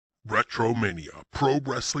Retromania Pro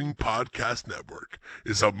Wrestling Podcast Network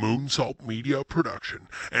is a Moonsault Media production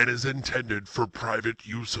and is intended for private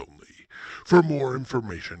use only. For more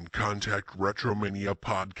information, contact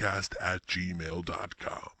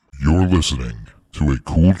retromaniapodcast@gmail.com. You're listening to a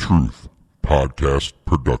Cool Truth podcast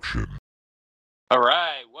production. All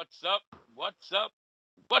right, what's up? What's up?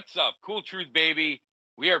 What's up? Cool Truth, baby.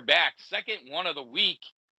 We are back. Second one of the week.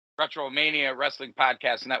 Retromania Wrestling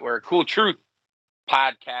Podcast Network. Cool Truth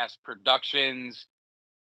Podcast Productions.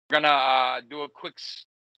 We're gonna do a quick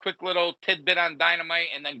little tidbit on Dynamite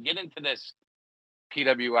and then get into this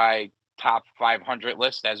PWI Top 500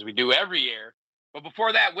 list as we do every year. But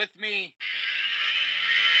before that, with me,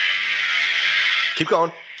 keep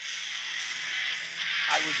going.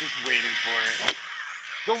 I was just waiting for it.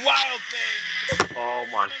 The Wild Thing. Oh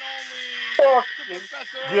my fucking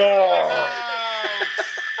God.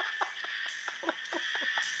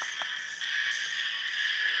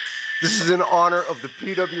 This is in honor of the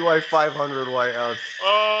PWI 500 White House.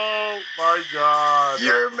 Oh my God.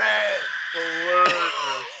 You're mad.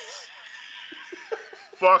 Hilarious.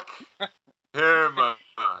 Fuck him.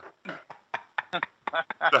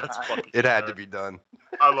 That's fucking It had to be done.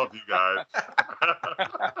 I love you guys.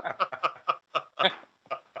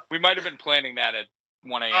 We might have been planning that at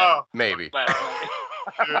 1 a.m. Oh, Maybe. dude,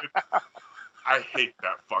 I hate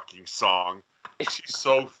that fucking song. She's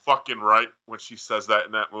so fucking right when she says that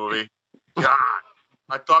in that movie. God,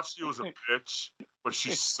 I thought she was a bitch, but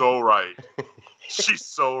she's so right. She's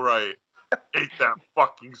so right. Hate that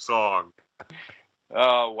fucking song.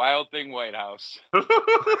 Wild Thing White House. And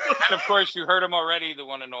of course, you heard him already, the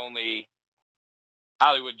one and only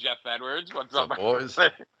Hollywood Jeff Edwards. What's up, boys?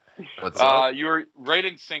 What's up? You're right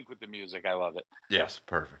in sync with the music. I love it. Yes,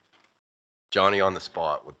 perfect. Johnny on the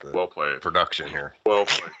spot with the Well played. production here. Well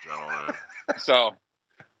played, gentlemen. So,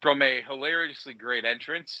 from a hilariously great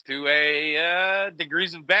entrance to a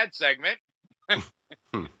Degrees of Bad segment.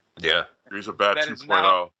 Yeah. He's a bad That is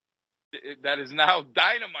 2.0. That is now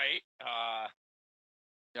Dynamite.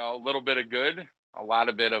 A little bit of good, a lot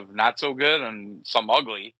of bit of not so good, and some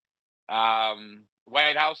ugly.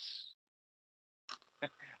 White House.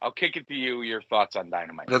 I'll kick it to you. Your thoughts on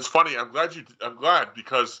Dynamite? That's funny. I'm glad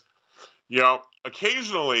because,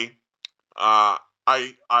 occasionally, I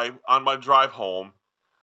on my drive home,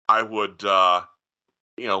 I would,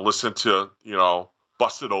 listen to,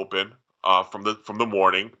 Busted Open, from the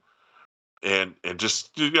morning, and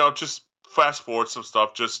just fast forward some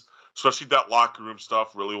stuff, just especially that locker room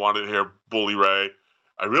stuff. Really wanted to hear Bully Ray.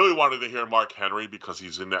 I really wanted to hear Mark Henry because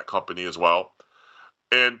he's in that company as well.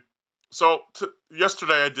 And so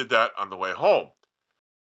yesterday I did that on the way home,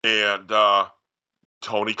 and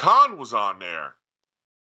Tony Khan was on there,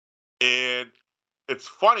 and it's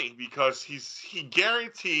funny because he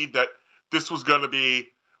guaranteed that this was going to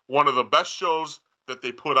be one of the best shows that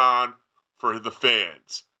they put on for the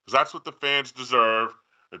fans, because that's what the fans deserve.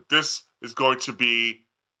 That this is going to be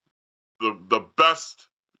the best,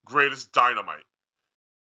 greatest Dynamite.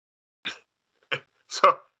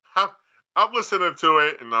 So I'm listening to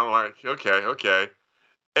it, and I'm like, okay.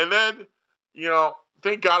 And then,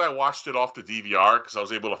 thank God I watched it off the DVR because I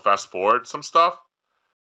was able to fast forward some stuff.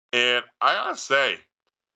 And I gotta say,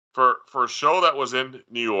 for a show that was in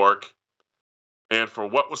New York, and for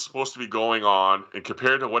what was supposed to be going on, and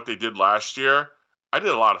compared to what they did last year, I did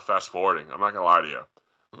a lot of fast forwarding. I'm not gonna lie to you.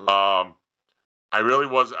 I really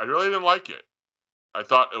didn't like it. I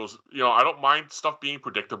thought it was, I don't mind stuff being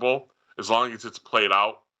predictable as long as it's played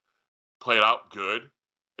out good,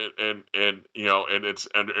 and it's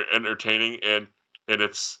entertaining, and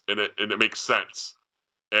it makes sense.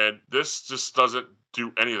 And this just doesn't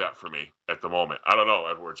do any of that for me at the moment. I don't know,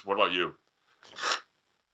 Edwards. What about you?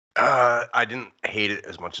 I didn't hate it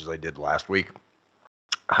as much as I did last week.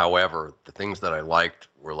 However, the things that I liked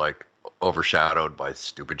were overshadowed by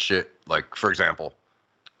stupid shit. Like, for example,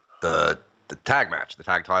 the tag match, the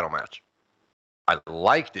tag title match. I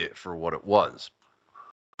liked it for what it was.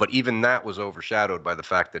 But even that was overshadowed by the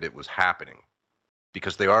fact that it was happening,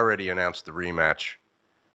 because they already announced the rematch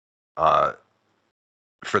for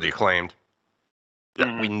the Acclaimed.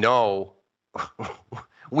 Mm-hmm.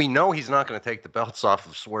 We know he's not going to take the belts off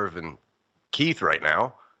of Swerve and Keith right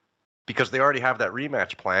now, because they already have that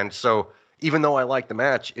rematch planned. So even though I liked the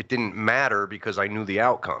match, it didn't matter because I knew the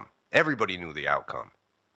outcome. Everybody knew the outcome.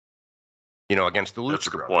 Against the Lucha That's a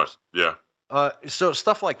good Brothers. point. Yeah. So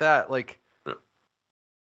stuff like that,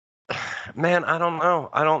 man, I don't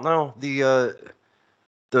know.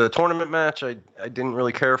 The tournament match I didn't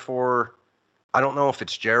really care for. I don't know if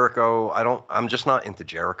it's Jericho. I'm just not into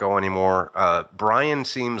Jericho anymore. Brian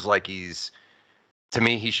seems like to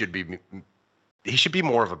me, he should be he should be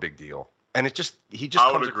more of a big deal. And he just I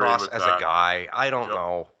would comes agree across with as that. a guy. I don't Yep.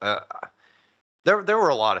 know. There were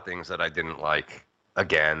a lot of things that I didn't like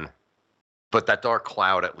again, but that dark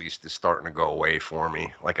cloud at least is starting to go away for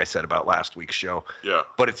me. Like I said about last week's show, Yeah.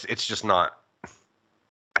 but it's just not.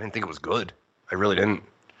 I didn't think it was good. I really didn't.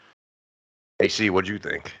 AC, what'd you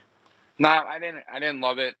think? No, I didn't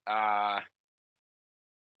love it. I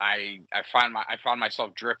found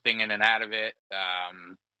myself drifting in and out of it.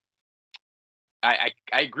 I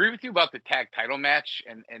agree with you about the tag title match,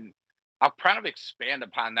 and I'll kind of expand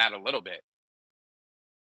upon that a little bit.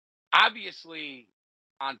 Obviously,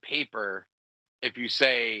 on paper, if you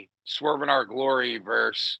say Swerve in Our Glory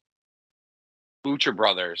versus Lucha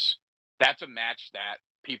Brothers, that's a match that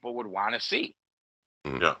people would want to see.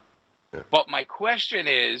 Yeah. But my question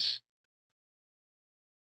is,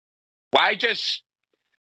 why just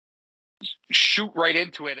shoot right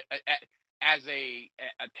into it as a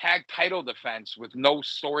tag title defense with no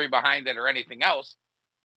story behind it or anything else?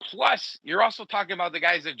 Plus, you're also talking about the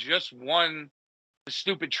guys that just won the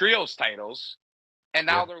stupid trios titles, and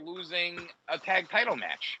now they're losing a tag title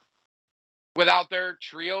match without their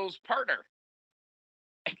trios partner.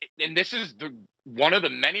 And this is one of the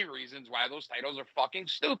many reasons why those titles are fucking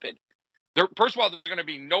stupid. First of all, there's going to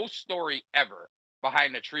be no story ever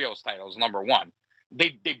behind the trios titles, number one.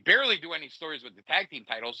 They barely do any stories with the tag team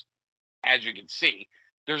titles, as you can see.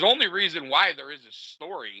 There's only reason why there is a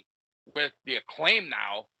story with the Acclaim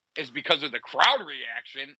now is because of the crowd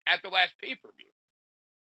reaction at the last pay-per-view.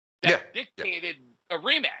 That dictated a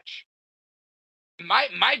rematch.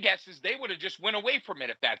 My guess is they would have just went away from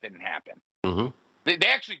it if that didn't happen. Mm-hmm. They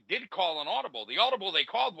actually did call an audible. The audible they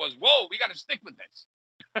called was, "Whoa, we got to stick with this."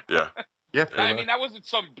 Yeah. Yeah. I mean, that wasn't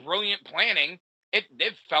some brilliant planning. It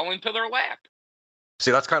fell into their lap.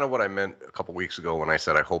 See, that's kind of what I meant a couple weeks ago when I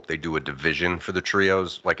said I hope they do a division for the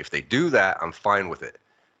trios. Like, if they do that, I'm fine with it.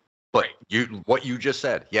 But what you just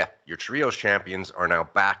said, your trios champions are now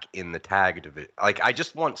back in the tag division. Like, I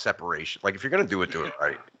just want separation. Like, if you're gonna do it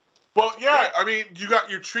right. Well, yeah. I mean, you got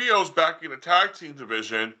your trios back in the tag team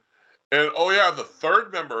division, and the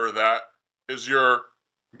third member of that is your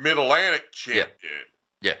Mid-Atlantic champion.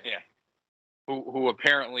 Yeah. Who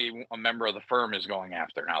apparently a member of the firm is going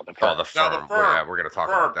after now. The Oh, firm. the firm. Now, the firm. Yeah, we're gonna talk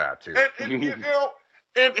about that too. And you know,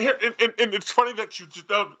 and it's funny that you did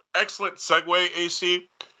an excellent segue, AC.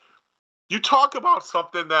 You talk about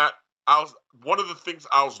something that one of the things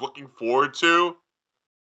I was looking forward to,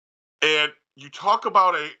 and you talk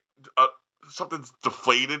about something's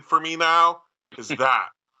deflated for me now is that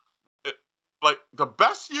like the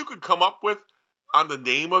best you could come up with on the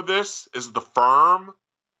name of this is the firm.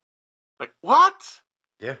 Like what?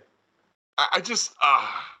 Yeah. I just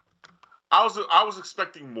I was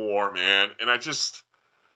expecting more, man, and I just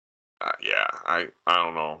I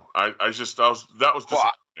don't know. That was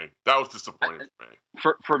disappointing. That was disappointing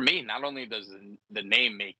for me. For me, not only does the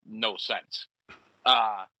name make no sense,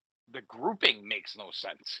 the grouping makes no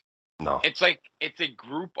sense. No. It's like it's a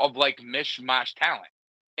group of like mishmash talent.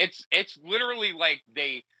 It's literally like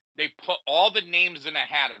they put all the names in a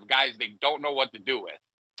hat of guys they don't know what to do with,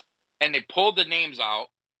 and they pulled the names out.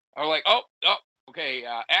 Are like, oh, okay,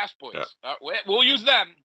 Ass Boys. Yeah. We'll use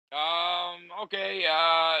them. Okay,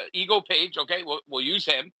 Ego Page. Okay, we'll use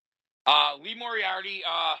him. Lee Moriarty.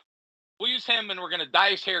 We'll use him, and we're gonna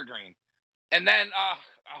dye his hair green. And then,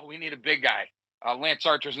 we need a big guy. Lance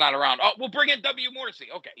Archer's not around. Oh, we'll bring in W. Morrissey.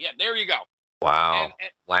 Okay, yeah, there you go. Wow.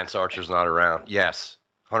 And Lance Archer's not around. Yes,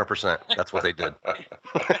 100%. That's what they did.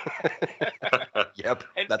 Yep,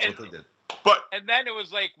 that's what they did. And then it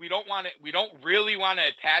was like we don't really want to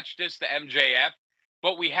attach this to MJF,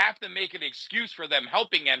 but we have to make an excuse for them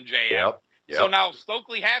helping MJF. Yep. So now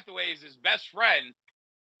Stokely Hathaway is his best friend,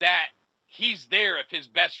 that he's there if his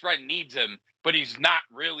best friend needs him, but he's not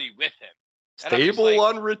really with him. Stable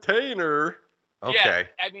on retainer. Okay. Yeah,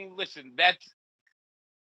 I mean, listen,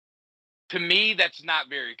 to me, that's not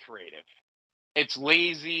very creative. It's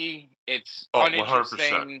lazy. It's uninteresting,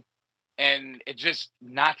 100%. and it's just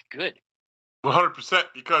not good. 100%.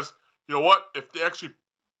 Because you know what? If they actually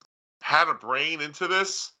had a brain into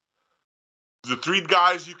this, the three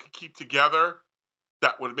guys you could keep together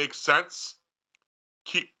that would make sense.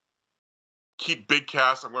 Keep Big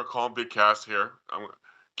Cass. I'm going to call him Big Cass here.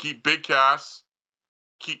 Keep Big Cass.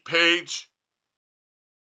 Keep Paige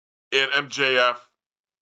and MJF.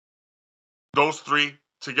 Those three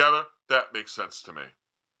together, that makes sense to me.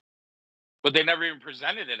 But they never even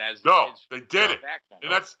presented it as they did it,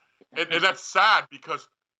 and that's sad because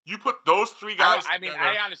you put those three guys.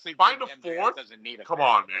 I honestly find think a fourth. doesn't need a Come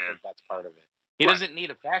faction. on, I man. think that's part of it. He doesn't need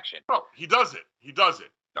a faction. No, he does it.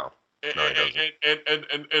 No. No, he doesn't.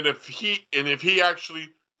 And if he actually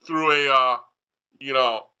threw a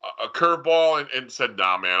curveball and said,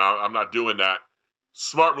 "Nah, man, I'm not doing that."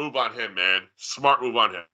 Smart move on him, man. Smart move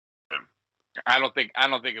on him. I don't think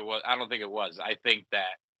it was. I think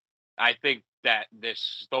that this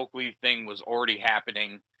Stokely thing was already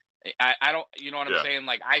happening. I don't, you know what I'm saying?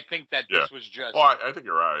 Like, I think that this was just. Oh, I think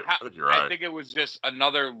you're right. I think it was just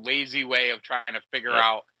another lazy way of trying to figure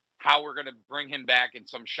out how we're going to bring him back in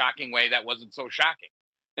some shocking way that wasn't so shocking.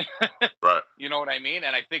 Right. You know what I mean?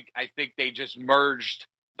 And I think they just merged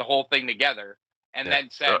the whole thing together and then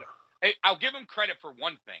said, hey, I'll give them credit for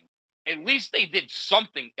one thing. At least they did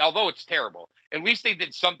something, although it's terrible. At least they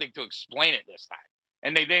did something to explain it this time.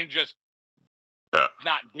 And they didn't just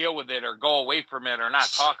not deal with it or go away from it or not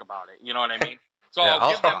talk about it. You know what I mean? So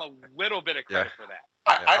I'll give them a little bit of credit for that.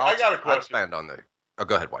 I got a question. I'll expand on that. Oh,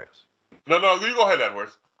 go ahead, White House. No, you go ahead,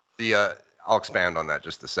 Edwards. I'll expand on that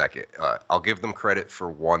just a second. I'll give them credit for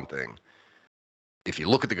one thing. If you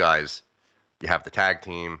look at the guys, you have the tag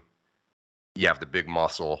team, you have the big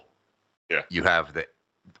muscle, you have the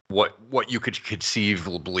what you could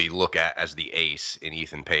conceivably look at as the ace in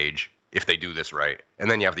Ethan Page if they do this right,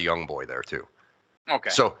 and then you have the young boy there too.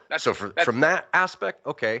 Okay. So from that aspect,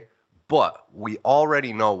 okay. But we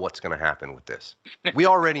already know what's going to happen with this. We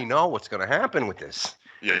already know what's going to happen with this.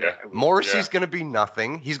 Yeah. Morrissey's going to be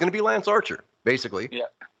nothing. He's going to be Lance Archer, basically. Yeah.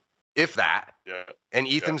 If that. Yeah. And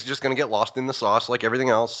Ethan's just going to get lost in the sauce like everything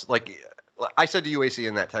else. Like I said to UAC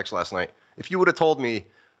in that text last night, if you would have told me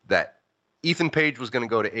that Ethan Page was going to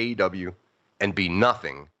go to AEW and be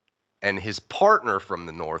nothing, and his partner from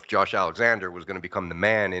the North, Josh Alexander, was going to become the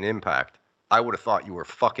man in Impact, I would have thought you were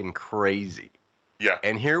fucking crazy. Yeah.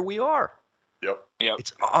 And here we are. Yep.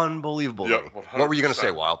 It's unbelievable. Yep, what were you going to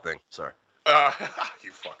say, Wild Thing? Sorry.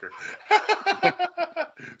 You fucker.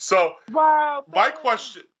 So my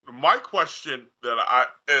question that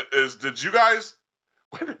is, did you guys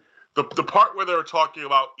the part where they were talking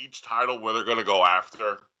about each title where they're going to go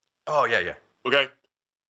after? Oh yeah. Okay.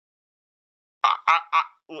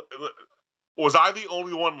 Was I the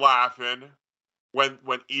only one laughing when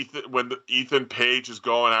Ethan Page is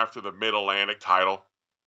going after the Mid Atlantic title?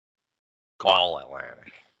 All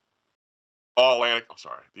Atlantic. All Atlantic. I'm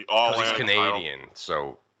sorry. The All Atlantic. He's Canadian,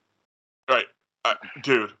 so. Right,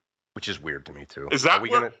 dude. Which is weird to me too. Is that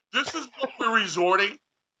this is what we're resorting?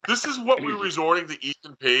 This is what we're resorting to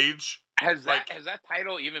Ethan Page. Has that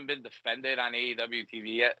title even been defended on AEW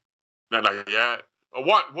TV yet? No, not yet.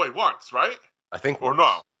 Once, right? I think. Or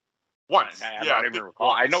no. Once. I don't even recall.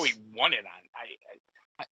 Once. I know he won it on.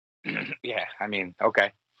 Yeah, I mean,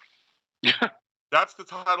 okay. That's the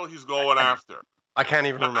title he's going after. I can't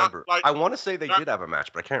even remember. I want to say they did have a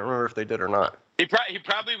match, but I can't remember if they did or not. He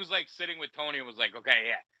probably was like sitting with Tony and was like, okay,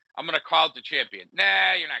 yeah, I'm going to call out the champion.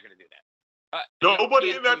 Nah, you're not going to do that.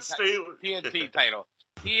 Nobody in that state. TNT title.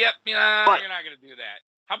 Yep, you're not going to do that.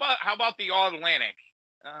 How about the All Atlantic?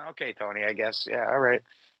 Okay, Tony, I guess. Yeah, all right.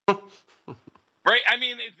 Right? I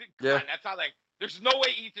mean, come on, that's how, like, there's no way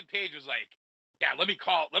Ethan Page was like, yeah, let me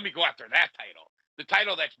go after that title. The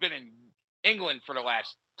title that's been in England for the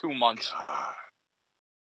last 2 months. God.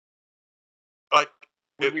 Like,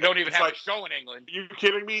 we don't even have a show in England. Are you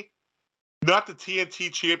kidding me? Not the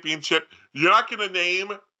TNT Championship. No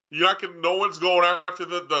one's going after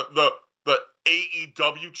the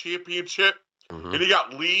AEW Championship. Mm-hmm. And you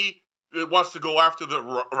got Lee that wants to go after the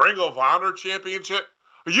Ring of Honor Championship.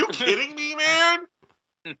 Are you kidding me, man?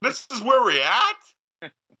 This is where we're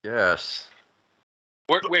at? Yes.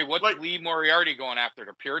 Wait, what's Lee Moriarty going after?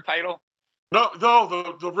 The Pure title? No,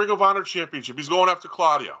 the Ring of Honor Championship. He's going after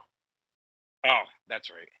Claudio. Oh,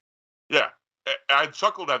 that's right. Yeah, I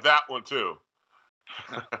chuckled at that one too.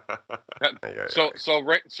 So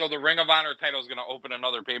the Ring of Honor title is going to open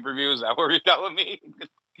another pay-per-view. Is that what you're telling me?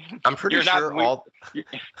 I'm pretty sure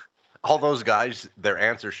all those guys, their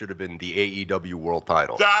answer should have been the AEW World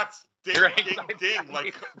Title. That's ding.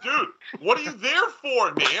 Like, dude, what are you there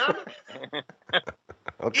for, man?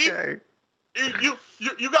 Okay.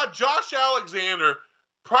 You got Josh Alexander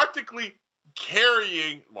practically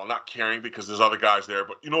carrying, well, not carrying because there's other guys there,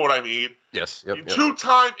 but you know what I mean? Yes. Yep.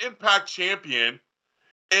 Two-time Impact champion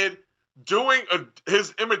and doing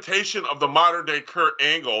his imitation of the modern-day Kurt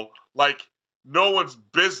Angle like no one's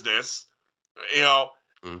business, you know,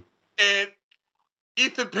 and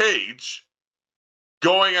Ethan Page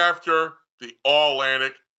going after the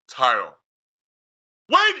All-Atlantic title.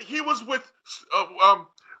 When he was with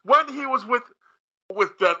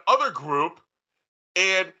that other group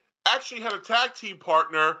and actually had a tag team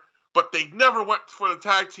partner, but they never went for the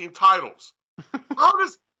tag team titles. How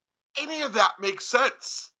does any of that make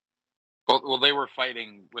sense? Well, they were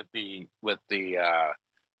fighting with the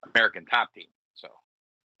American top team. So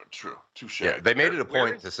True. Touche. Yeah, they made it a Where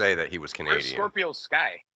point is- to say that he was where's Canadian. Scorpio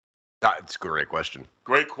Sky? That's a great question.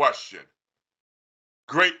 Great question.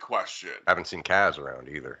 Great question. Haven't seen Kaz around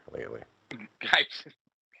either lately. Guys,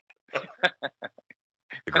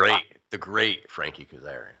 The great Frankie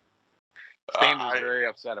Kazarian. Stan was I- very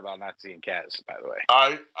upset about not seeing Kaz, by the way.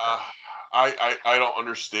 I don't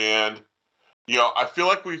understand. I feel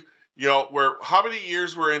like we're how many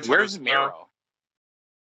years we're into Where's this Miro? now?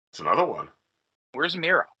 It's another one. Where's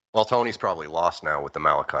Miro? Well, Tony's probably lost now with the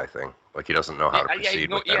Malachi thing. Like he doesn't know how to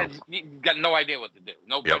proceed with them. he's got no idea what to do.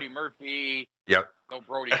 No Buddy Murphy. Yep. No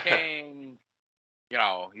Brody King.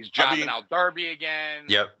 He's jobbing out Darby again.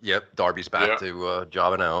 Yep. Darby's back to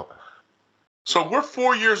jobbing out. So we're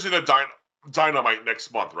 4 years into Dynamite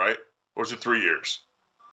next month, right? Or is it 3 years?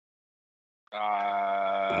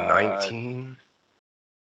 19.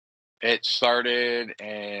 It started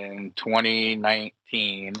in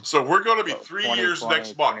 2019. So we're going to be 3 years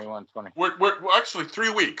next month. 21, 20. We're actually 3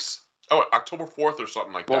 weeks. Oh, October 4th or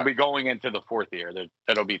something like We'll that. be going into the 4th year.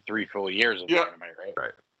 That'll be 3 full years of Dynamite, right?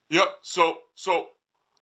 Right. Yep. So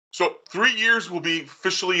 3 years will be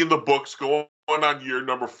officially in the books, going on year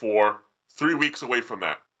number 4. 3 weeks away from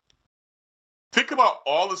that. Think about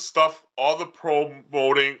all the stuff, all the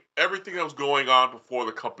promoting, everything that was going on before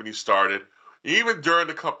the company started, even during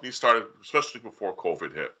the company started, especially before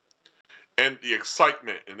COVID hit, and the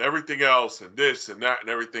excitement and everything else, and this and that and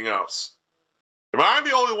everything else. Am I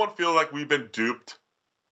the only one feeling like we've been duped?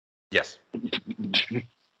 Yes.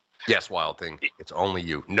 Yes, Wild Thing. It's only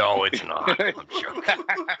you. No, it's not. I'm joking.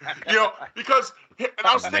 Because and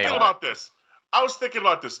I was thinking about this.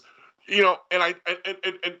 And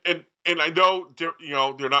I know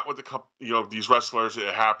they're not with the company. These wrestlers.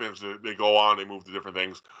 It happens. They go on. They move to different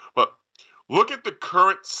things. But look at the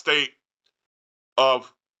current state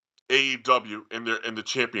of AEW in the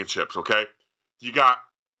championships. Okay, you got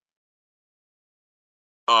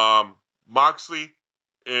Moxley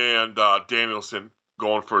and Danielson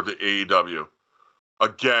going for the AEW.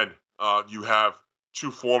 Again, you have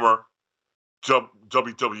 2 former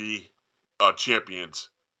WWE champions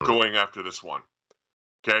going after this one.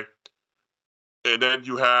 Okay? And then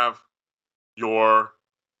you have your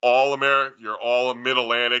All-American, your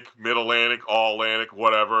All-Mid-Atlantic, All-Atlantic,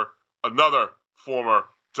 whatever, another former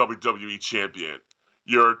WWE champion.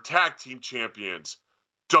 Your tag team champions,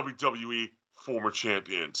 WWE former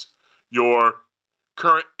champions. Your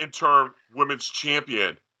current interim women's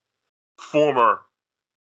champion, former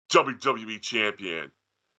WWE champion.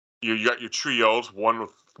 You got your trios,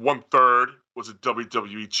 1/3 was a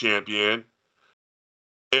WWE champion.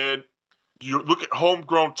 And you look at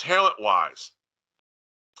homegrown talent-wise.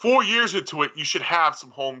 4 years into it, you should have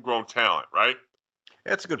some homegrown talent, right?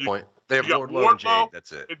 That's a good point. They have you got Wardlow and Jade. Wardlow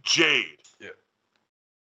That's it. And Jade. Yeah.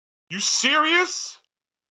 You serious?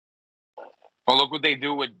 Well, look what they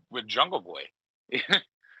do with Jungle Boy.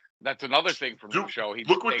 That's another thing from the show.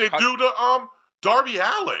 Look what they do to Darby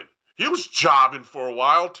Allin. He was jobbing for a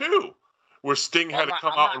while too, where Sting had to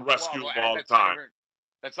come out and rescue him all the time.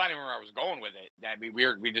 That's not even where I was going with it. I mean,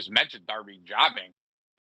 we just mentioned Darby jobbing.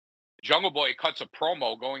 Jungle Boy cuts a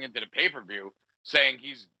promo going into the pay-per-view saying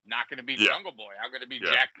he's not going to be Jungle Boy. I'm going to be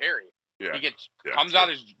Jack Perry. Yeah. He comes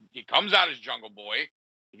out as Jungle Boy.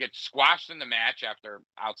 He gets squashed in the match after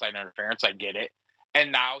outside interference. I get it.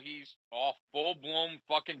 And now he's all full-blown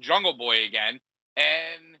fucking Jungle Boy again.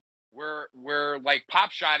 And we're like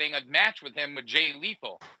pop-shotting a match with him with Jay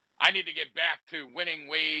Lethal. I need to get back to winning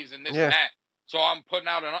ways and this and that. So I'm putting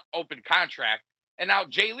out an open contract. And now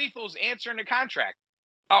Jay Lethal's answering the contract.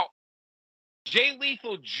 Oh, Jay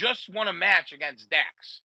Lethal just won a match against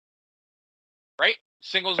Dax. Right?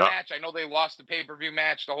 Singles match. I know they lost the pay-per-view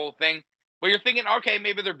match, the whole thing. But you're thinking, okay,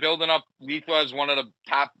 maybe they're building up Lethal as one of the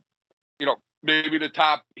top, maybe the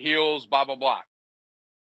top heels, blah, blah, blah.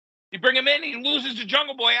 You bring him in, he loses to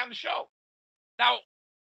Jungle Boy on the show. Now,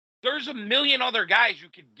 there's a million other guys you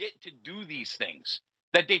could get to do these things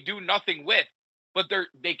that they do nothing with, but they're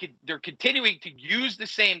continuing to use the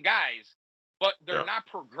same guys, but they're not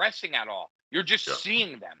progressing at all. You're just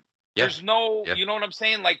seeing them. Yeah. There's no, you know what I'm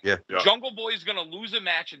saying? Like, Yeah. Jungle Boy is going to lose a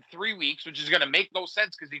match in 3 weeks, which is going to make no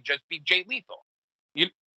sense because he just beat Jay Lethal.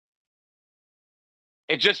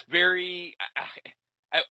 It's just very,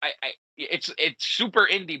 it's super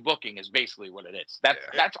indie booking is basically what it is.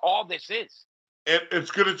 That's all this is. And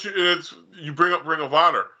it's good at you bring up Ring of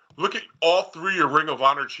Honor. Look at all 3 are Ring of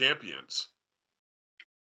Honor champions.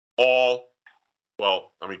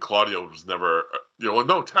 Claudio was never,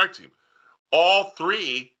 no, tag team. All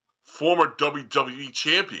 3 former WWE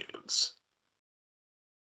champions.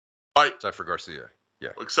 Except for Garcia.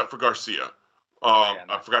 Except for Garcia. Yeah,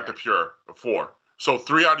 I forgot the pure 4. So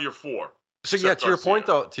 3 out of your 4. So Except to your point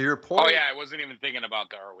Garcia. though, to your point. Oh yeah, I wasn't even thinking about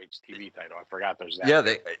the ROH TV title. I forgot there's that. Yeah,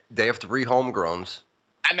 they have 3 homegrowns.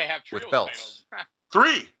 And they have with trios belts. titles.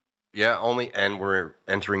 3. Yeah, and we're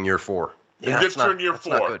entering year 4. Yeah, It's entering year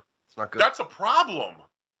 4. Not good. It's not good. That's a problem.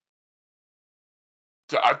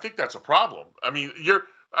 I think that's a problem. I mean,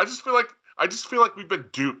 I just feel like we've been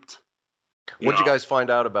duped. What'd you guys find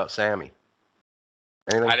out about Sammy?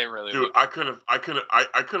 Anything? I didn't really. Dude, I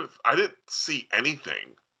didn't see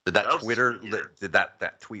anything. Did that was Twitter? weird. Did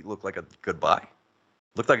that tweet look like a goodbye?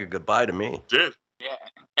 Looked like a goodbye to me. Did. Yeah,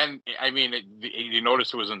 and I mean, you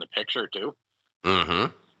notice it was in the picture too.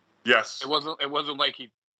 Mm-hmm. Yes. It wasn't like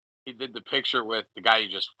he did the picture with the guy he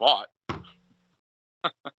just fought.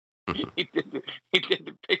 he did the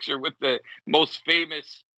picture with the most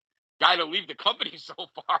famous guy to leave the company so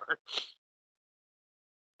far.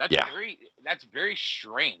 That's very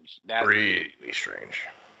strange. Really strange.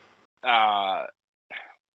 Yep.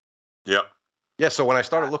 Yeah, so when I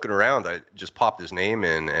started looking around, I just popped his name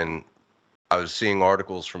in, and I was seeing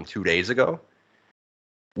articles from 2 days ago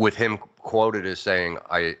with him quoted as saying,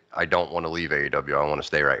 I don't want to leave AEW. I want to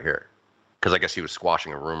stay right here. Because I guess he was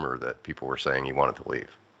squashing a rumor that people were saying he wanted to leave.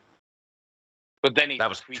 But then that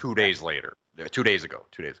was 2 days later. 2 days ago.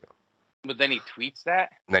 2 days ago. But then he tweets that?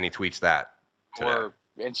 And then he tweets that today. Or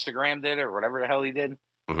Instagram did, or whatever the hell he did.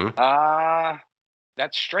 Mm-hmm.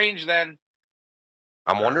 That's strange then.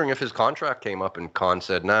 I'm wondering if his contract came up and Khan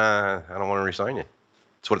said, nah, I don't want to resign you.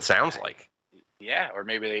 That's what it sounds like. Yeah, or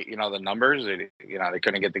maybe they, the numbers, they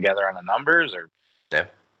couldn't get together on the numbers, or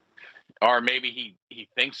or maybe he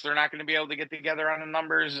thinks they're not going to be able to get together on the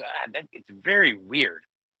numbers. It's very weird.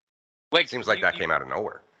 Like, seems like that came out of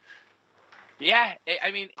nowhere. Yeah, I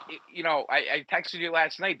mean, I texted you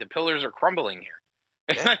last night. The pillars are crumbling here,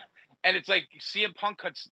 Yeah. and it's like CM Punk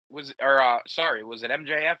was it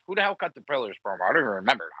MJF? Who the hell cut the pillars from? I don't even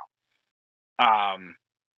remember now. I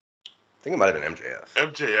think it might have been MJF.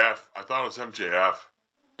 MJF. I thought it was MJF.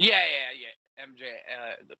 Yeah.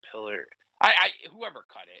 The pillar. Whoever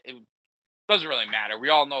cut it doesn't really matter. We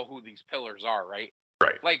all know who these pillars are, right?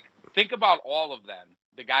 Right. Like, think about all of them,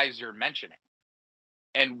 the guys you're mentioning,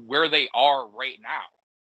 and where they are right now.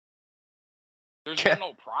 There's been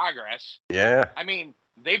no progress. Yeah. I mean,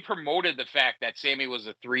 they promoted the fact that Sammy was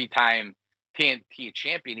a 3-time TNT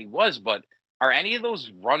champion. He was, but are any of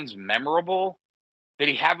those runs memorable? Did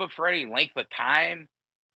he have it for any length of time?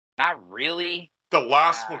 Not really. The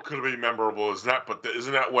last one could have been memorable, isn't that? But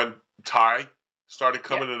isn't that when Ty started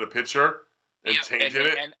coming in the picture and changing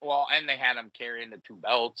it? And they had him carrying the 2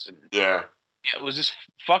 belts. And it was just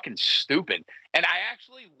fucking stupid. And I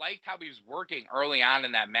actually liked how he was working early on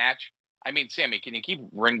in that match. I mean, Sammy, can you keep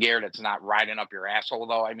ring gear that's not riding up your asshole,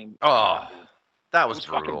 though? I mean, that was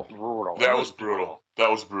brutal. Brutal. That was brutal.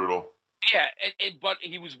 That was brutal. Yeah, but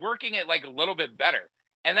he was working it like a little bit better.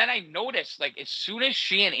 And then I noticed, like, as soon as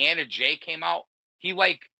she and Anna Jay came out, it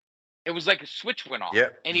was like a switch went off.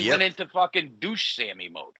 Yep. And he went into fucking douche Sammy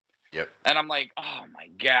mode. Yep. And I'm like, oh my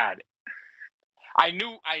God. I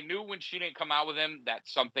knew when she didn't come out with him that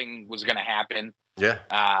something was going to happen. Yeah.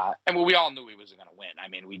 And we all knew he wasn't going to win. I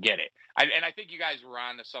mean, we get it. And I think you guys were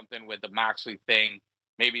on to something with the Moxley thing.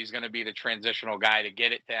 Maybe he's going to be the transitional guy to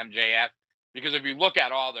get it to MJF. Because if you look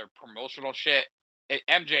at all their promotional shit,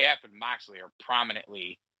 MJF and Moxley are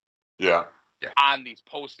prominently on these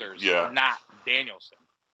posters, not Danielson.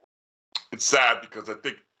 It's sad because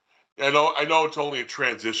I know it's only a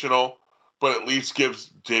transitional, but at least gives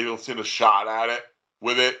Danielson a shot at it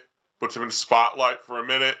with it, puts him in the spotlight for a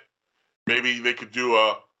minute. Maybe they could do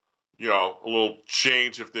a little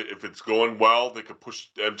change if it's going well. They could push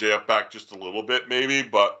MJF back just a little bit, maybe.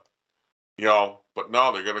 But no,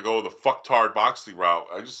 they're gonna go the fucktard Moxley route.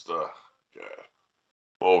 I just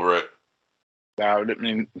over it. I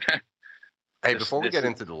mean, hey, before we get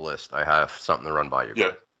into the list, I have something to run by you.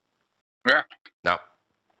 Yeah. Now,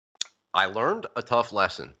 I learned a tough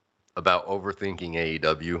lesson about overthinking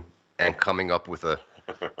AEW and coming up with a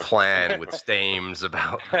plan with Stames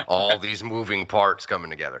about all these moving parts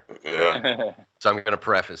coming together. Yeah. So I'm going to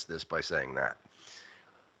preface this by saying that.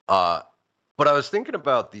 But I was thinking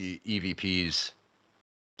about the EVPs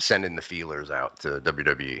sending the feelers out to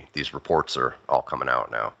WWE. These reports are all coming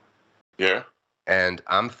out now. Yeah. And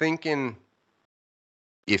I'm thinking,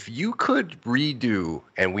 if you could redo,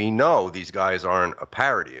 and we know these guys aren't a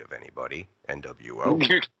parody of anybody,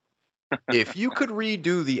 NWO. If you could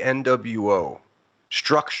redo the NWO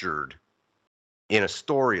structured in a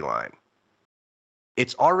storyline,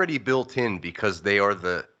 it's already built in because they are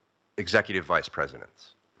the executive vice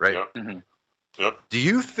presidents, right? Yeah. Mm-hmm. Yep. Do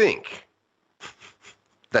you think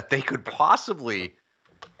that they could possibly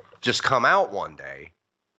just come out one day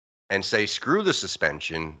and say, screw the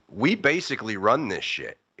suspension, we basically run this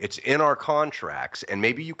shit, it's in our contracts, and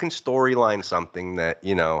maybe you can storyline something that,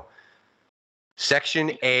 you know,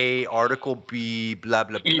 Section A, Article B, blah,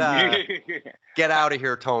 blah, blah. Get out of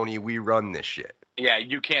here, Tony. We run this shit. Yeah,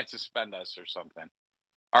 you can't suspend us or something.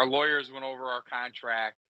 Our lawyers went over our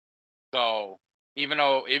contract. So even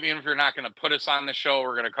if you're not going to put us on the show,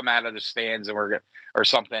 we're going to come out of the stands and we're going or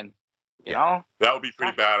something. You know? That would be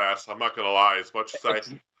pretty badass. I'm not going to lie. As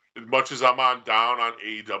much as I'm down on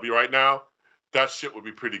AEW right now, that shit would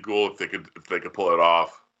be pretty cool if they could pull it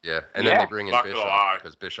off. Yeah, and then they bring in Not gonna lie. Bischoff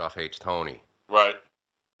because Bischoff hates Tony. Right.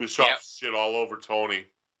 Bischoff shit all over Tony.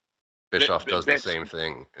 Bischoff does the same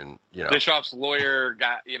thing, and you know. Bischoff's lawyer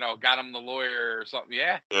got him the lawyer or something.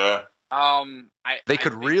 Yeah. Yeah. They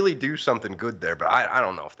could really do something good there, but I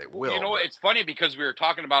don't know if they will. You know, it's funny because we were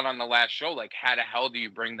talking about on the last show, like, how the hell do you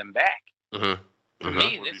bring them back? Mm-hmm. To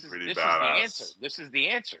me, this is the answer. This is the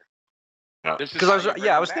answer. Because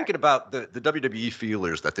I was thinking about the WWE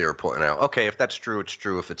feelers that they were putting out. Okay, if that's true, it's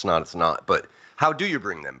true. If it's not, it's not. But how do you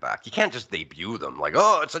bring them back? You can't just debut them like,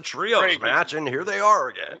 oh, it's a trios match, and here they are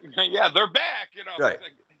again. Yeah, they're back. You know, right.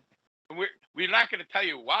 We're not going to tell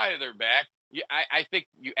you why they're back. I think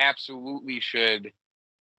you absolutely should.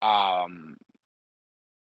 Plus,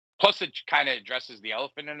 it kind of addresses the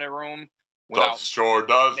elephant in the room without sure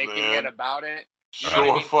does, making man. it about it.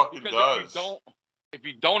 Fucking because does. If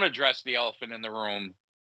you don't address the elephant in the room,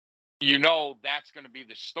 you know that's going to be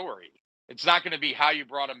the story. It's not going to be how you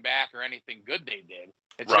brought them back or anything good they did.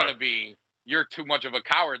 It's going to be you're too much of a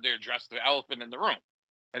coward to address the elephant in the room,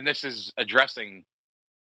 and this is addressing,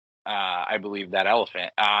 I believe, that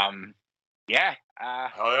elephant. Yeah.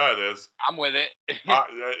 Hell yeah, it is. I'm with it.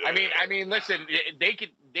 I mean, listen, they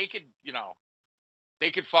could, they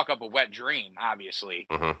could fuck up a wet dream, obviously,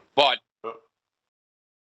 but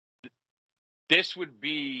this would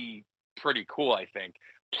be pretty cool, I think.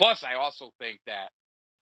 Plus, I also think that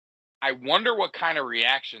I wonder what kind of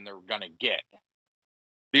reaction they're gonna get.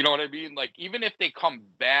 You know what I mean? Like, even if they come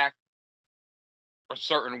back a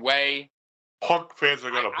certain way, Punk fans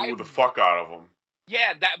are gonna boo the fuck out of them.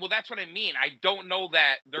 Yeah, that's what I mean. I don't know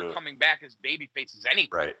that they're coming back as baby faces anyway.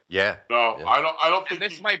 Right. Yeah. No, yeah. I don't think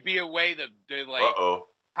this might be a way that they're like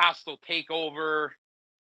hostile takeover.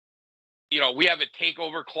 You know, we have a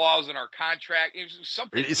takeover clause in our contract. It's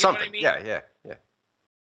something. It's something. Know what I mean?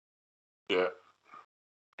 Yeah.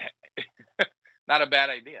 Not a bad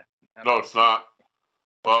idea. No, it's not.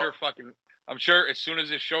 Well, I'm sure as soon as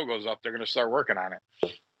this show goes up, they're going to start working on it.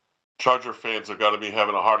 Charger fans have got to be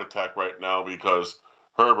having a heart attack right now because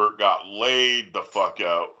Herbert got laid the fuck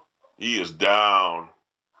out. He is down.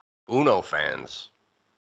 Uno fans.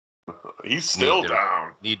 He's still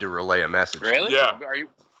down. Need to relay a message. Really? Yeah.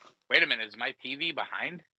 Wait a minute. Is my TV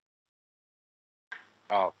behind?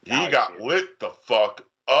 Oh. He got lit the fuck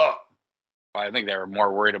up. Well, I think they were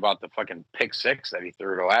more worried about the fucking pick six that he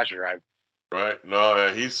threw to last drive. Right? No,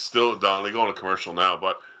 yeah, he's still down. They're going to commercial now,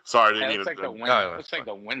 but sorry, I didn't mean to. Looks like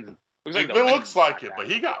the wind. It looks like it, but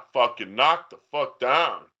he got fucking knocked the fuck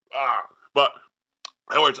down. But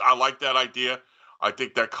anyways, I like that idea. I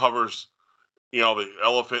think that covers, the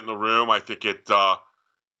elephant in the room. I think it,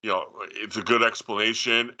 it's a good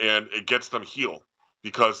explanation and it gets them healed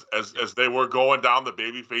because as they were going down the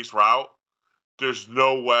babyface route, there's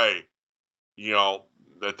no way,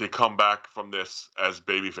 that they come back from this as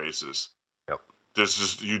babyfaces. Yep. This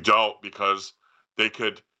is you don't because they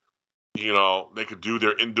could. They could do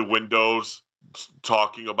their innuendos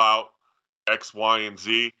talking about X, Y, and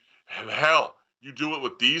Z. And hell, you do it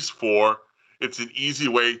with these four. It's an easy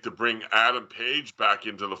way to bring Adam Page back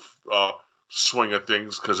into the swing of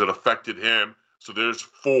things because it affected him. So there's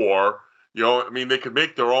four. They could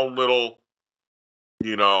make their own little,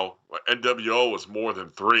 NWO was more than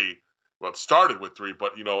three. Well, it started with three,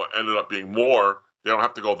 but, ended up being more. They don't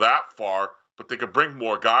have to go that far, but they could bring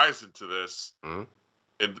more guys into this. Mm-hmm.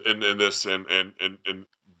 In this and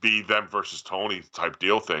be them versus Tony type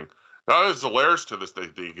deal thing. Now there's layers to this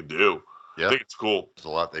that you can do. Yeah. I think it's cool. There's a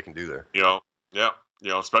lot they can do there.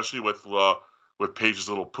 Especially with Page's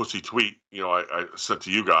little pussy tweet, I sent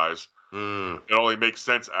to you guys. It only makes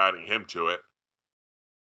sense adding him to it.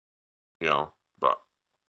 But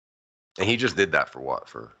and he just did that for what?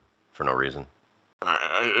 For no reason.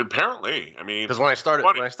 Apparently, because when I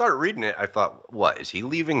started reading it, I thought, "What is he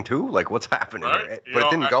leaving too? Like, what's happening?" Right? But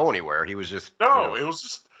it didn't go anywhere. He was just it was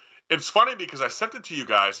just. It's funny because I sent it to you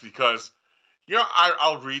guys because,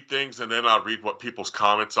 I'll read things and then I'll read what people's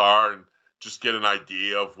comments are and just get an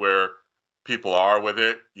idea of where people are with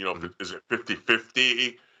it. You know, Mhm. is it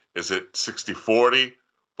 50-50? Is it 60-40?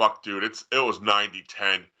 Fuck, dude, it was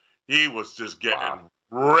 90-10. He was just getting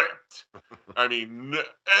ripped. I mean,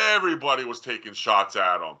 everybody was taking shots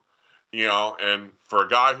at him. You know, and for a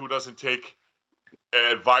guy who doesn't take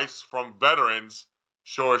advice from veterans,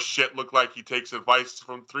 sure as shit look like he takes advice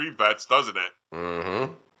from 3 vets, doesn't it?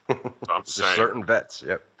 Mm-hmm. I'm Just saying, certain vets.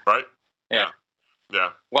 Yep. right? Yeah.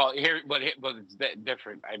 Yeah. Well, but it's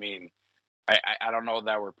different. I mean, I don't know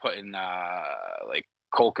that we're putting like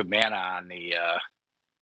Cole Cabana on the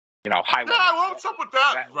high level. Yeah, what's up with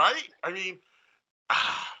that, right? I mean,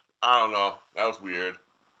 I don't know. That was weird.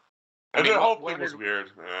 And the whole thing was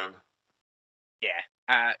weird, man. Yeah.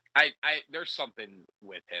 There's something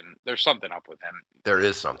with him. There's something up with him. There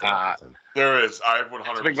is something up with him. There is. I 100%.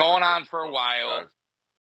 It's been going on for a while.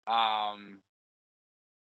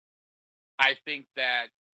 I think that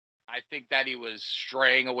he was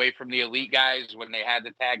straying away from the elite guys when they had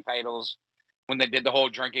the tag titles, when they did the whole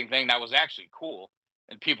drinking thing. That was actually cool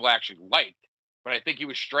and people actually liked. But I think he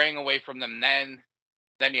was straying away from them then.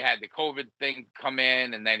 Then you had the COVID thing come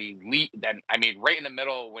in, and then right in the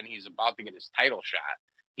middle when he's about to get his title shot,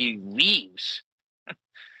 he leaves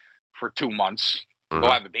for 2 months, go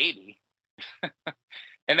have a baby,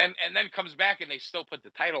 and then comes back and they still put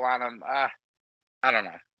the title on him. I don't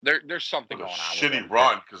know. There's something going on. Shitty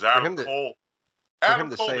run because Adam Cole. For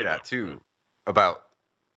him to say that too about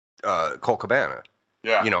Cole Cabana.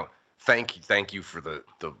 Yeah. You know, thank you for the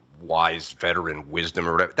wise veteran wisdom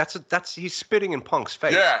or whatever. That's he's spitting in Punk's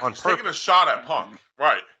face. Yeah, on he's purpose. taking a shot at Punk.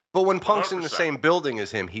 Right. But when Punk's in the 100%. same building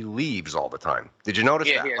as him, he leaves all the time. Did you notice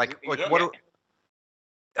that? Yeah. What?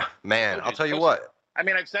 Man, I'll tell you what. I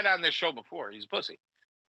mean, I've said on this show before, he's a pussy.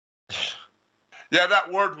 Yeah,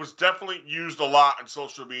 that word was definitely used a lot on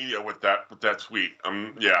social media with that tweet.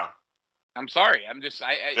 Yeah. I'm sorry. I'm just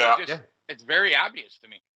it's very obvious to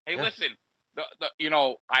me. Hey, listen,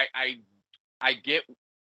 I get,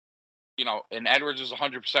 and Edwards is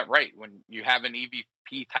 100% right. When you have an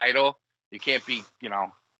EVP title, you can't be,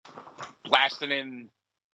 blasting in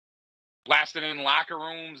locker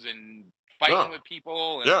rooms and fighting with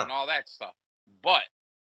people and all that stuff. But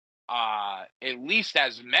at least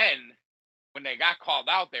as men, when they got called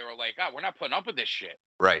out, they were like, "Oh, we're not putting up with this shit."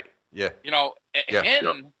 Right. Yeah.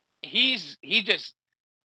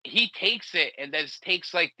 He takes it and then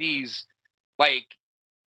takes like these, like,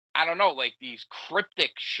 I don't know, like these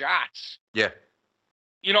cryptic shots. Yeah.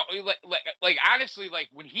 Like honestly, like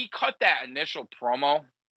when he cut that initial promo,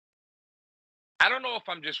 I don't know if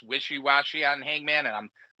I'm just wishy-washy on Hangman and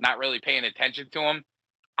I'm not really paying attention to him.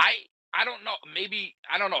 I don't know. Maybe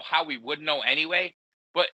I don't know how we would know anyway.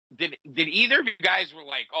 But did either of you guys were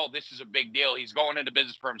like, "Oh, this is a big deal. He's going into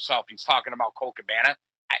business for himself. He's talking about Cole Cabana."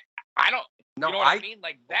 I don't. No, you know what I mean?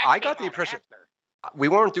 Like that. I got the impression we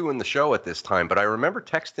weren't doing the show at this time, but I remember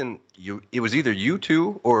texting you. It was either you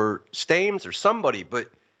two or Stames or somebody,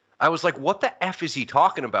 but I was like, "What the f is he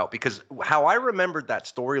talking about?" Because how I remembered that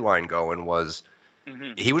storyline going was.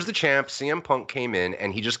 He was the champ. CM Punk came in,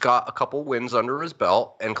 and he just got a couple wins under his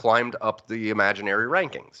belt and climbed up the imaginary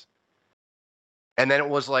rankings. And then it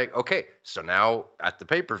was like, okay, so now at the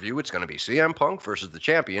pay-per-view, it's going to be CM Punk versus the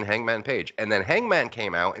champion, Hangman Page. And then Hangman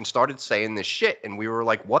came out and started saying this shit, and we were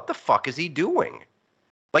like, what the fuck is he doing?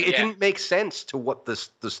 Like, it didn't make sense to what the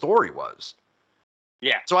story was.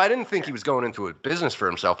 Yeah. So I didn't think he was going into a business for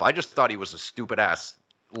himself. I just thought he was a stupid-ass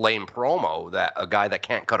lame promo that a guy that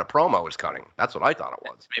can't cut a promo is cutting. That's what I thought it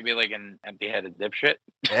was. Maybe like an empty-headed dipshit.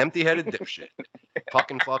 Empty-headed dipshit.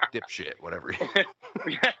 Fucking fuck dipshit, whatever.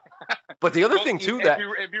 But the other thing too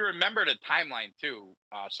if you remember the timeline too,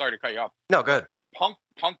 sorry to cut you off. No, go ahead.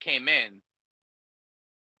 Punk came in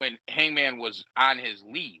when Hangman was on his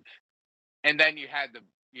leave, and then you had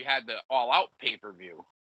the All Out pay-per-view,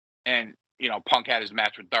 and Punk had his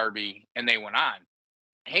match with Darby, and they went on.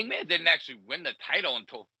 Hangman didn't actually win the title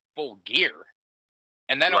until Full Gear,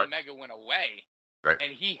 and then Omega went away,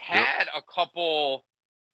 and he had a couple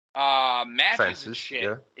matches Defenses, and shit.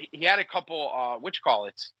 yeah. He had a couple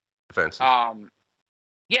Defenses.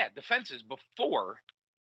 Defenses before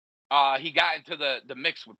he got into the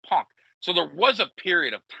mix with Punk. So there was a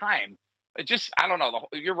period of time. It just, I don't know.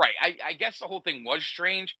 You're right. I guess the whole thing was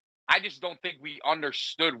strange. I just don't think we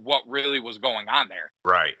understood what really was going on there.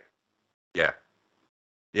 Right. Yeah.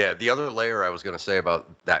 Yeah. The other layer I was going to say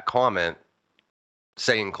about that comment,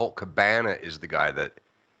 saying Colt Cabana is the guy that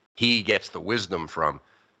he gets the wisdom from.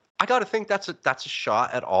 I got to think that's a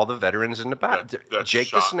shot at all the veterans in the back.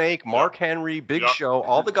 Jake the Snake, Mark Henry, Big Show,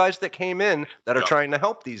 all the guys that came in that are trying to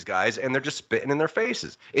help these guys, and they're just spitting in their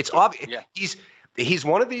faces. It's obvious. Yeah. He's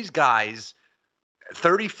one of these guys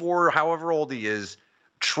 34, however old he is,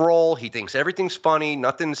 troll. He thinks everything's funny,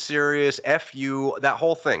 nothing's serious. F you, that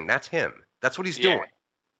whole thing. That's him. That's what he's doing.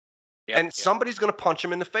 And somebody's going to punch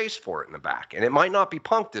him in the face for it in the back. And it might not be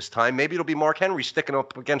Punk this time. Maybe it'll be Mark Henry sticking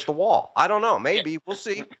up against the wall. I don't know. Maybe. We'll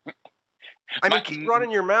see. I mean, keep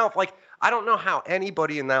running your mouth. Like, I don't know how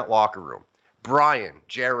anybody in that locker room, Brian,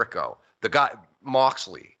 Jericho, the guy,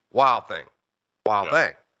 Moxley, Wild Thing.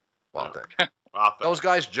 Those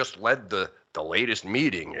guys just led the latest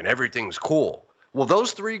meeting and everything's cool. Well,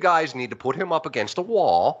 those three guys need to put him up against a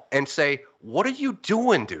wall and say, what are you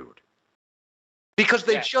doing, dude? Because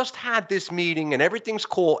they just had this meeting and everything's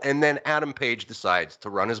cool, and then Adam Page decides to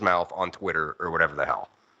run his mouth on Twitter or whatever the hell.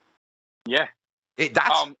 Yeah.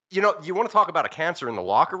 That's you want to talk about a cancer in the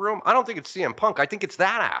locker room? I don't think it's CM Punk. I think it's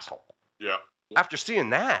that asshole. Yeah. After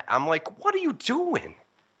seeing that, I'm like, what are you doing?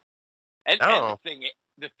 And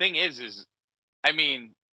the thing is, I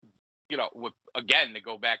mean, again, to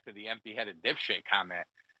go back to the empty-headed dipshit comment,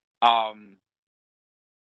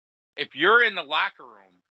 if you're in the locker room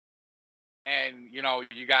and,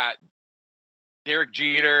 you got Derek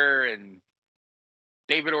Jeter and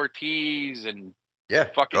David Ortiz and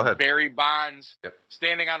fucking Barry Bonds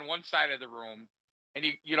standing on one side of the room, and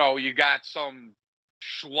you got some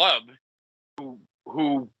schlub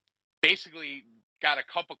who basically got a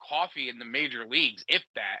cup of coffee in the major leagues, if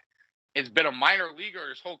that, has been a minor leaguer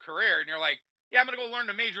his whole career, and you're like, yeah, I'm gonna go learn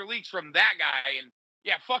the major leagues from that guy, and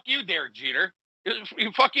yeah, fuck you, Derek Jeter,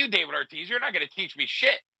 fuck you, David Ortiz, you're not gonna teach me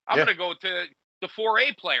shit. I'm gonna go to the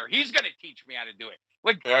 4A player. He's gonna teach me how to do it.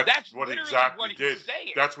 Like that's what exactly he's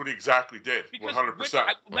saying. That's what he exactly did. 100%.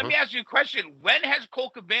 Let me ask you a question. When has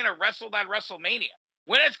Colt Cabana wrestled on WrestleMania?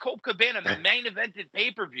 When has Colt Cabana main evented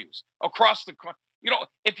pay-per-views across the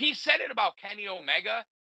if he said it about Kenny Omega,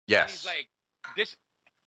 he's like, this,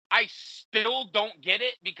 I still don't get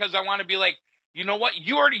it, because I want to be like, you know what?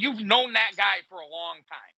 You've known that guy for a long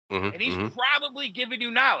time, and he's probably given you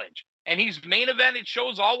knowledge, and he's main evented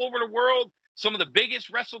shows all over the world, some of the biggest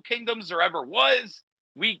Wrestle Kingdoms there ever was.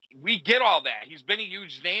 We get all that. He's been a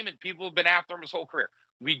huge name, and people have been after him his whole career.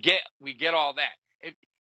 We get all that.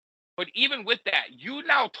 But even with that, you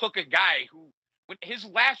now took a guy who, when his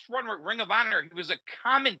last run with Ring of Honor, he was a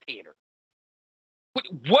commentator.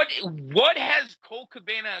 What has Colt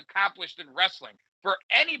Cabana accomplished in wrestling for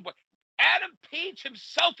anybody? Adam Page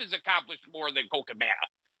himself has accomplished more than Colt Cabana.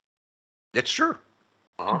 It's true.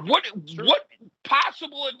 What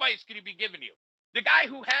possible advice could he be giving you? The guy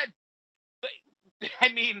who had, I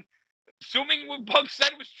mean, assuming what Punk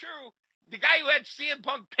said was true, the guy who had CM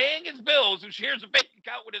Punk paying his bills, who shares a bank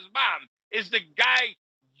account with his mom, is the guy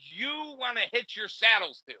you want to hitch your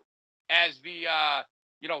saddles to as the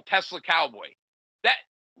Tesla cowboy. That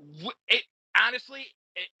honestly,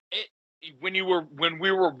 when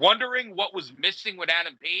we were wondering what was missing with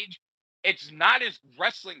Adam Page, it's not his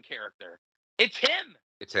wrestling character. It's him.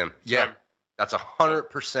 It's him. Yeah. That's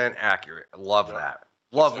 100% accurate. I love that.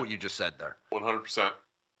 Love what you just said there. 100%.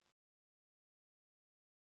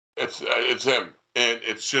 It's him, and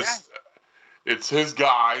it's just it's his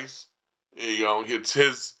guys. It's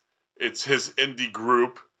his indie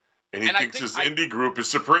group, and he thinks his indie group is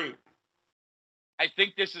supreme. I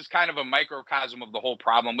think this is kind of a microcosm of the whole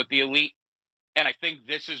problem with the Elite, and I think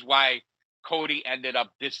this is why Cody ended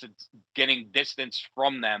up getting distance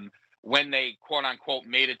from them when they quote unquote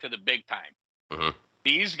made it to the big time.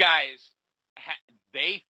 These guys,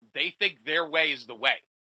 they think their way is the way.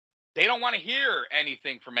 They don't want to hear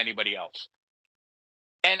anything from anybody else.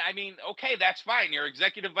 And I mean, okay, that's fine. You're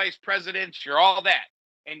executive vice president. You're all that,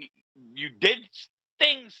 and you did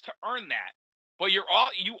things to earn that. But you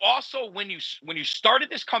also, when you started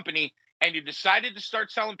this company and you decided to start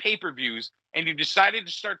selling pay-per-views, and you decided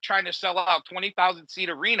to start trying to sell out 20,000 seat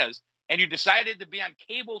arenas, and you decided to be on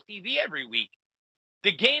cable TV every week,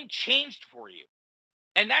 the game changed for you.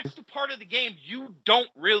 And that's the part of the game you don't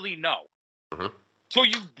really know. So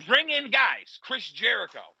you bring in guys, Chris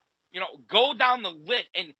Jericho, go down the list.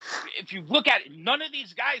 And if you look at it, none of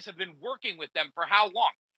these guys have been working with them for how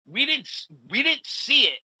long? We didn't see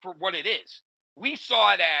it for what it is. We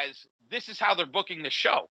saw it as, this is how they're booking the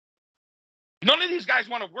show. None of these guys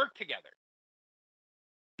want to work together.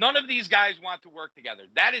 None of these guys want to work together.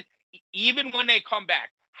 That is, even when they come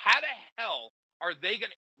back, how the hell are they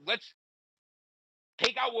going to, let's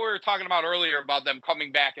take out what we were talking about earlier about them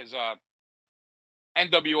coming back as a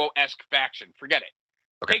NWO-esque faction. Forget it.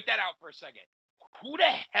 Okay. Take that out for a second. Who the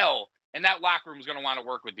hell in that locker room is going to want to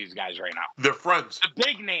work with these guys right now? They're friends. The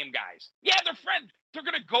big name guys. Yeah, they're friends. They're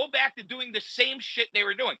going to go back to doing the same shit they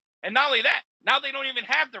were doing. And not only that, now they don't even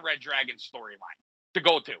have the Red Dragon storyline to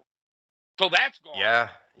go to. So that's gone. Yeah.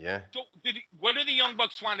 So what do the Young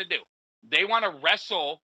Bucks want to do? They want to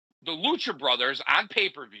wrestle the Lucha Brothers on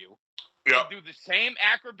pay-per-view. Yeah. Do the same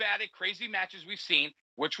acrobatic, crazy matches we've seen,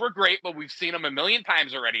 which were great, but we've seen them a million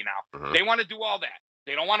times already now. Mhm. They want to do all that.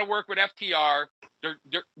 They don't want to work with FTR. They're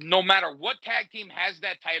no matter what tag team has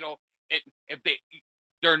that title,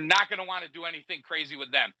 they're not going to want to do anything crazy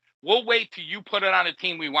with them. We'll wait till you put it on a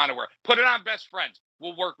team we want to work. Put it on Best Friends.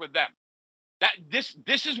 We'll work with them.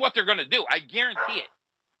 This is what they're going to do. I guarantee it.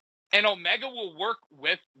 And Omega will work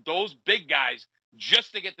with those big guys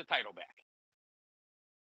just to get the title back.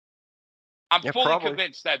 I'm fully probably.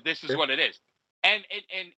 convinced that this is what it is. And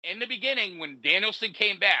in the beginning, when Danielson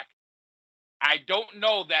came back, I don't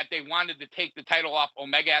know that they wanted to take the title off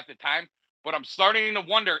Omega at the time, but I'm starting to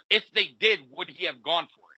wonder if they did, would he have gone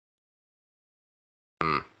for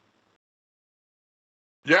it?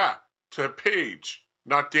 Yeah, to Page,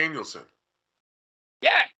 not Danielson.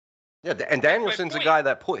 Yeah. Yeah, and Danielson's a guy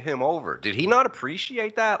that put him over. Did he not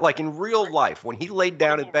appreciate that? Like in real life, when he laid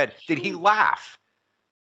down in bed, did he laugh?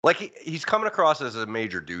 Like he's coming across as a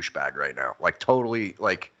major douchebag right now. Like totally,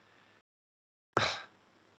 like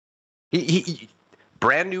he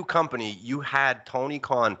brand new company. You had Tony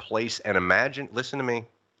Khan place and imagine. Listen to me.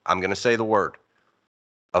 I'm gonna say the word.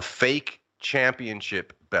 A fake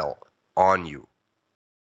championship belt on you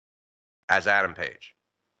as Adam Page.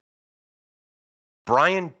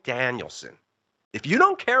 Bryan Danielson. If you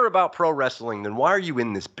don't care about pro wrestling, then why are you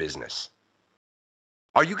in this business?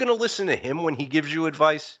 Are you going to listen to him when he gives you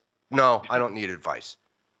advice? No, I don't need advice.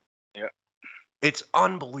 Yeah. It's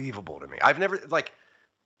unbelievable to me. I've never, like,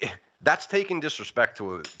 that's taking disrespect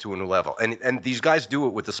to a new level. And these guys do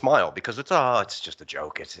it with a smile because it's just a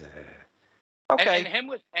joke. It's okay.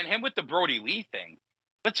 And him with the Brody Lee thing.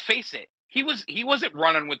 Let's face it. He wasn't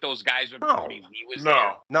running with those guys when Brody Lee was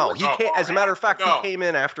there. No, he came, as a matter of fact, he came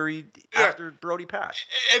in after Brody passed.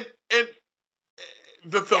 And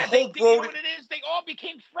the whole Brody. You know what it is? They all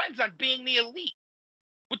became friends on Being the Elite.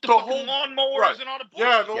 With the fucking lawnmowers and all the bullshit.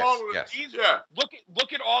 Yeah, the lawnmowers. Yeah.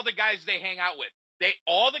 Look at all the guys they hang out with.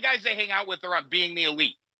 All the guys they hang out with are on Being the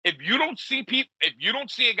Elite. If you don't see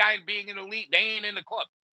a guy in Being an Elite, they ain't in the club.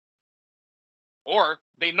 Or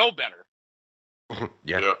they know better.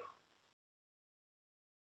 Yeah.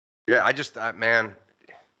 Yeah, I just, man,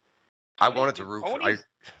 I wanted to root for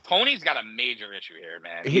Tony's got a major issue here,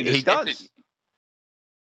 man. He does.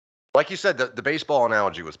 Like you said, the baseball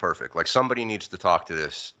analogy was perfect. Like somebody needs to talk to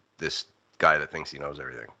this guy that thinks he knows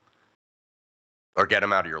everything, or get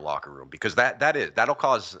him out of your locker room because that'll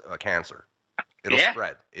cause cancer.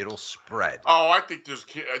 It'll spread. Oh, I think there's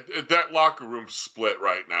that locker room split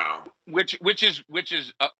right now. Which is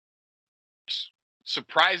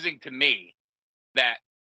surprising to me that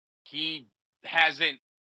he hasn't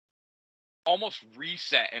almost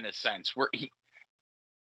reset in a sense where he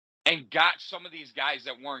and got some of these guys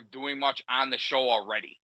that weren't doing much on the show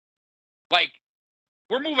already. Like,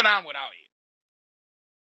 we're moving on without you.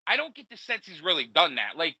 I don't get the sense he's really done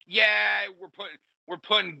that. Like, yeah, we're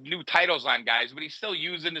putting new titles on guys, but he's still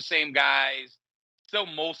using the same guys, still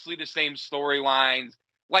mostly the same storylines.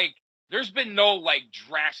 Like, there's been no like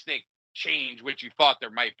drastic change, which you thought there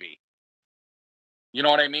might be. You know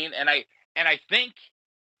what I mean? And I think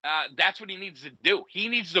that's what he needs to do. He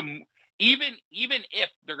needs to, even if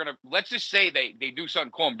they're gonna, let's just say they do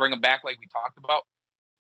something cool and bring him back like we talked about,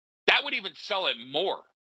 that would even sell it more.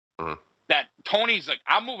 Mm-hmm. That Tony's like,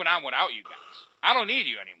 I'm moving on without you guys. I don't need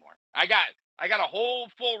you anymore. I got a whole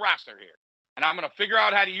full roster here, and I'm gonna figure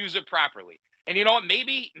out how to use it properly. And you know what?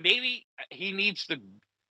 Maybe he needs to.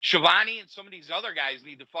 Shivani and some of these other guys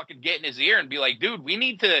need to fucking get in his ear and be like, dude, we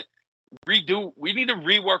need to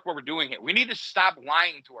rework what we're doing here. We need to stop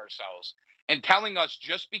lying to ourselves and telling us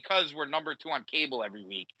just because we're number 2 on cable every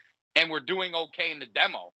week and we're doing okay in the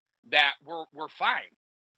demo that we're fine.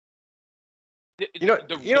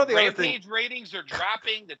 The other Rampage ratings are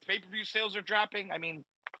dropping. The pay-per-view sales are dropping. I mean,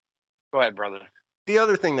 go ahead, brother. The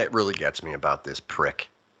other thing that really gets me about this prick,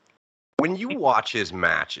 when you watch his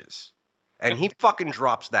matches and he fucking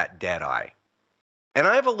drops that dead eye, and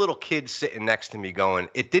I have a little kid sitting next to me going,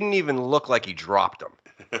 it didn't even look like he dropped him.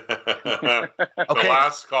 The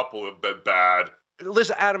last couple have been bad.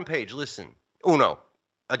 Listen, Adam Page, listen. Uno,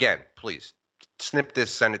 again, please, snip this,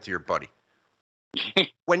 send it to your buddy.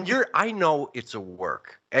 I know it's a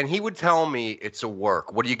work, and he would tell me it's a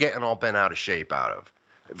work. What are you getting all bent out of shape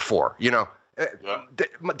for? You know, the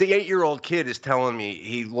 8-year-old kid is telling me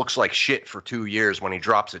he looks like shit for 2 years when he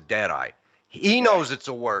drops a dead eye. He knows it's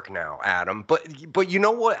a work now, Adam. But you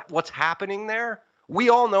know what's happening there? We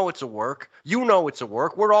all know it's a work. You know it's a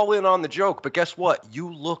work. We're all in on the joke. But guess what?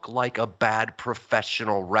 You look like a bad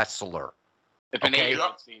professional wrestler. If an Okay.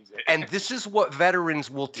 8-year-old sees it. And this is what veterans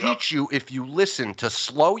will teach you if you listen to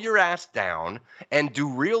slow your ass down and do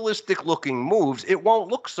realistic looking moves. It won't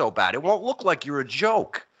look so bad. It won't look like you're a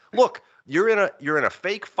joke. Look, you're in a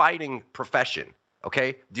fake fighting profession.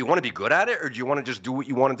 Okay? Do you want to be good at it or do you want to just do what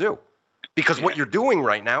you want to do? Because what you're doing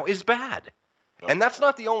right now is bad. And that's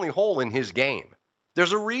not the only hole in his game.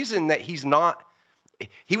 There's a reason that he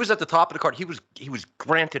was at the top of the card. He was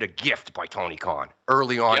granted a gift by Tony Khan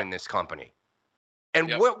early on in this company.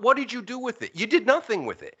 And what did you do with it? You did nothing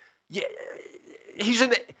with it. Yeah,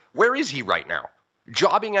 where is he right now?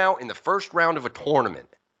 Jobbing out in the first round of a tournament.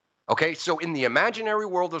 Okay, so in the imaginary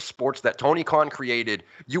world of sports that Tony Khan created,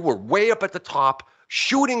 you were way up at the top,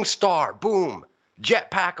 shooting star, boom,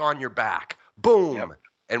 jetpack on your back, boom. Yep.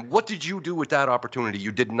 And what did you do with that opportunity?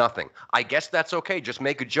 You did nothing. I guess that's okay. Just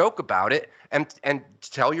make a joke about it and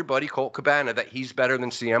tell your buddy Colt Cabana that he's better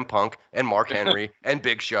than CM Punk and Mark Henry and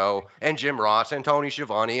Big Show and Jim Ross and Tony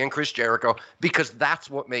Schiavone and Chris Jericho, because that's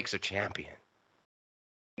what makes a champion.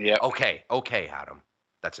 Yeah. Okay, Adam.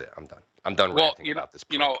 That's it. I'm done. I'm done ranting about this.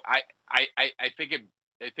 You know, I think it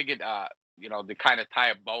you know, to kind of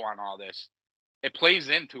tie a bow on all this, it plays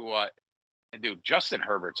into what. And dude, Justin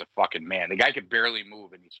Herbert's a fucking man. The guy could barely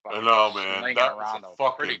move, and he's fucking. I know, man. That's around a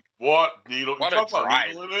fucking what needle? What you talk about drive.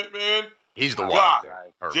 needle in it, man. He's the wild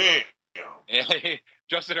thing. Damn.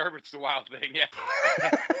 Justin Herbert's the wild thing. Yeah.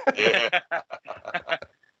 Yeah.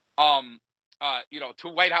 You know, to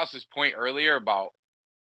White House's point earlier about,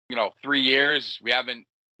 you know, 3 years we haven't.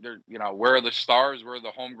 There, you know, where are the stars? Where are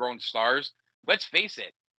the homegrown stars? Let's face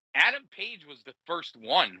it. Adam Page was the first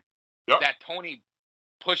one that Tony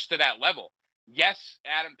pushed to that level. Yes,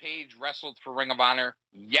 Adam Page wrestled for Ring of Honor.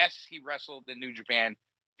 Yes, he wrestled in New Japan.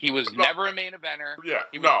 He was never a main eventer. Yeah,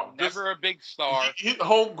 he was never a big star. He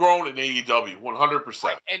homegrown in AEW,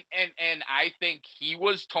 100%. And I think he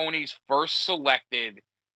was Tony's first selected.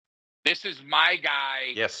 This is my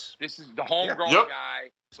guy. Yes. This is the homegrown guy.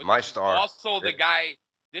 It's my star. Also the guy.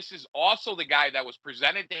 This is also the guy that was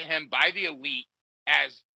presented to him by the Elite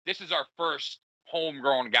as this is our first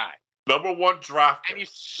homegrown guy. Number one draft. And he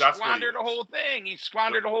squandered the whole thing. He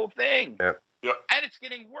squandered the whole thing. Yeah. And it's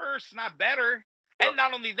getting worse, not better. And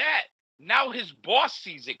not only that, now his boss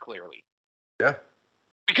sees it clearly. Yeah.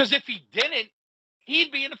 Because if he didn't,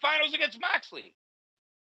 he'd be in the finals against Moxley.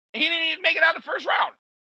 He didn't even make it out of the first round.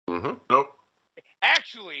 Mm-hmm. Nope.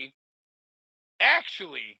 Actually,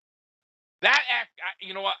 that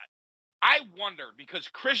you know what? I wonder, because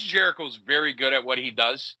Chris Jericho's very good at what he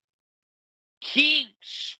does. He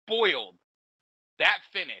spoiled that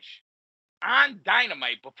finish on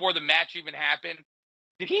Dynamite before the match even happened.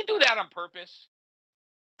 Did he do that on purpose?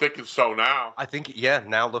 Thinking so now. I think,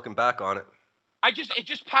 now looking back on it. It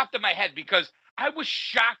just popped in my head because I was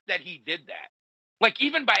shocked that he did that. Like,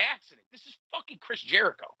 even by accident. This is fucking Chris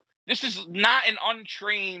Jericho. This is not an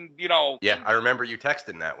untrained, you know. Yeah, I remember you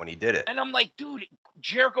texting that when he did it. And I'm like, dude,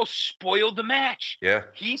 Jericho spoiled the match. Yeah.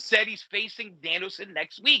 He said he's facing Danielson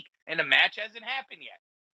next week, and the match hasn't happened yet.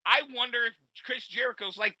 I wonder if Chris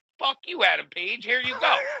Jericho's like, fuck you, Adam Page. Here you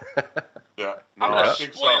go. Yeah. No, I'm going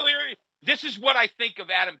to spoil you. This is what I think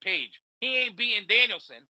of Adam Page. He ain't beating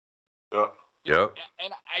Danielson. Yeah. Yep.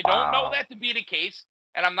 And I don't know that to be the case.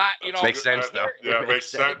 And I'm not, you know. Makes sense, though. Yeah, it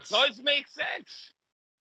makes sense. It does make sense.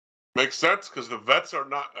 Makes sense because the vets are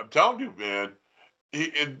not. I'm telling you, man.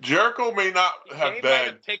 Jericho may not have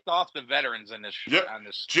been ticked off the veterans in this. On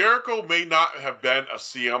this. Jericho may not have been a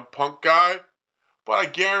CM Punk guy, but I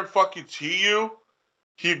guarantee you,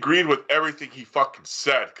 he agreed with everything he fucking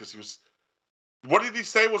said because he was. What did he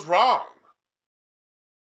say was wrong?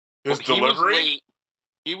 His delivery.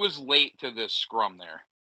 He was late to the scrum there.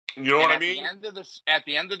 You know what I mean? At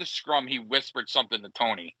the end of the scrum, he whispered something to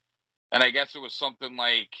Tony, and I guess it was something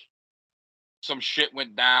like some shit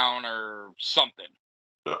went down or something.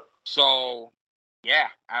 Yeah. So, yeah,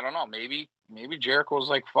 I don't know. Maybe Jericho's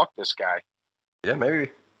like, fuck this guy. Yeah,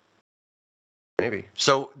 maybe.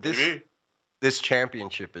 So this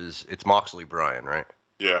championship it's Moxley Bryan, right?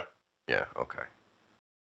 Yeah. Yeah. Okay.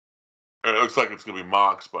 It looks like it's gonna be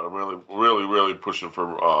Mox, but I'm really pushing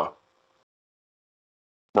for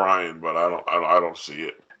Bryan, but I don't see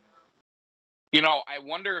it. You know, I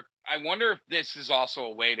wonder if this is also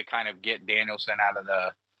a way to kind of get Danielson out of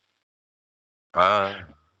the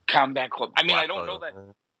Combat Club. I mean, I don't know that.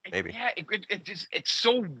 Maybe. Yeah, it's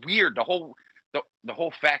so weird. The whole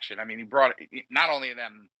faction. I mean, he brought not only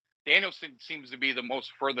them. Danielson seems to be the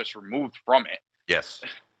most furthest removed from it. Yes.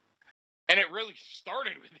 And it really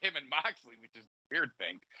started with him and Moxley, which is a weird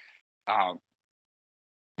thing.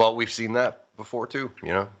 Well, we've seen that before too,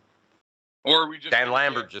 you know. Or we just Dan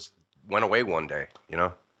Lambert just went away one day, you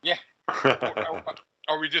know. Yeah.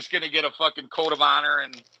 Are we just gonna get a fucking code of honor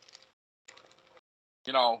and,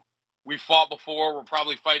 you know, we fought before, we'll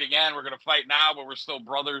probably fight again. We're gonna fight now, but we're still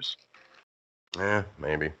brothers. Yeah,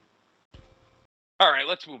 maybe. All right,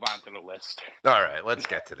 let's move on to the list. All right, let's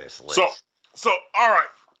get to this list. So all right,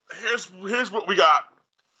 here's what we got.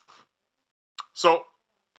 So,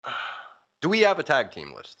 do we have a tag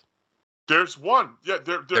team list? there's one. Yeah,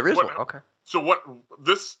 There is one. Okay. So what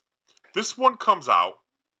this one comes out,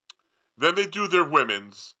 then they do their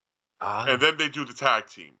women's, and then they do the tag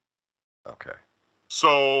team. Okay.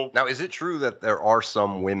 So Now, is it true that there are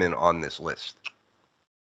some women on this list?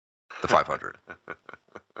 The 500.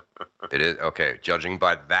 It is okay. Judging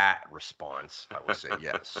by that response, I would say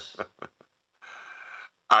yes.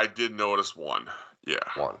 I did notice one. Yeah.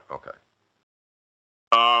 One. Okay.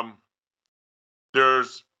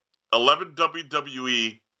 There's 11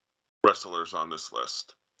 WWE wrestlers on this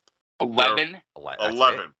list. 11?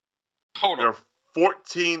 11. Total. There are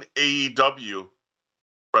 14 AEW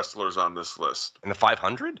wrestlers on this list. In the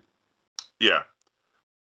 500? Yeah.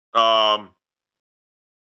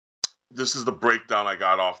 This is the breakdown I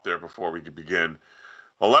got off there before we could begin.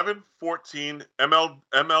 11, 14.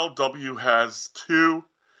 MLW has 2.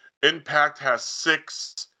 Impact has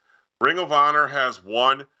 6. Ring of Honor has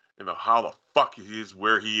 1. And how the fuck he is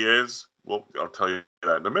where he is, well, I'll tell you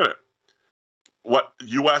that in a minute. What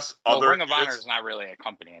U.S. other? Ring of Honor is not really a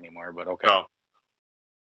company anymore, but okay. No.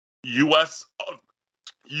 U.S.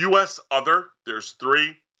 other, there's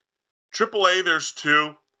 3. AAA, there's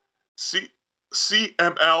 2.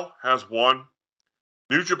 CML has 1.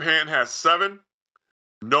 New Japan has 7.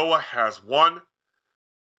 Noah has 1.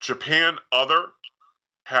 Japan other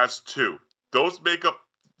has 2. Those make up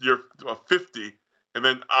your 50. And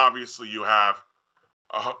then obviously you have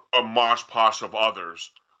a mosh posh of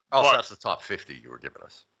others. Oh, so that's the top 50 you were giving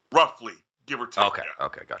us. Roughly, give or take. Okay. Yeah.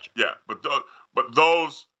 Okay, gotcha. Yeah, but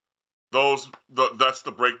that's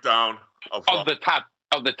the breakdown of the top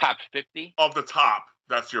 50. Of the top,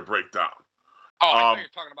 that's your breakdown. Oh, I thought you were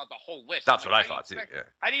talking about the whole list. That's what I thought too. Yeah.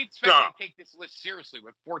 I didn't expect you to take this list seriously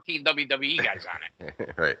with 14 WWE guys on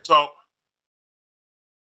it. Right. So,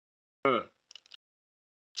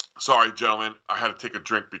 sorry, gentlemen, I had to take a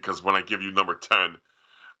drink because when I give you number 10,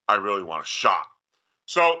 I really want a shot.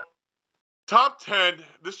 So, top 10.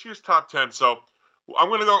 This year's top 10. So, I'm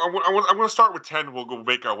gonna start with 10. We'll go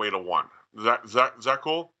make our way to 1. Is that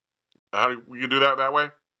cool? We can do that way.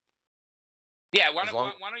 Yeah. Why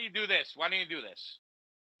don't you do this?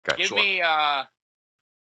 Okay,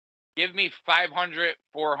 Give me 500,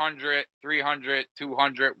 400, 300,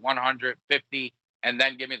 200, 100, 50, and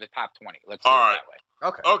then give me the top 20. Let's do it that way.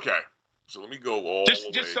 Okay. So let me go all the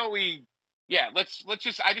way. Just so we. Yeah, let's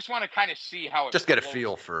just. I just want to kind of see how it. Just get a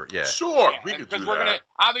feel for Sure, we can do that.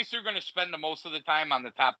 Because we're gonna spend the most of the time on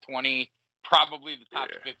the top 20, probably the top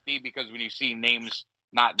 50, because when you see names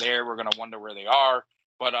not there, we're gonna wonder where they are.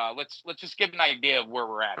 But let's just get an idea of where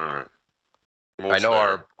we're at. All right. I know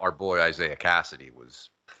our boy Isaiah Cassidy was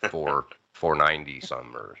 490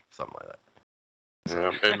 some or something like that.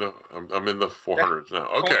 Yeah, I'm in the 400s now.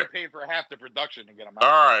 Okay. Only paid for half the production to get them out.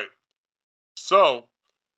 All right. So,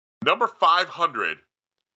 number 500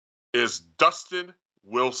 is Dustin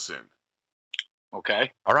Wilson.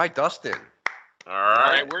 Okay. All right, Dustin. All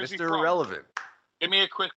right. Where's Mr. he from? Irrelevant. Give me a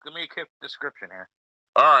quick description here.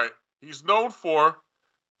 All right. He's known for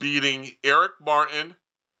beating Eric Martin.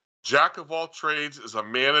 Jack of all trades, is a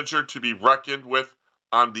manager to be reckoned with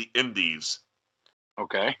on the indies.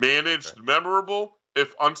 Okay. Managed memorable,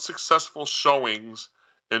 if unsuccessful, showings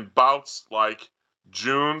in bouts like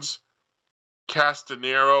June's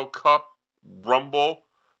Castanero Cup, Rumble,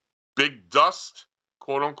 Big Dust,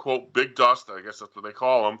 quote unquote Big Dust, I guess that's what they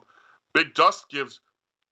call him. Big Dust gives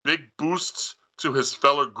big boosts to his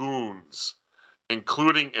fellow goons,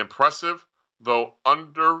 including impressive, though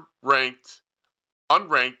unranked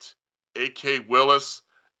A.K. Willis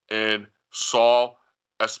and Saul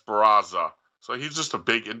Esperanza. So he's just a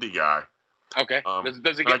big indie guy. Okay.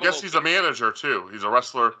 Does he I guess he's a manager too. He's a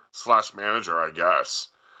wrestler / manager, I guess.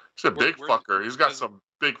 He's a big fucker. He's got some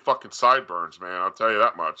big fucking sideburns, man. I'll tell you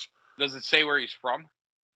that much. Does it say where he's from?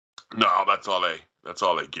 No, that's all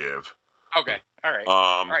they give. Okay. All right.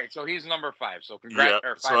 All right. So he's number 5. So congrats.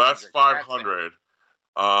 Yeah. So that's 500.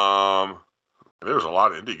 There's a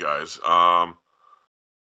lot of indie guys.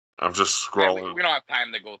 I'm just scrolling. Yeah, we don't have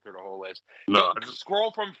time to go through the whole list. No. So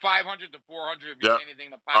scroll from 500 to 400. If you see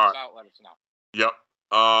anything that pops out, let us know. Yep.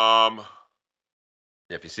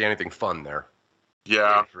 Yeah, if you see anything fun there,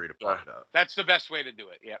 feel free to pop it up. That's the best way to do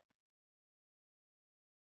it. Yep.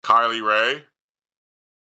 Kylie Ray,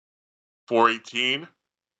 418.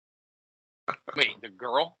 Wait, the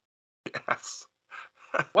girl? Yes.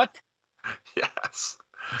 What? Yes.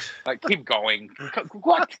 Keep going.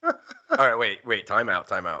 What? All right, wait. Time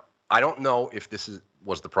out. I don't know if this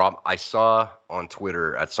was the problem. I saw on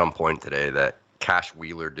Twitter at some point today that Cash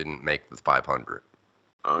Wheeler didn't make the 500.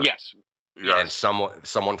 Yes. Yes. And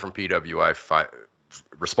someone from PWI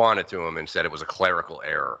responded to him and said it was a clerical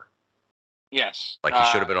error. Yes. Like he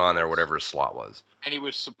should have been on there, whatever his slot was. And he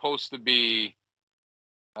was supposed to be.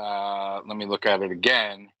 Let me look at it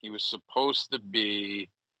again. He was supposed to be.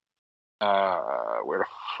 Where the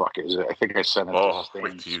fuck is it? I think I sent it Oh, to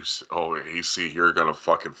wait till you see. Oh, AC, you're gonna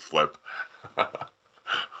fucking flip.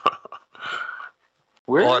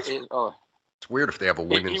 Where Well, is? Oh, It's weird if they have a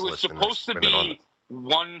women's he was list and there's supposed to women on be it.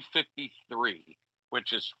 153,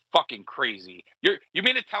 which is fucking crazy. You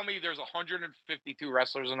mean to tell me there's 152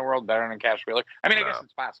 wrestlers in the world better than Cash Wheeler? I mean, I guess No.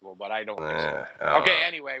 it's possible, but I don't think so. I don't Okay, know.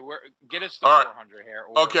 anyway, get us to All right. 400 here.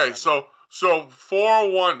 Okay, so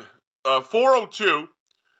 401, 402,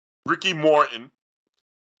 Ricky Morton.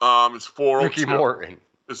 Is 402. Ricky Morton.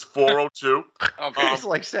 Is 402. Okay, He's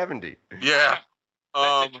like 70. Yeah.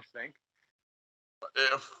 that's interesting.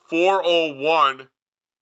 401,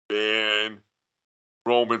 and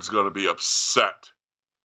Roman's gonna be upset.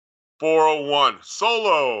 401,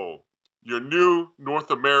 Solo, your new North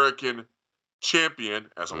American champion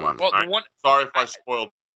as a left. Well, the one Sorry if I spoiled,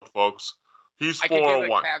 folks. He's I could give a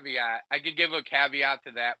 401. caveat. I could give a caveat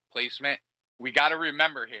to that placement. We got to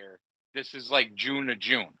remember here. This is like June to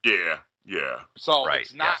June, Yeah. so Right,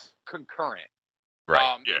 it's not yes. concurrent. Right.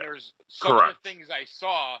 Yeah, And there's some of correct. the things I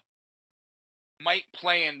saw might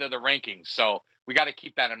play into the rankings, so we got to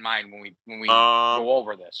keep that in mind when we go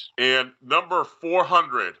over this. And number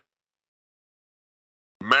 400,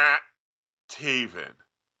 Matt Taven.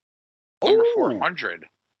 Number Ooh. 400.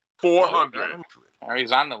 400. Oh,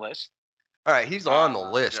 he's on the list. All right, he's on the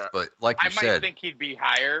list, yeah. but like you I might said, think he'd be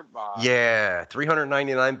higher. yeah,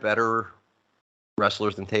 399 better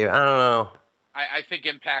wrestlers than Taven. I don't know. I think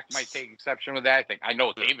Impact might take exception with that. I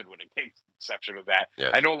know David would take exception with that.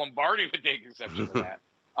 Yeah. I know Lombardi would take exception with that.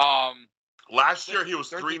 Last year he was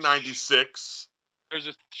There's a- 396. There's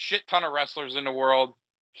a shit ton of wrestlers in the world.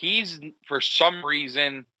 He's, for some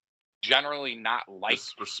reason, generally not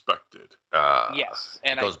liked. Disrespected. Yes.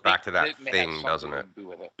 And it goes I back think to that may have thing, something doesn't to it? do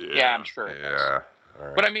with it. Yeah. Yeah, I'm sure. It does. Yeah. All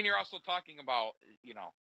right. But I mean, you're also talking about,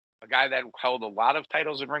 a guy that held a lot of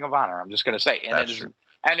titles in Ring of Honor. I'm just going to say, and That's true.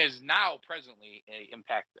 and is now presently a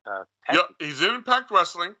Impact. Tag Yep, he's in Impact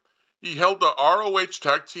Wrestling. He held the ROH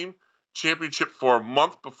Tag Team Championship for a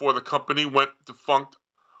month before the company went defunct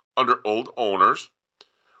under old owners.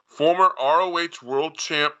 Former ROH World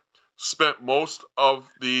Champ, spent most of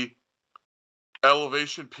the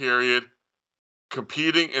elevation period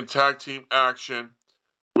competing in tag team action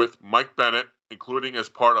with Mike Bennett, including as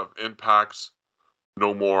part of Impact's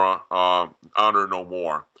Honor No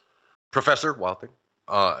More. Professor Walton,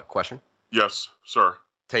 question. Yes, sir.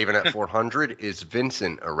 Taven at 400, is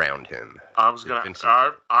Vincent around him? I was gonna. Vincent.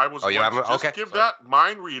 I was. Oh, you going to haven't? just Okay, give sorry. that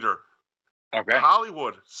mind reader. Okay.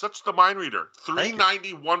 Hollywood, such the mind reader. Thank you.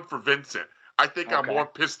 391 for Vincent. I think I'm Okay. more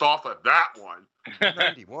pissed off at that one.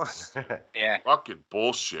 91. Yeah. Fucking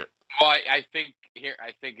bullshit. Well, I think here.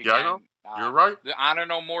 I think again. Yeah, I know. You're right. The Honor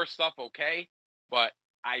No More stuff, okay, but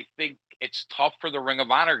I think it's tough for the Ring of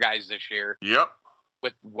Honor guys this year Yep.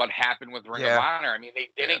 with what happened with Ring Yeah. of Honor. I mean, they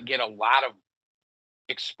didn't get a lot of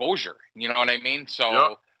exposure. You know what I mean?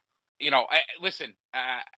 So, Yep. Listen,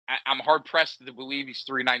 I'm hard pressed to believe he's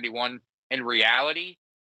 391 in reality,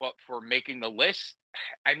 but for making the list,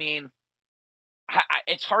 I mean,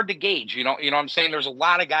 it's hard to gauge. You know what I'm saying? There's a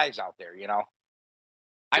lot of guys out there.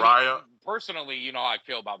 I Raya. mean, personally, how I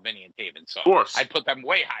feel about Vinny and Taven. So Of course. I'd put them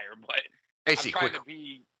way higher, but I'm AC, trying quick, to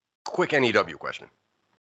be. quick NEW question.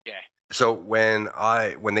 Yeah. So when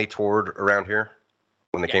they toured around here,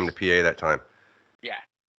 when they came to PA that time, Yeah.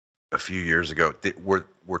 a few years ago, were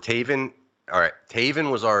Taven? All right,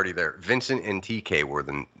 Taven was already there. Vincent and TK were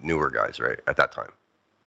the newer guys, right, at that time.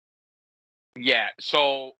 Yeah.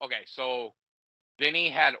 So Vinny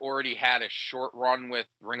had already had a short run with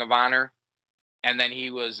Ring of Honor, and then he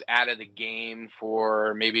was out of the game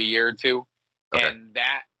for maybe a year or two. Okay. And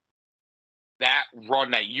that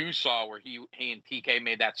run that you saw where he and TK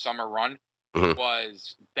made that summer run Mhm.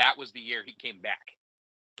 was the year he came back.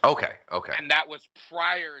 Okay. And that was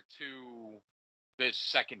prior to this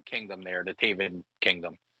second kingdom there, the Taven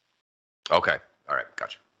Kingdom. Okay. All right.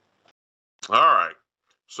 Gotcha. All right.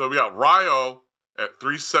 So we got Ryo at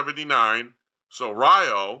 379. So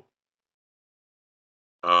Ryo,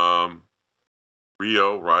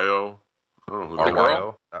 Ryo. I don't know who that girl? is.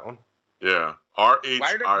 RYO, that one. Yeah. Why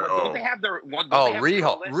don't RHIO. they have their one? Oh,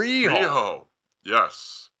 Riho. Riho.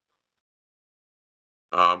 Yes.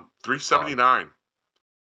 379.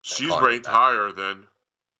 She's Con did ranked that. higher than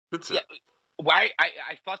Vincent. Yeah. Why?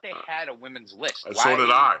 I thought they had a women's list. And Why? so did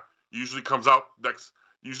I. Usually comes out next.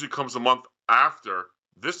 Usually comes a month after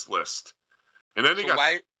this list, and then they So got.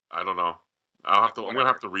 why? I don't know. I'll have to. I'm gonna Whatever.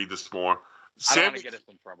 have to read this more. I don't want Sammy, to get us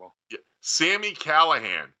in trouble. Sammy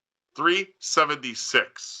Callahan,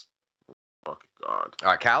 376. Fucking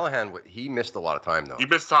God. Callahan, he missed a lot of time though. He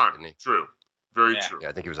missed time. Didn't he? True. Very Yeah. true. Yeah,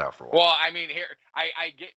 I think he was out for a while. Well, I mean, here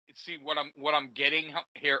I get see what I'm getting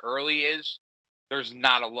here early is there's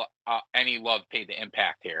not any love paid to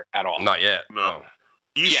Impact here at all. Not yet. No. Oh.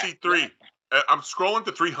 EC3. I'm scrolling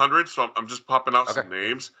to 300, so I'm just popping out some Okay.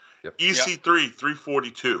 names. Yep. EC3,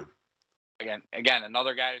 342. Again,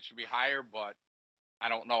 another guy that should be higher, but I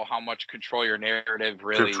don't know how much control your narrative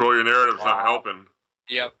really. Control your narrative's not Wow. helping.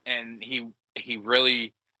 Yep, and he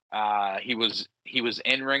really he was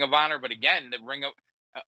in Ring of Honor, but again,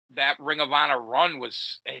 that Ring of Honor run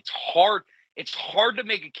it's hard to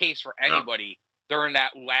make a case for anybody during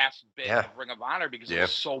that last bit Yeah. of Ring of Honor because it Yeah.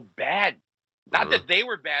 was so bad. Not that they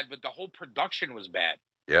were bad, but the whole production was bad.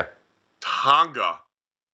 Yeah. Tonga,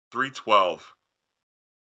 312.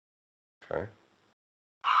 Okay.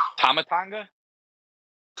 Tamatanga?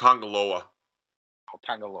 Tongaloa. Oh,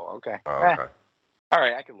 Tangaloa. Okay. Oh, okay. All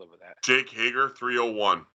right, I can live with that. Jake Hager,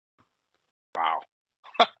 301. Wow.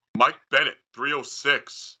 Mike Bennett,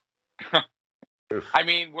 306. I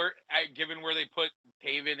mean, given where they put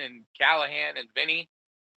Taven and Callahan and Vinny,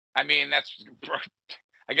 I mean,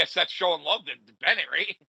 I guess that's showing love to Bennett,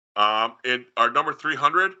 right? And our number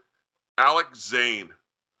 300, Alex Zane.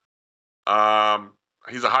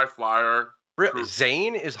 He's a high flyer.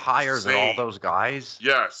 Zane is higher than all Zane. those guys.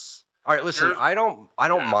 Yes. All right, listen, I don't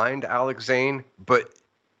mind Alex Zane, but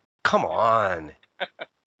come on.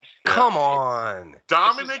 Come on.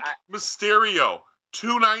 Dominic Mysterio,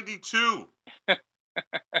 292.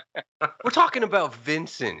 We're talking about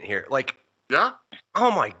Vincent here. Like, Yeah.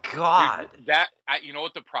 oh my God. Dude, you know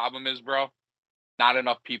what the problem is, bro? Not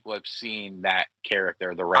enough people have seen that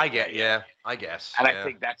character the right way. I guess. And yeah. I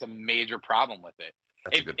think that's a major problem with it.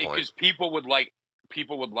 That's a good point. Because people would like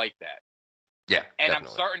that. Yeah, And definitely.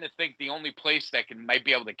 I'm starting to think the only place that might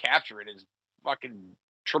be able to capture it is fucking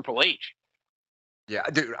Triple H. Yeah,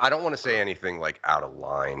 dude, I don't want to say anything like out of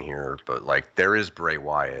line here, but like there is Bray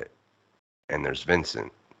Wyatt and there's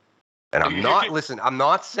Vincent. And I'm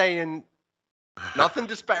not saying nothing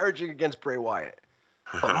disparaging against Bray Wyatt.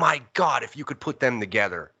 But my God, if you could put them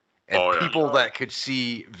together and people that could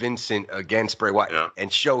see Vincent against Bray Wyatt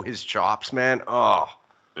and show his chops, man. Oh.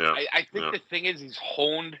 Yeah. I think the thing is he's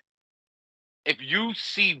honed. If you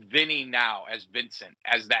see Vinny now as Vincent,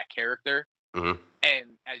 as that character, Mhm. and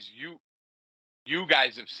as you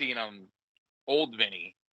guys have seen him, old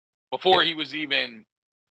Vinny, before he was even,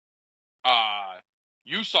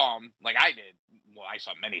 you saw him like I did. Well, I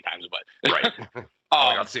saw him many times, but Right.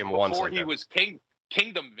 I got to see him once. before Like he that. was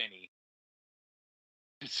Kingdom Vinny.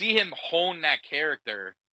 To see him hone that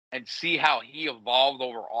character and see how he evolved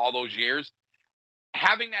over all those years,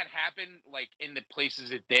 having that happen like in the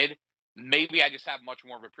places it did, maybe I just have much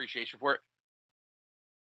more of appreciation for it.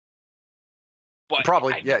 But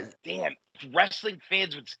Probably, yeah. Damn, wrestling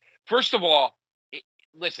fans would. First of all,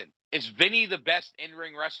 listen, is Vinny the best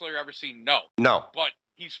in-ring wrestler you've ever seen? No, No. but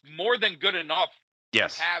he's more than good enough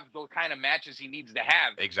Yes. to have the kind of matches he needs to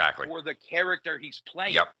have Exactly. for the character he's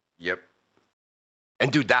playing. Yep.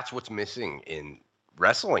 And dude, that's what's missing in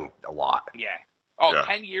wrestling a lot. Yeah.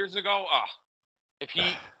 10 years ago, if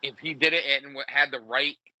he did it and had the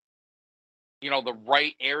right, the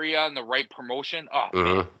right area and the right promotion,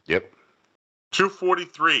 man. Yep.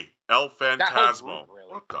 243, El That whole Phantasmo. group,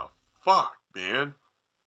 really. What the fuck, man?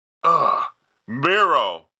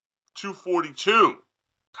 Miro, 242.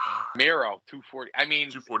 Miro, 240. I mean,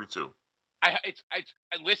 242.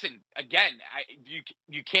 Listen again.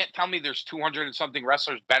 You can't tell me there's 200 and something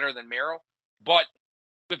wrestlers better than Miro, but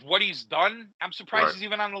with what he's done, I'm surprised he's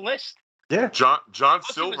even on the list. Yeah. John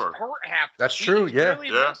Plus, he was Silver. hurt half. That's He true, yeah. barely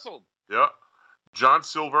Yeah. wrestled. Yeah. John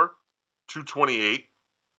Silver, 228.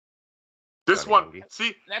 This Johnny one, Yogi.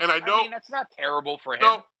 see, That's, and I know. mean, that's not terrible for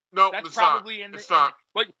him. No, That's it's probably not. in the. It's not.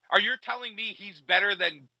 But are you telling me he's better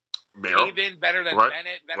than Miro, Taven, better than Right.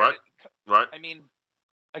 Bennett, better Right. than, right? I mean,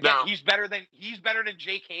 again, Now- he's better than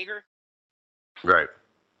Jake Hager. Right.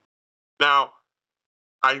 Now,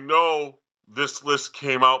 I know this list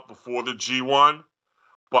came out before the G1,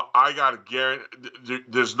 but I gotta guarantee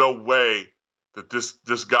there's no way that this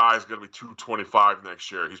guy is gonna be 225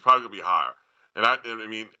 next year. He's probably gonna be higher. And I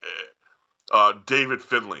mean, David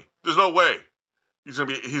Finlay. There's no way he's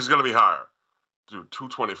gonna be higher, dude.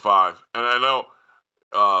 225. And I know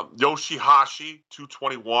Yoshihashi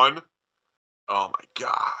 221. Oh my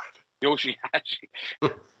god, Yoshihashi.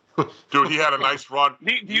 dude, he had a nice run.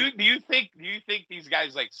 Do you think these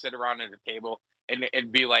guys like sit around at a table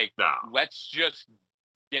and be like, No. let's just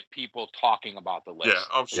get people talking about the list? Yeah,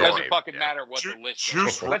 I'm It sure. doesn't fucking matter what the list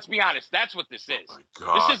is. Let's be honest. That's what this is. Oh my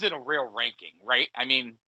god, This isn't a real ranking, right? I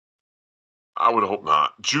mean, I would hope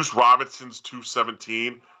not. Juice Robinson's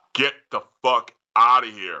 217. Get the fuck out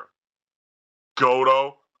of here.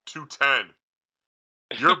 Goto 210.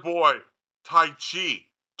 Your boy Tai Chi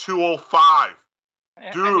 205.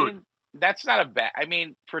 Dude. I mean, that's not a bad. I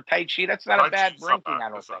mean, for Tai Chi, that's not a bad ranking. I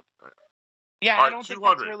don't think. Yeah, All I right, don't think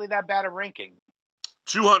 200. that's really that bad a ranking.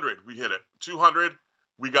 200. We hit it. 200.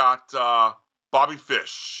 We got Bobby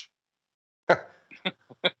Fish.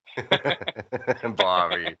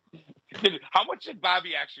 Bobby. How much did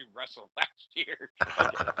Bobby actually wrestle last year?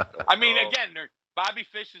 I mean, again, Bobby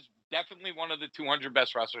Fish is definitely one of the 200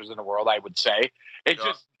 best wrestlers in the world, I would say. It's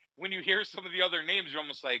just, when you hear some of the other names, you're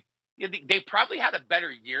almost like, yeah, they probably had a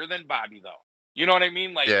better year than Bobby, though. You know what I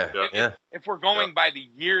mean? Like, if we're going by the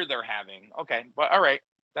year they're having, okay. But, all right,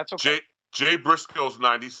 that's okay. Jay Briscoe's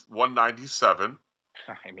 197.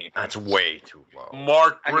 I mean, That's way too low.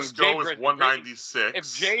 Mark Briscoe is 196.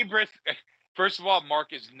 If Jay Briscoe, first of all,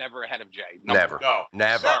 Mark is never ahead of Jay. Never. No.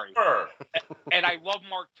 Never. Sorry. And I love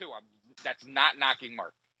Mark too. That's not knocking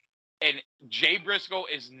Mark. And Jay Briscoe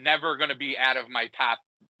is never going to be out of my top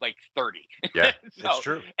like 30. Yeah, so that's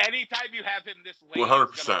true. Anytime you have him this late,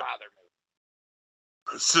 100%. it's going to bother me.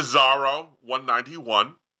 Cesaro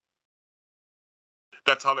 191.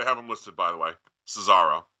 That's how they have him listed, by the way.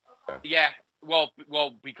 Cesaro. Yeah. Well,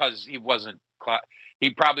 because he wasn't.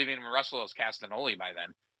 He probably didn't even wrestle as Castagnoli by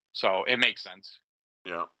then, so it makes sense.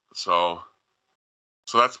 Yeah. So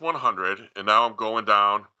that's 100, and now I'm going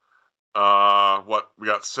down. What we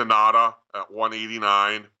got? Sonata at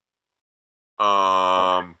 189.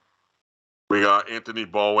 We got Anthony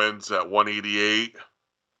Bowens at 188.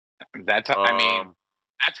 That's. I mean,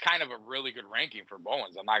 that's kind of a really good ranking for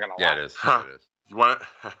Bowens. I'm not gonna lie. Yeah, it is. It is. You want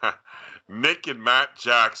Nick and Matt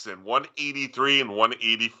Jackson 183 and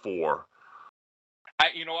 184.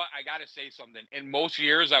 You know what? I got to say something. In most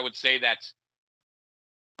years, I would say that's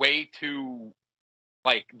way too,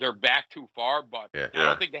 like, they're back too far, but I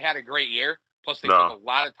don't think they had a great year. Plus, they took a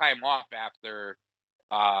lot of time off after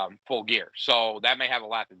Full Gear. So that may have a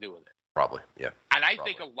lot to do with it. Probably, yeah. And I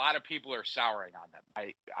think a lot of people are souring on them.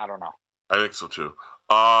 I don't know. I think so, too.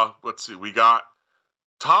 Let's see. We got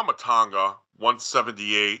Tama Tonga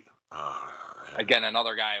 178. Again,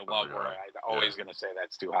 another guy I love where I'm always going to say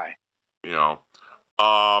that's too high. You know,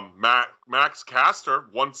 Max Caster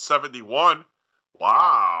 171.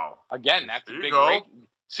 Wow. Again, that's a big rank.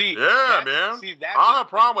 See, man. See, that's I don't have a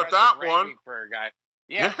problem with that one for a guy.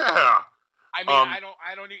 Yeah. I mean, I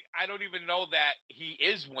don't even know that he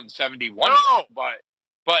is 171. No. But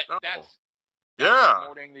that's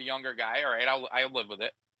promoting the younger guy. All right, I'll live with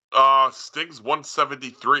it. Sting's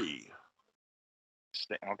 173.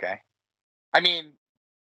 Okay. I mean,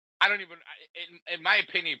 I don't even. In my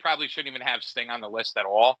opinion, you probably shouldn't even have Sting on the list at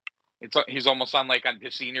all. He's almost on the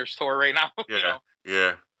seniors tour right now. Yeah. You know?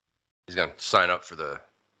 Yeah. He's gonna sign up for the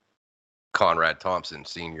Conrad Thompson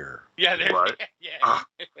Senior. Yeah. Right. Yeah.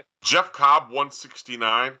 Jeff Cobb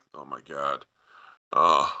 169. Oh my god.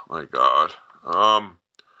 Oh my god.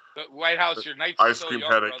 The White House, your night's ice still cream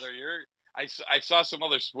young, headache. brother. I saw some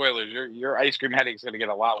other spoilers. Your ice cream headache's gonna get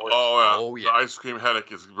a lot worse. Oh yeah. The ice cream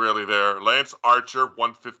headache is really there. Lance Archer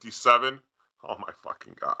 157. Oh my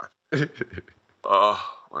fucking god. Oh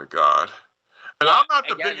my god. And I'm not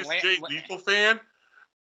the biggest Jay Lethal fan.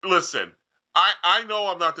 Listen, I know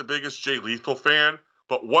I'm not the biggest Jay Lethal fan,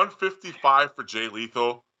 but 155 for Jay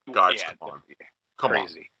Lethal, guys, come on. Come on.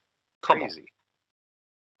 Crazy.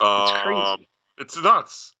 It's crazy. It's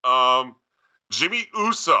nuts. Jimmy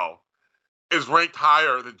Uso is ranked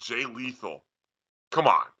higher than Jay Lethal. Come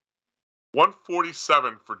on.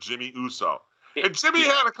 147 for Jimmy Uso. And Jimmy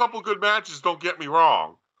had a couple good matches, don't get me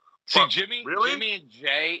wrong. See, Jimmy and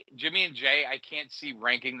Jay, I can't see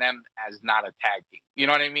ranking them as not a tag team. You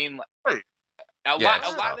know what I mean? Right. A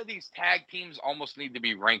lot of these tag teams almost need to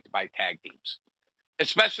be ranked by tag teams,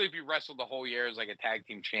 especially if you wrestle the whole year as like a tag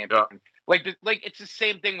team champion. Yeah. Like it's the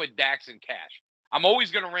same thing with Dax and Cash. I'm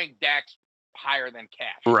always going to rank Dax higher than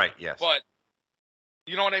Cash. Right. Yes. But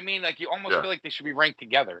you know what I mean? Like you almost feel like they should be ranked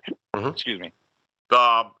together. Mm-hmm. Excuse me.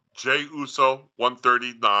 Jay Uso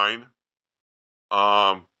 139.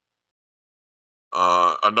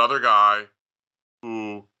 Another guy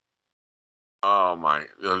who,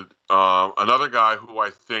 another guy who I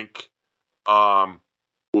think will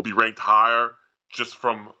be ranked higher just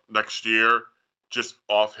from next year just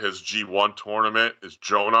off his G1 tournament is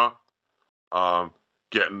Jonah.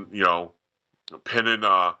 Getting, pinning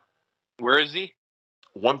Where is he?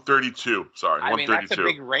 132. Sorry, I mean, 132. that's a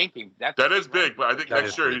big ranking. That is big, but I think That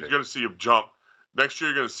next is year pretty he's big. going to see a jump. Next year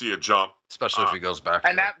you're going to see a jump. Especially if he goes back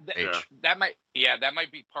And to that H. that might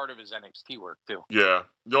be part of his NXT work too. Yeah.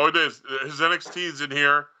 The only thing is his NXT is in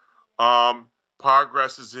here.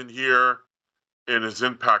 Progress is in here. And his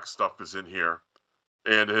Impact stuff is in here.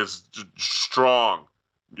 And his strong,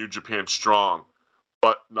 New Japan strong.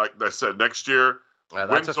 But like I said, next year,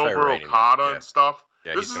 That's wins a fair over rating, Okada yeah. and stuff.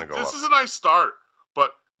 Yeah, this he's is gonna go this up. is a nice start.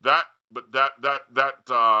 But that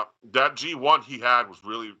G1 he had was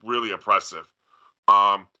really, really impressive.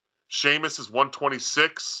 Sheamus is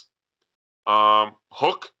 126.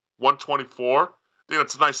 Hook 124. I think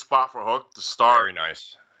that's a nice spot for Hook to start. Very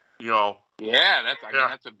nice. Yeah,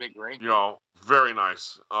 that's a big ranking. Very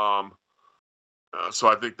nice. So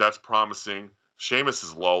I think that's promising. Sheamus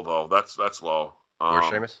is low though. That's low. Where's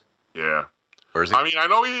Sheamus? Yeah. Where is he? I mean, I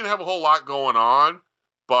know he didn't have a whole lot going on,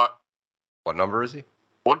 but What number is he?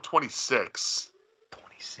 126.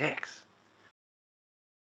 26.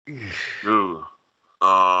 Ooh.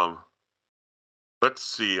 Let's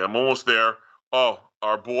see. I'm almost there. Oh,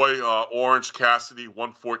 our boy Orange Cassidy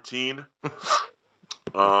 114. Okay.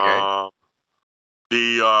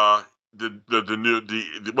 The new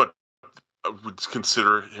what I would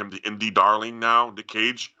consider him the indie darling now, Nick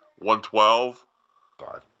Cage 112.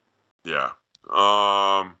 God. Yeah.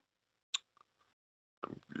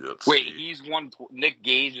 Let's Wait, see. he's Nick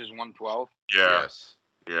Gage is 112. Yeah. Yes.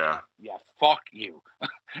 Yeah. Yeah, fuck you.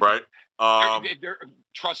 Right.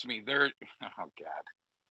 Trust me, they're. Oh God,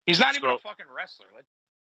 he's not even a fucking wrestler.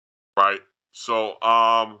 Right. So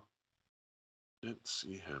didn't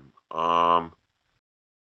see him. Where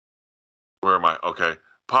am I? Okay.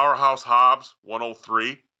 Powerhouse Hobbs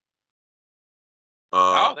 103.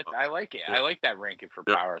 I like it. yeah. I like that ranking for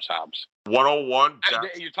Yeah. Power Hobbs. 101.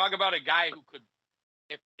 You talk about a guy who could,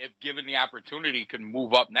 if given the opportunity, could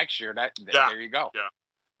move up next year. Yeah. There you go. Yeah.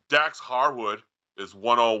 Dax Harwood is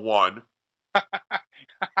 101.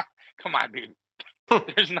 Come on, dude.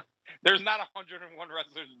 There's not 101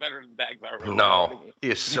 wrestlers better than Dax Harwood. No, he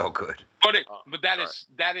is so good. But that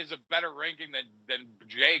is a better ranking than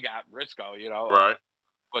Jay got Briscoe. Right.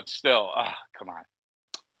 But still, come on.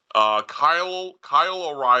 Kyle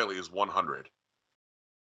O'Reilly is 100.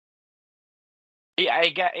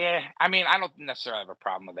 Yeah, I mean, I don't necessarily have a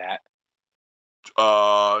problem with that.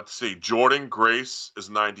 Let's see. Jordan Grace is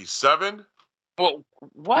 97. Well,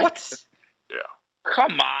 what? Yeah.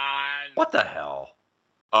 Come on. What the hell?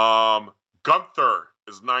 Gunther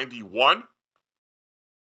is 91.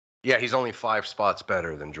 Yeah, he's only 5 spots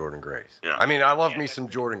better than Jordan Grace. Yeah. I mean, I love me some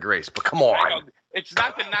Jordan Grace, but come on. It's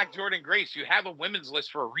not to knock Jordan Grace. You have a women's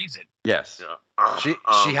list for a reason. Yes. Yeah. She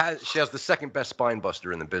has the second best spine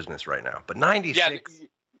buster in the business right now. But 96.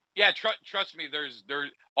 Yeah. Trust me. There's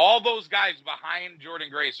all those guys behind Jordan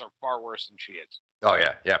Grace are far worse than she is. Oh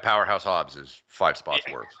yeah. Powerhouse Hobbs is 5 spots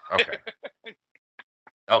worse. Okay.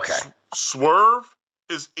 Okay. Swerve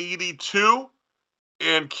is 82,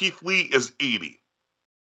 and Keith Lee is 80.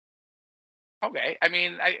 Okay. I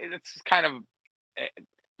mean, it's kind of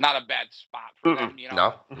not a bad spot for them.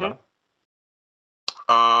 No.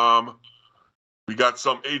 No. We got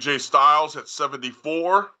some AJ Styles at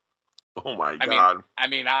 74. Oh my God. I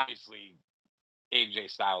mean, obviously,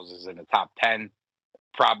 AJ Styles is in the top 10.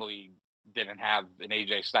 Probably didn't have an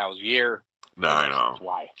AJ Styles year. No, I know. That's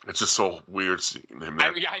why. It's just so weird seeing him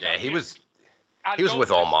there. He was with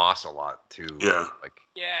Omos a lot too. Yeah.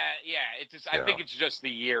 Yeah. It's just I think it's just the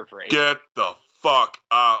year for AJ. Get the fuck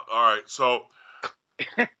out. All right. So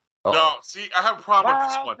no, see, I have a problem with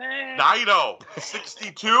this one. Man. Naito,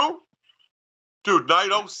 62? Dude,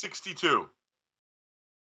 Naito, 62.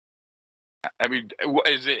 I mean,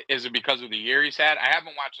 is it because of the year he's had? I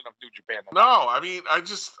haven't watched enough New Japan. No, I mean, I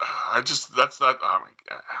just that's not. I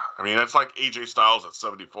mean, that's like AJ Styles at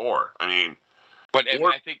 74. I mean, but I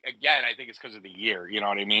think it's because of the year. You know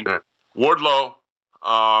what I mean? Yeah. Wardlow,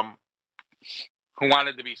 who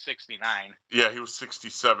wanted to be 69? Yeah, he was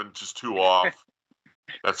 67, just 2 off.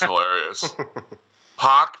 That's hilarious.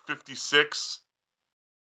 Pac, 56.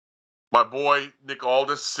 My boy Nick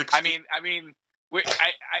Aldis, 60. I mean. Wait,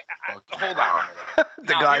 I hold on.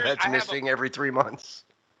 The guy that's missing every 3 months.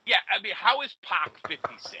 Yeah, I mean, how is Pac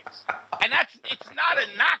 56? And it's not a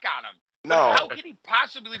knock on him. No. How can he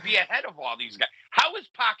possibly be ahead of all these guys? How is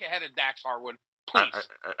Pac ahead of Dax Harwood? Please,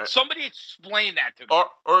 somebody explain that to me.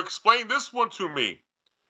 Or explain this one to me.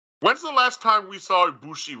 When's the last time we saw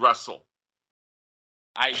Ibushi wrestle?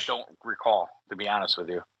 I don't recall, to be honest with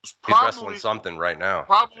you. was He's wrestling probably something right now.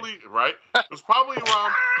 probably right. It was probably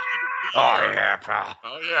around. Oh yeah, pal.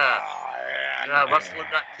 Oh yeah. Yeah, wrestling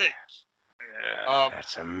that cake.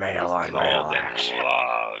 That's a male on Golden male action.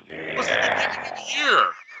 Love. It was the beginning of the year.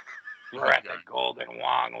 We're at the Golden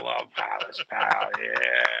Wong Love Palace, pal.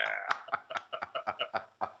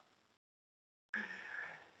 Yeah.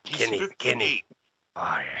 Kenny. 58. Oh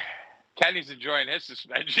yeah. Kenny's enjoying his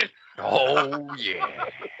suspension. Oh yeah.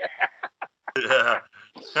 Yeah.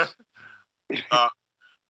 58.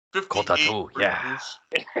 Kota too, yeah.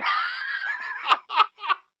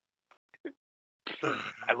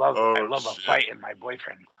 I love a shit. fight in my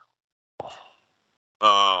boyfriend.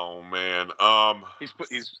 Oh man. He's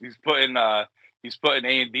putting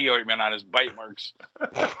A&D ointment on his bite marks.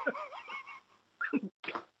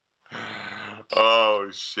 Oh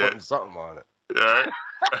shit. Putting something on it. Yeah.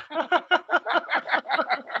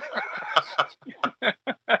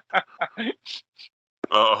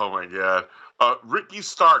 Oh my god. Ricky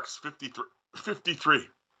Starks, 53.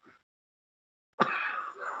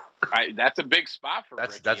 That's a big spot for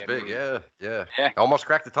That's Ricky. that's I big, mean, yeah. Yeah. Almost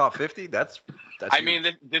cracked the top 50. That's I mean,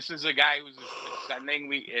 huge. this is a guy who's ascending.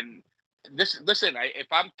 Listen. If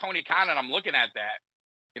I'm Tony Khan and I'm looking at that,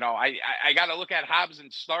 I got to look at Hobbs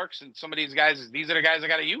and Starks and some of these guys. These are the guys I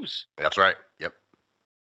got to use. That's right. Yep.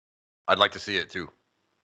 I'd like to see it too.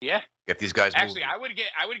 Yeah. Get these guys Actually, moving.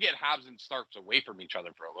 I would get Hobbs and Starks away from each other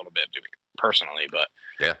for a little bit, personally. But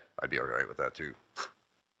Yeah, I'd be all right with that too.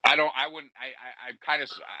 I'm kind of,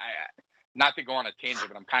 not to go on a tangent,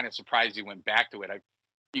 but I'm kind of surprised he went back to it.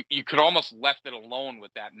 You could almost left it alone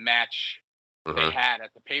with that match they had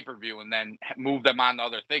at the pay-per-view and then move them on to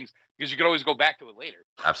other things because you could always go back to it later.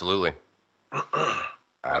 Absolutely.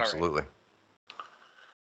 Absolutely.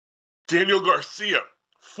 Daniel Garcia,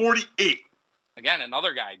 48. Again,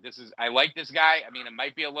 another guy. I like this guy. I mean, it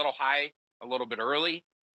might be a little high, a little bit early,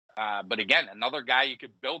 but again, another guy you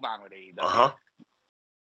could build on with AEW.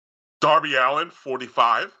 Darby Allin,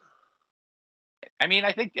 45. I mean,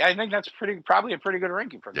 I think that's probably a pretty good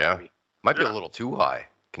ranking for Yeah. Darby. Might be a little too high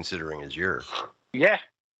considering his year. Yeah.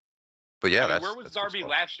 But yeah, I mean, where was that's Darby good stuff.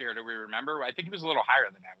 last year? Do we remember? I think he was a little higher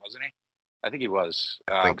than that, wasn't he? I think he was.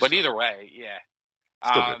 think But so. either way, yeah.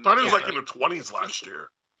 Still good. I thought he was yeah, like in the 20s last year.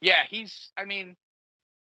 Yeah, I mean,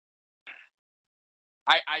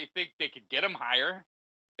 I think they could get him higher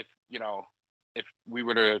if we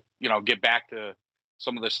were to, get back to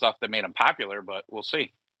some of the stuff that made him popular, but we'll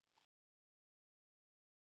see.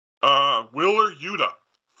 Wheeler Yuta,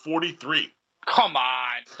 43. Come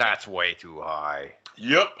on. That's way too high.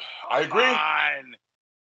 Yep, I agree.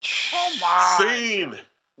 Come on. Same.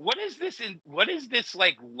 What is this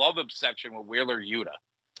like love obsession with Wheeler Yuta?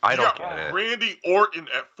 I You don't got get it. Randy Orton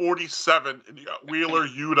at 47, and you got Wheeler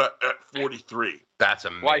Yuta at 43. That's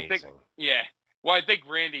amazing. Well, I think, yeah. Well, I think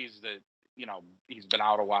Randy's he's been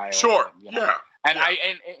out a while. Sure. you know. Yeah. And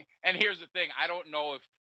yeah. and here's the thing, I don't know if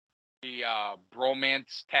the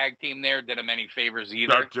bromance tag team there did him any favors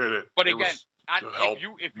either. That did it. But It again, was to help if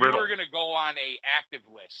you Riddle. were gonna go on a active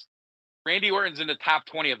list, Randy Orton's in the top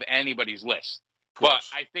 20 of anybody's list. Of But course.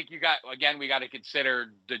 I think we got to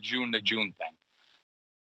consider the June thing.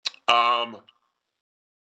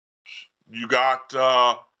 You got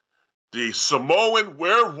the Samoan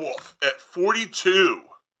Werewolf at 42.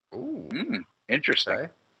 Ooh. Interesting. Okay.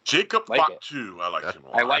 Jacob Like it. Fatu. I like him a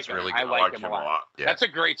lot. I like That's him. really I good. like him a lot. Yeah. That's a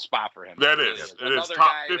great spot for him. That It is. really It is Another top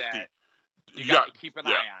guy 50. that you You got to got keep an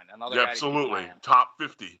yeah. eye on. Another Yeah, guy to keep an absolutely. eye on. Top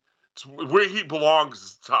 50. It's where he belongs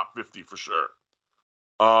is top 50 for sure.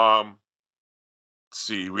 Let's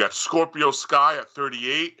see. We got Scorpio Sky at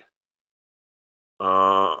 38.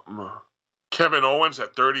 Kevin Owens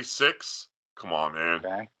at 36. Come on, man.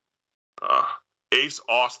 Okay. Ace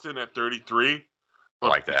Austin at 33. I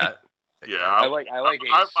like that. Yeah, I like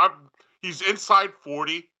Ace. he's inside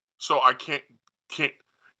 40, so I can't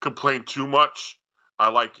complain too much. I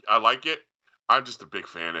like it. I'm just a big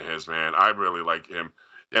fan of his, man. I really like him,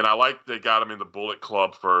 and I like they got him in the Bullet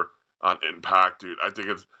Club on Impact, dude. I think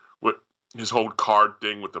it's what his whole card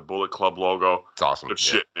thing with the Bullet Club logo. It's awesome. Good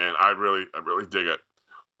Yeah. shit, man. I really dig it.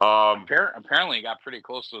 Apparently, he got pretty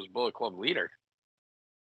close to his Bullet Club leader.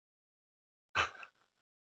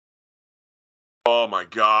 Oh my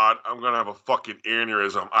God, I'm gonna have a fucking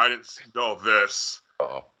aneurysm. I didn't know this.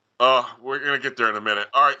 Uh-oh. We're gonna get there in a minute.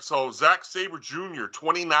 All right, so Zack Sabre Jr.,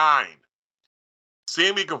 29.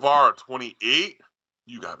 Sammy Guevara, 28.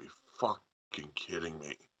 You gotta be fucking kidding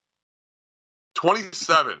me.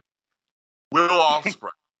 27. Will Ospreay.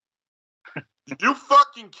 You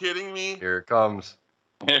fucking kidding me? Here it comes.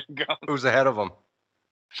 There you go. Who's ahead of him?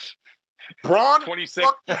 Braun 26.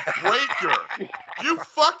 fucking Breaker. You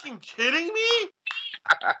fucking kidding me?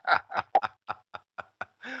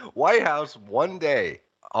 White House one day,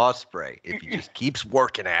 Ospreay, if he just keeps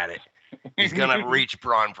working at it, he's gonna reach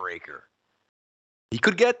Braun Breaker. He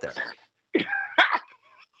could get there.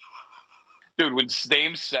 Dude, when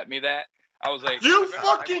Stames sent me that, I was like, You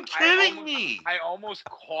fucking kidding me? I almost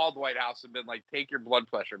called White House and been like, take your blood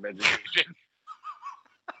pressure medication.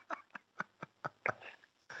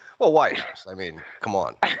 Well, White House. I mean, come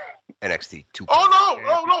on. NXT 2.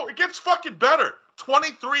 Oh no! It gets fucking better.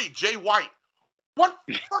 23, Jay White. What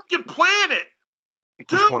fucking planet?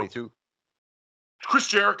 Who's Dude, 22? Chris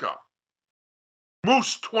Jericho.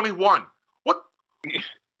 Moose 21. What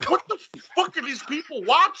the fuck are these people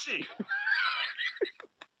watching?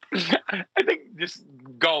 I think just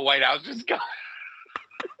go White House. Just go.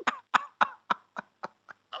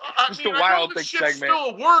 Just a I know wild this thing shit's segment. still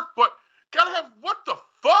at work, but gotta have what the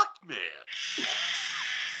fuck, man?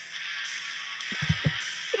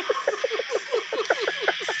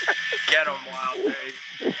 Get him, Wild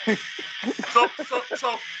Dave.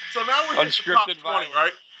 So now we're in the top Unscripted 20, violence.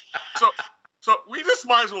 right? So we just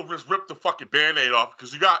might as well just rip the fucking Band-Aid off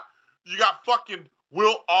because you got fucking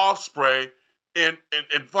Will Ospreay and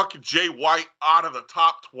fucking Jay White out of the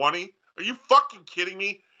top 20. Are you fucking kidding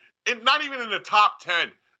me? And not even in the top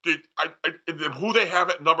 10. Dude, and who they have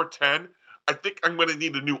at number 10, I think I'm going to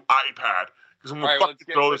need a new iPad because I'm going All right, to let's fucking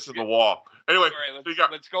get- throw let's this in get- the wall. Anyway, All right, so you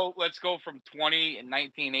got, let's go from 20 and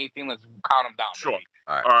 19, 18. Let's count them down. sure. baby.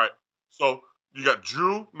 All right. So you got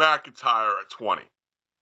Drew McIntyre at 20.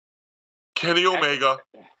 Kenny Omega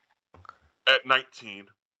at 19.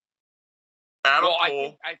 Adam Well,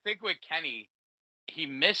 Cole. I think with Kenny, he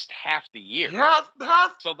missed half the year. Half.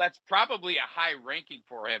 So that's probably a high ranking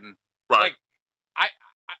for him. Right. Like,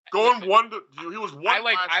 Going listen, one to he was one. I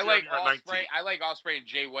like last year at 19. Ospreay. I like Ospreay and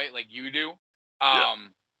Jay White like you do. Yeah.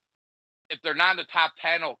 If they're not in the top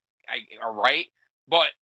 10, all right. But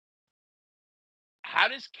how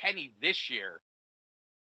does Kenny this year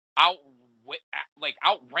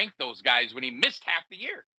outrank those guys when he missed half the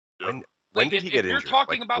year? When did he get You're injured?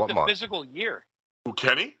 talking Like, about what the month? physical year. Who,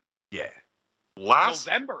 Kenny? Yeah. Last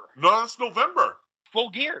November, No, that's November. full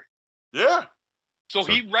gear. Yeah. So,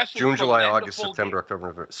 So he wrestled June, from July, then to August, full September, gear. October,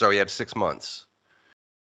 November. So he had 6 months.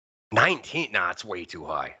 19? Nah, it's way too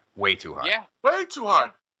high. Way too high. Yeah, Way too high.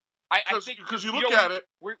 I think Because you know, look at it.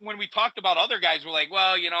 when we talked about other guys, we're like,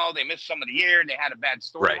 well, they missed some of the year and they had a bad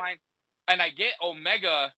storyline. Right. And I get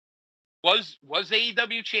Omega was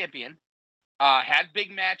AEW champion, had big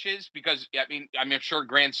matches because I'm sure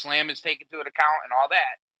Grand Slam is taken into account and all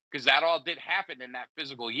that because that all did happen in that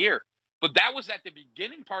physical year. But that was at the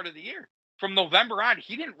beginning part of the year. From November on,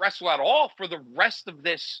 he didn't wrestle at all for the rest of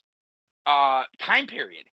this time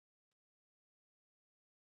period.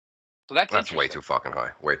 So That's way interesting. too fucking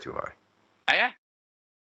high. Way too high. Yeah.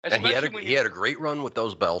 And he Especially when had a great run with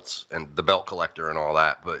those belts and the belt collector and all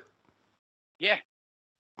that, but yeah.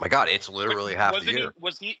 my God, it's literally half the year.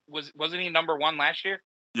 Wasn't he number 1 last year?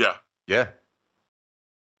 Yeah. Yeah.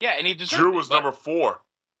 Yeah, and he deserved Drew it, was but- number 4.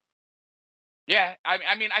 Yeah,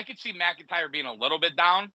 I mean, I could see McIntyre being a little bit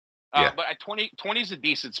down, Yeah. but at 20 is a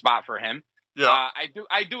decent spot for him. Yeah.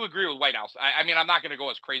 I do agree with White House. I mean, I'm not going to go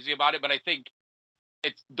as crazy about it, but I think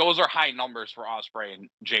those are high numbers for Ospreay and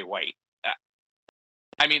Jay White.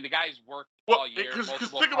 I mean, the guys worked all year, 'cause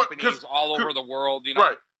multiple think about- companies all over the world.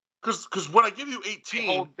 Right. Because when I give you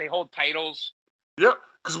 18, they hold titles. yeah.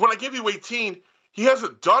 Because when I give you 18, he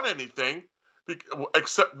hasn't done anything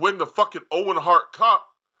except win the fucking Owen Hart Cup.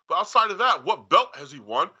 But outside of that, what belt has he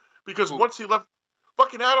won? Because once he left,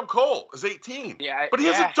 fucking Adam Cole is 18. Yeah, But he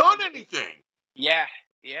hasn't done anything. Yeah.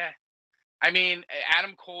 I mean,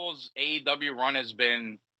 Adam Cole's AEW run has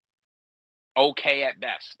been okay at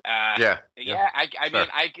best. Yeah. I Sure.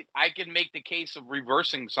 mean, I can make the case of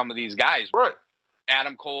reversing some of these guys. Right.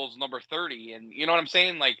 Adam Cole's number 30, and you know what I'm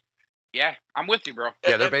saying? Like, yeah, I'm with you, bro. Yeah,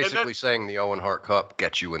 they're And then- basically saying the Owen Hart Cup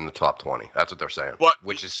gets you in the top 20. That's what they're saying. But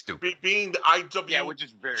which is stupid. Being the IWGP Yeah, which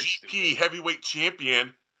is very stupid. heavyweight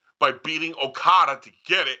champion by beating Okada to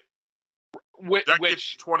get it, that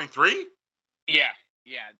gets 23? Yeah,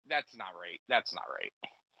 that's not right. That's not right.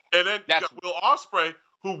 And then you got Will Ospreay,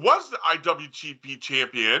 who was the IWGP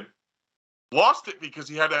champion, lost it because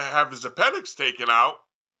he had to have his appendix taken out,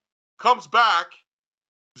 comes back,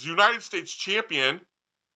 is United States champion.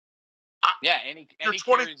 Yeah, and he You're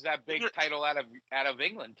 20 carries that big you're- title out of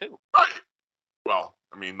England too. Right. Well,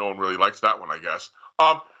 I mean, no one really likes that one, I guess.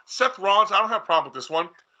 Seth Rollins, I don't have a problem with this one.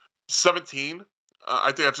 17. I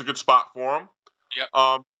think that's a good spot for him. Yep.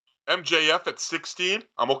 MJF at 16.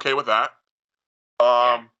 I'm okay with that.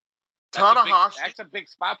 That's Tanahashi. that's a big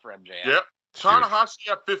spot for MJF. Yep. Tanahashi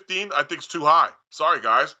at 15, I think is too high. Sorry,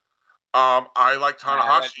 guys. I like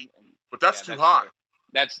Tanahashi, but that's too high.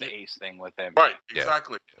 That's the ace thing with him. Right, Yeah.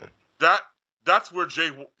 exactly. That's where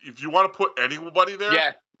Jay. If you want to put anybody there,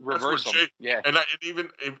 Yeah, reverse him. Yeah, and even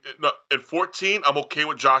in 14, I'm okay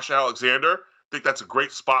with Josh Alexander. I think that's a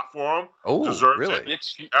great spot for him. Oh, Deserves really?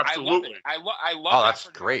 it. Absolutely. I love Oh, that's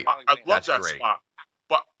that for great. Josh I Alexander. love That's that great. spot.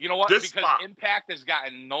 But You know what? this Because spot- Impact has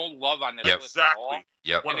gotten no love on this Yep. list at all. exactly,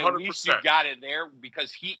 Yep. And at least you 100%, got it there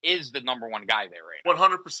because he is the number one guy there right now.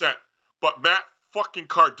 100%. But Matt fucking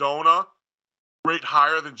Cardona, rate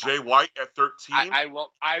higher than Jay White at 13. I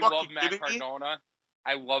love Matt kidding me? Cardona.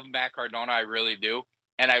 I love Matt Cardona. I really do.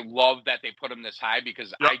 And I love that they put him this high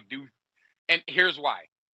because Yep. I do. And here's why.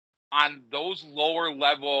 On those lower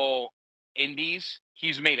level indies,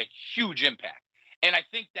 he's made a huge impact. And I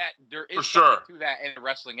think that there is For something sure. to that in the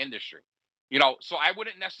wrestling industry. So I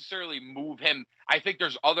wouldn't necessarily move him. I think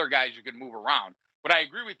there's other guys you could move around. But I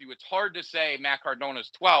agree with you. It's hard to say Matt Cardona's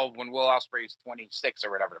 12 when Will Ospreay's 26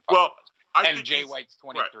 or whatever the fuck Well, it was. I And think Jay he's- White's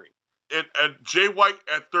 23. and Jay White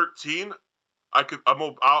at 13, I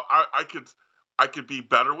could be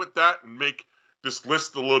better with that and make this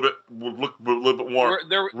list look a little bit more.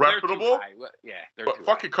 They're reputable? too high. Yeah, they're But too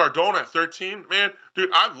fucking Cardona at 13, man, dude,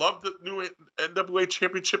 I love the new NWA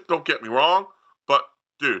championship. Don't get me wrong, but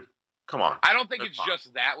dude, come on. high. I don't think That's it's fine.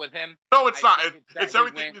 just that with him. No, it's I not. think it's that It's he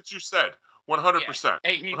everything went- that you said. 100%.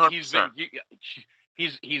 Hey, he's 100%. been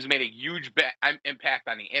he's made a huge impact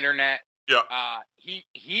on the internet. Yeah.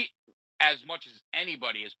 He as much as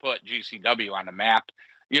anybody has put GCW on the map.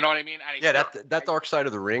 You know what I mean? Yeah, that Dark Side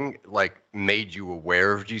of the Ring made you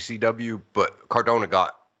aware of GCW, but Cardona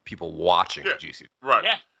got people watching Yeah. GCW. Right.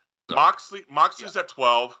 Yeah. So- Moxley's at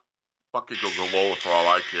 12. Fucking go Lola for all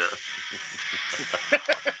I care.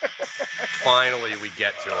 Finally, we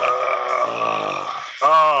get to it.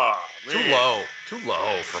 Man. Too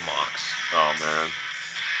low for Mox. Oh man.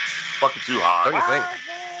 Fucking too high. Don't you think?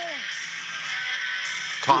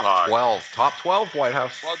 high. Top 12 White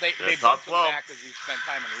House. Well, they top bumped him 12. back because he spent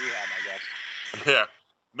time in rehab, I guess. Yeah.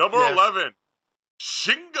 Number Yeah. 11.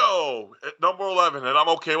 Shingo at number 11, and I'm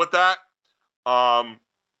okay with that.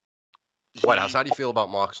 White House. How do you feel about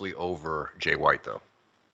Moxley over Jay White, though?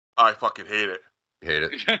 I fucking hate it. You hate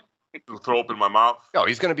it? Throw open my mouth. No,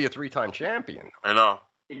 he's going to be a 3-time champion. I know.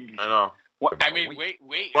 I mean, wait.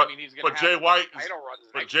 But- I mean, he's gonna but have Jay White is- title runs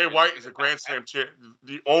But next Jay year. White is a Grand Slam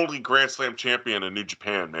the only Grand Slam champion in New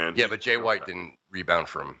Japan, man. Yeah, but Jay White didn't rebound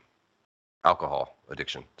from alcohol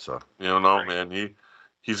addiction, so. You don't know, Right. man.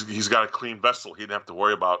 He's got a clean vessel. He didn't have to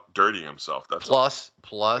worry about dirtying himself. That's all.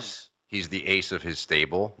 Plus, he's the ace of his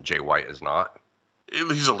stable. Jay White is not.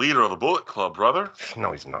 He's a leader of the Bullet Club, brother.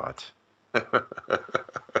 No, he's not.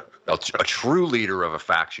 A true leader of a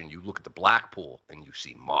faction, you look at the Blackpool and you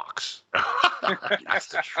see Mox. That's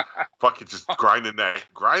the truth. Fucking just grinding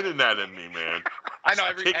that in me, man. I know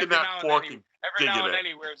every Taking now that and fork then and every now digging and it. then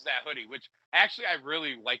he wears that hoodie, which actually I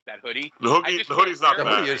really like that hoodie. The I just hoodie's can't not The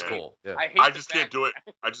wear bad. hoodie is man. cool. Yeah. I hate I the just can't fact- do it.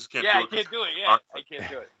 I just can't Yeah, do I it. can't do it. Yeah, Alright. I can't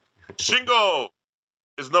do it. Shingo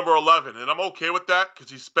is number 11, and I'm okay with that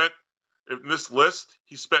because in this list,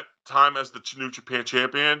 he spent time as the New Japan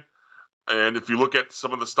champion. And if you look at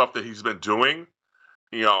some of the stuff that he's been doing,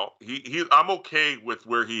 I'm okay with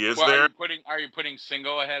where he is Well, there. Are you putting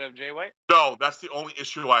Singo ahead of Jay White? No, that's the only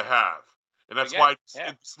issue I have. And that's why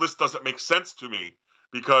Yeah. this list doesn't make sense to me.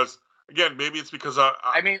 Because, again, maybe it's because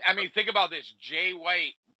I mean, think about this. Jay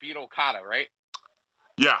White beat Okada, right?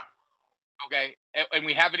 yeah. Okay, and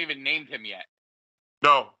we haven't even named him yet.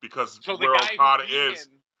 No, because So the where guy Okada who beat is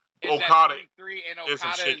him is Okada at 23, and isn't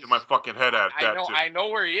Okada shaking my fucking head at that, too. I know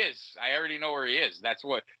where he is. I already know where he is. That's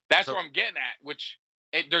what I'm getting at. Which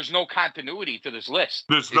there's no continuity to this list.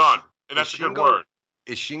 There's Is none. Sh- And that's a is good Shingo- word.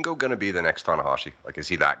 Is Shingo going to be the next Tanahashi? Is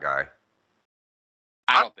he that guy?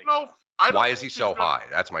 I don't think. know. So. Why is he so high?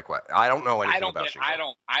 That's my question. I don't know anything about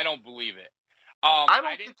Shingo. I don't believe it. I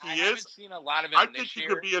don't think he haven't is. seen a lot of it I this think he year.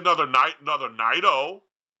 could be another Naito.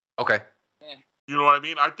 Okay. You know what I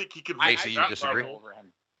mean? I think he could I reach see you that disagree. level. Over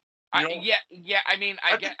him. You know? Yeah. I mean,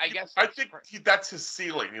 I guess. I think that's his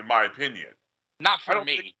ceiling, in my opinion. not I for don't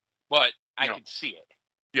me, think- but I No. could see it.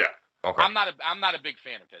 Yeah. Okay. I'm not a big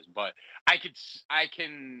fan of his, but I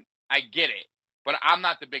get it, but I'm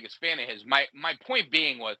not the biggest fan of his. My point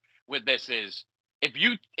being with this is if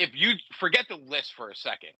you forget the list for a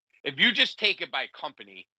second, if you just take it by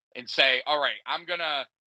company and say, all right, I'm gonna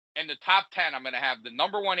in the top 10, I'm gonna have the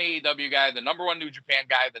number one AEW guy, the number one New Japan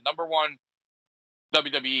guy, the number one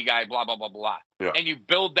WWE guy, blah blah blah blah, Yeah. and you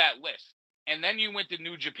build that list, and then you went to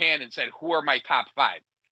New Japan and said, who are my top 5?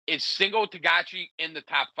 Is Shingo Tagachi in the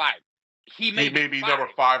top 5? He may He may be five, number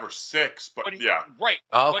 5 or 6, but but he- yeah. right.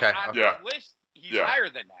 Oh, But okay. on Yeah. the list, he's Yeah. higher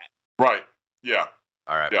than that. Right. Yeah.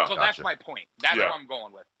 All right. Yeah. So gotcha. that's my point. That's Yeah. what I'm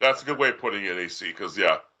going with. That's a good way of putting it, AC. Because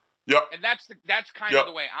Yep. And that's kind Yep. of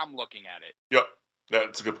the way I'm looking at it. Yep.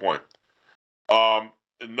 That's a good point. And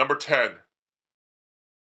number 10.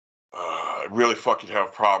 I really fucking have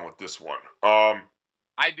a problem with this one. I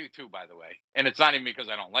do too, by the way, and it's not even because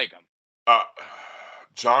I don't like him.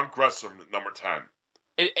 John Gresham at number 10.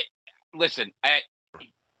 Listen,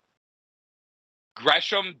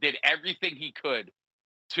 Gresham did everything he could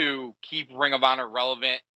to keep Ring of Honor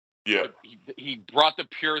relevant. Yeah. He brought the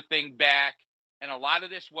pure thing back, and a lot of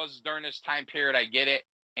this was during this time period. I get it,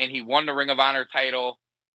 and he won the Ring of Honor title.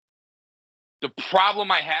 The problem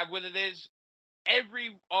I have with it is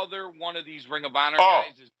every other one of these Ring of Honor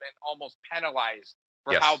guys has been almost penalized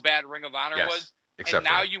for how bad Ring of Honor was. Except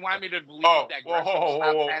and now for you want me to believe that whoa, Gresham's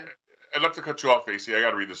top 10? I'd love to cut you off, AC. I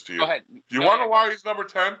got to read this to you. Go ahead. Do you want to know why he's number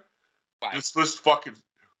 10? Why? This list fucking...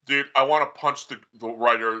 Dude, I want to punch the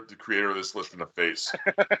writer, the creator of this list in the face.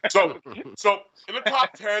 So in the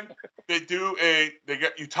top 10, they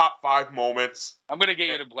get you top 5 moments. I'm gonna get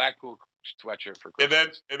you the Blackpool sweatshirt for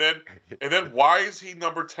Christmas. And then why is he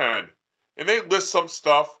number 10? And they list some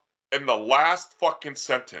stuff in the last fucking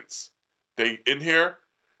sentence. They in here.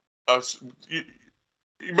 You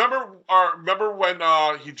remember when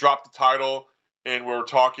he dropped the title and we were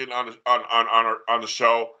talking on the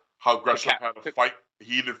show how Gresham had a fight.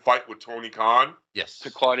 Heated fight with Tony Khan. Yes. To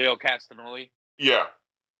Claudio Castagnoli. Yeah.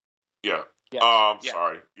 Yes.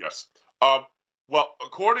 Sorry. Yes. Well,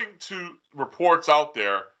 according to reports out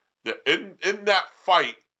there, that in that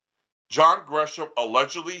fight, John Gresham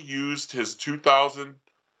allegedly used his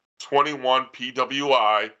 2021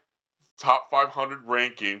 PWI top 500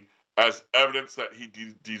 ranking as evidence that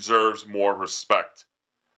he deserves more respect. ...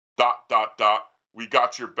 We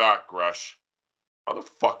got your back, Gresh.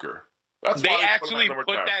 Motherfucker. That's they why actually put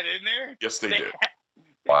 10. that in there? Yes, they did.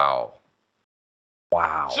 Wow.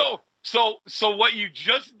 So what you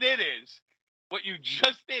just did is you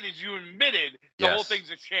admitted the whole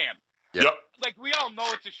thing's a sham. Yep. Like, we all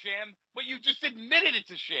know it's a sham, but you just admitted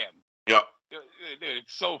it's a sham. Yep. Dude,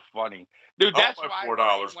 it's so funny. Dude, that's my why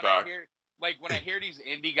 $4 back. When I hear these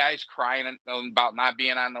indie guys crying about not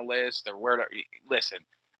being on the list or where to listen,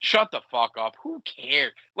 shut the fuck up. Who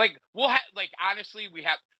cares? Like, honestly,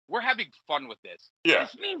 we're having fun with this. Yeah.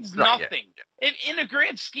 This means nothing. In a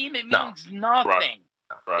grand scheme, it means nothing.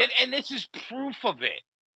 Right. And this is proof of it.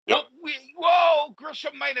 Yep.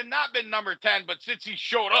 Gresham might have not been number 10, but since he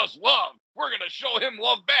showed us love, we're going to show him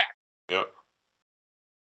love back. Yep.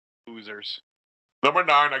 Losers. Number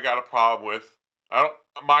 9, I got a problem with. I don't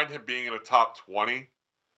mind him being in the top 20,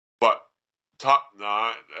 but top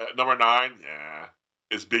 9, number 9,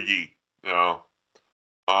 is Big E. You know,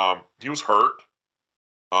 he was hurt.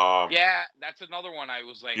 Yeah, that's another one I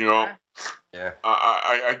was like, Yeah.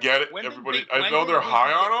 I get it. Everybody, I know they're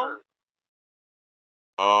high on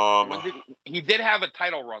him. He did have a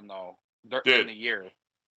title run though in the year.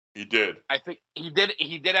 He did. I think he did.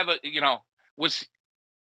 He did have a.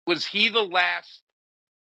 Was he the last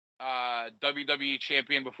WWE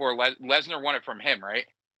champion before Lesnar won it from him? Right.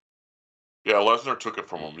 Yeah, Lesnar took it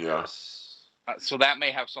from him. Yeah. So that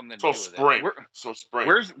may have something to do with it. Spring.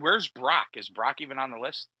 Where's Brock? Is Brock even on the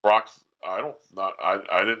list? Brock's. I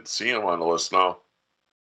didn't see him on the list. No.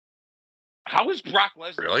 How is Brock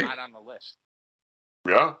Lesnar not on the list?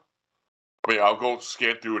 Yeah. I mean, I'll go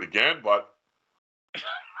scan through it again, but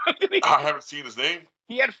I haven't seen his name.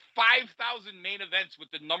 He had 5,000 main events with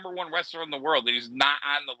the number 1 wrestler in the world, and he's not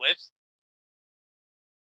on the list.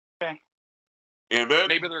 Okay. And then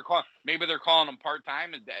maybe they're calling him part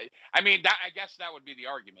time. I mean, I guess that would be the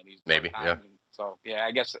argument. He's part-time, So yeah,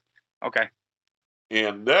 I guess. Okay.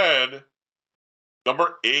 And then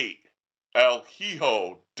number 8, El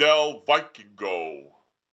Hijo del Vikingo.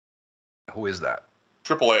 Who is that?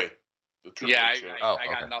 Triple A. I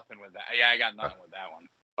got nothing with that. Yeah, I got nothing with that one.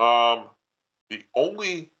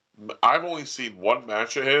 I've only seen one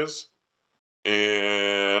match of his,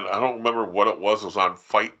 and I don't remember what it was. It was on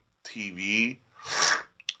Fight TV.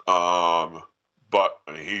 But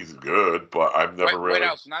I mean, he's good, but I've never really. What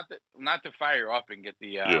else? Not to fire up and get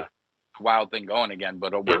the wild thing going again,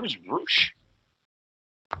 but where was Roosh?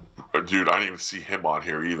 Dude, I didn't even see him on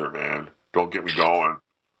here either, man. Don't get me going.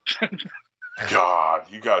 God,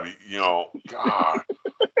 you gotta be, God.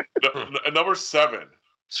 Number 7.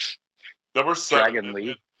 Dragon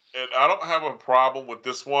Lee. And I don't have a problem with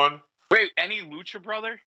this one. Wait, any Lucha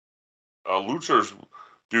brother? Lucha's,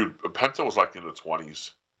 dude, Penta was like in the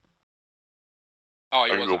 20s. Oh,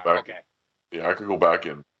 he was go back. Okay. Yeah, I could go back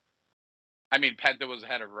in. I mean, Penta was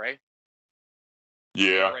ahead of Ray.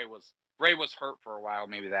 Yeah. Ray was hurt for a while.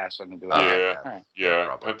 Maybe that's something to do with Uh, it. Yeah, Alright. yeah.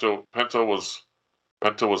 probably.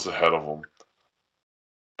 Penta was ahead of him.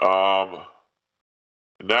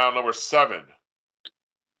 Now number 7,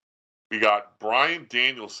 we got Bryan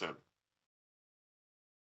Danielson.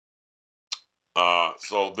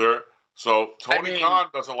 So Tony Khan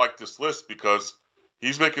doesn't like this list because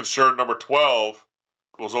he's making sure number 12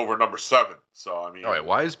 goes over number 7. So I mean, All right,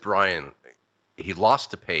 why is Brian? He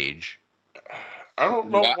lost to Page. I don't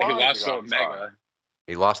know why He lost they to got him tied. Omega.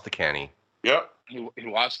 He lost to Kenny. Yep. He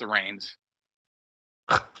lost the reins.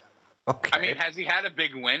 Okay. I mean, has he had a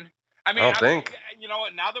big win? I mean, I don't think. You know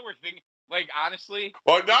what? Now that we're thinking, like, honestly,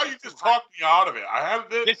 Well, now you this is just too high. talked me out of it. I had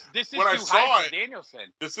this. This is when I too saw high it, for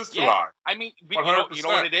Danielson. This is too Yeah. high. I mean, you know what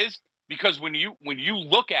 100%. it is? Because when you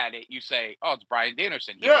look at it, you say, "Oh, it's Bryan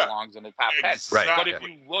Danielson. He Yeah. belongs in the top 10." Exactly. Right. But if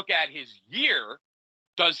you look at his year,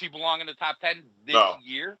 does he belong in the top 10 this No.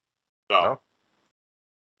 year? No.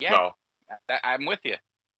 Yeah, No. I'm with you.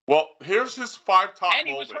 Well, here's his 5 top And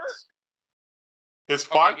he was moments. hurt. His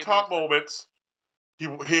Okay, 5 give me top a second. moments.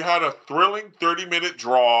 He had a thrilling 30-minute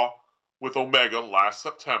draw with Omega last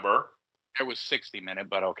September. It was 60-minute,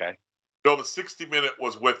 but okay. No, the 60-minute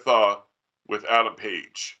was with Adam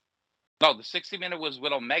Page. No, the 60-minute was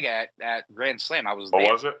with Omega at Grand Slam. I was Oh,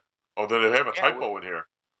 there. was it? Oh, then they have a Yeah, typo in here.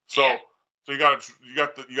 So Yeah. so you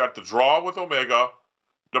got the draw with Omega.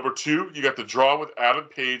 Number 2, you got the draw with Adam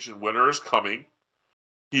Page and Winter is Coming.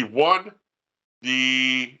 He won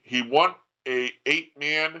a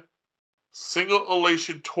 8-man single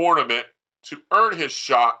elation tournament to earn his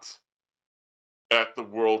shot at the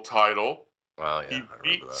world title. Well, yeah, He I remember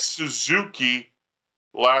beat that. Suzuki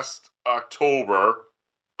last October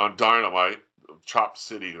on Dynamite, Chop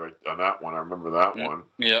City, right on that one. I remember that one.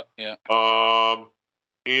 Yeah.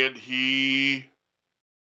 And he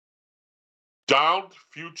downed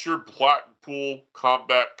future Blackpool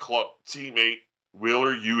Combat Club teammate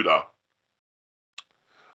Wheeler Yuta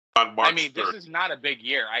on March I mean, 3rd. this is not a big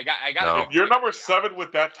year. I got. No. a big You're year. number 7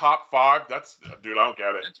 with that top 5. That's, dude, I don't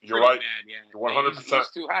get it. That's You're pretty right. bad, yeah. You're 100%. He's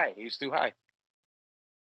too high. He's too high.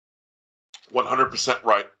 100%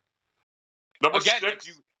 right. Number Again,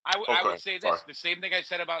 6. I Okay, would say this: sorry. the same thing I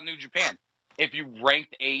said about New Japan. If you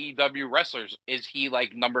ranked AEW wrestlers, is he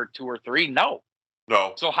like number 2 or 3? No.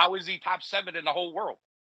 No. So how is he top 7 in the whole world?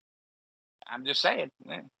 I'm just saying.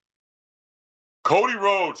 Cody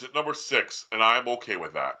Rhodes at number 6, and I'm okay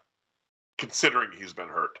with that. Considering he's been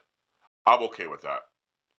hurt. I'm okay with that.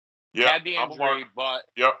 Yeah. Had the injury, but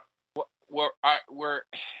Yep. we're.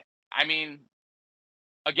 I mean,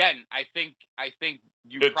 again, I think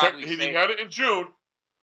you He probably say had it in June.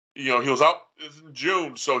 You know, he was out in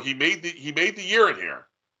June, so he made the year in here.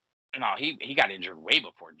 no. He got injured way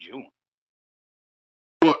before June.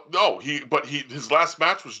 But no, his last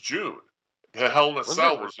match was June. Hell in a Was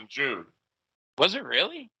Cell it? was in June. Was it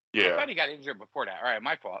really? I Yeah, thought he got injured before that. All right,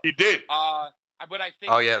 my fault. he did. But I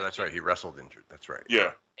think. Oh yeah, that's right. He wrestled injured. That's right.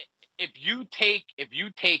 Yeah, If you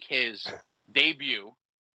take his debut,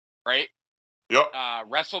 right? yep.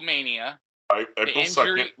 WrestleMania, the April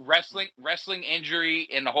injury, 2nd. wrestling injury,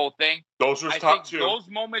 and the whole thing. Those are his I top think 2. those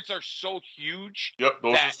moments are so huge Yep,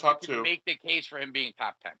 those are that his top you can 2. make the case for him being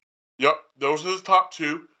top 10. Yep, those are his top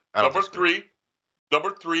 2. I don't Number think so. 3.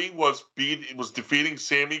 Number 3 was defeating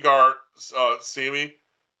Sammy Guevara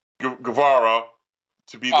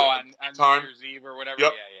to be the on time New Year's Eve or whatever.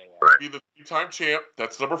 Yep. Yeah. Right. be the 3-time champ.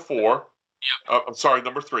 That's number 4. I'm sorry,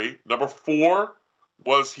 number 3. Number 4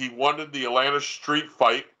 was he won in the Atlanta Street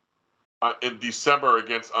Fight in December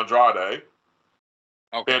against Andrade.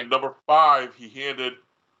 Okay. And number 5, he handed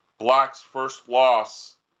Black's first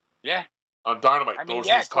loss Yeah. on Dynamite. I mean, Those are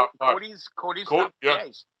yeah. his top 5. Cody's Cody- top. yeah.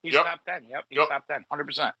 Yeah. He's Yep. top 10. Yep. He's Yep. top 10.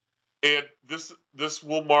 100%. And this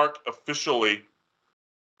will mark officially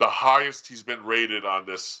the highest he's been rated on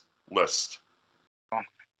this list.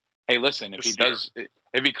 Hey, listen, if This he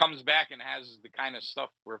if he comes back and has the kind of stuff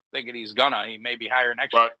we're thinking he's gonna, he may be higher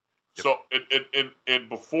next year. Right. So and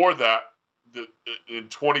before that, in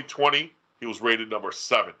 2020, he was rated number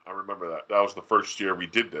 7. I remember that. That was the first year we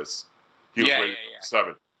did this. He was Yeah, rated yeah.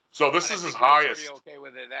 7. So this And I is his think he was highest. pretty okay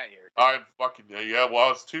with it that year. I'm fucking yeah. Well, I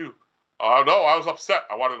was too. No, I was upset.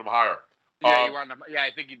 I wanted him higher. Yeah, you were on the, yeah,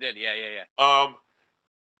 I think you did. Yeah.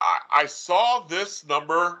 I saw this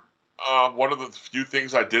number. One of the few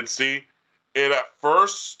things I did see, and at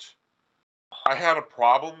first, I had a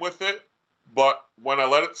problem with it. But when I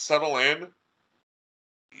let it settle in,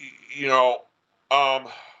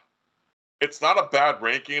 it's not a bad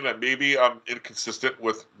ranking, and maybe I'm inconsistent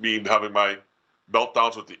with me having my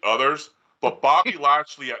meltdowns with the others. But Bobby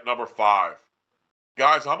Lashley at number 5,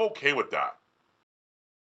 guys, I'm okay with that.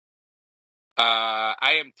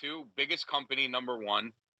 I am too. Biggest company, number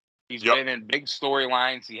one. He's Yep. been in big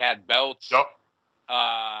storylines. He had belts. Yep.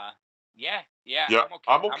 Yeah. Yeah.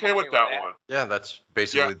 I'm okay with that one. Yeah, that's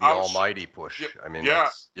basically the I was- almighty push. Yeah, I mean, yeah,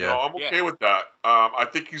 that's, you know, I'm Yeah. okay with that. I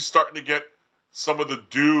think he's starting to get some of the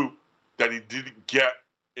due that he didn't get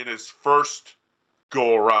in his first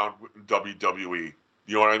go around with WWE.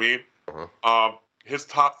 You know what I mean? Mhm. His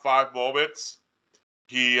top 5 moments.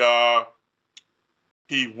 He won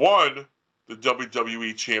the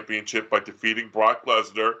WWE Championship by defeating Brock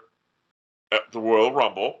Lesnar at the Royal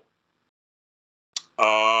Rumble.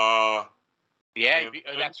 Yeah,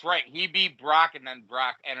 that's right. He beat Brock, and then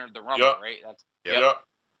Brock entered the Rumble, Yeah. right? That's Yeah.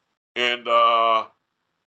 And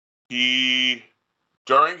he,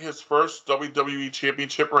 during his first WWE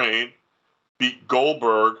Championship reign, beat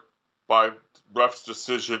Goldberg by ref's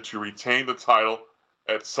decision to retain the title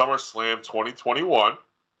at SummerSlam 2021.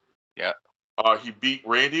 Yeah. He beat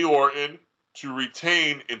Randy Orton to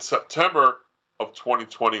retain in September of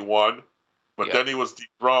 2021, but Yeah. then he was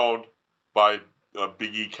dethroned by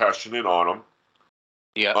Big E cashing in on him.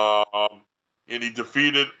 Yeah. And he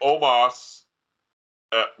defeated Omos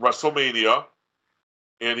at WrestleMania,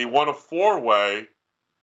 and he won a 4-way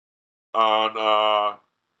on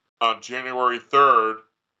January 3rd,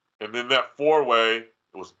 and in that 4-way, it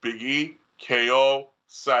was Big E, KO,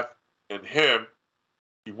 Seth, and him.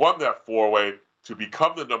 He won that 4-way to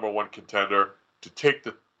become the number 1 contender to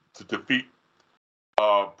defeat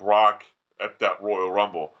Brock at that Royal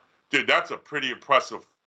Rumble. Dude, that's a pretty impressive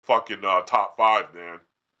fucking top 5, man.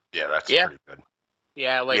 Yeah, that's Yeah. pretty good.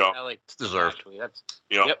 Yeah, I like It's deserved. Actually, that's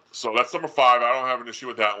You know, Yep. So that's number 5. I don't have an issue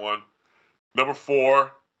with that one. Number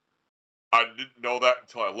 4, I didn't know that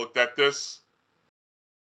until I looked at this.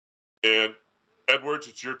 And Edwards,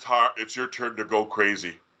 it's your turn to go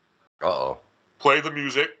crazy. Uh-oh. Play the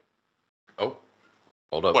music. Oh,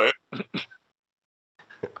 hold up. Play it.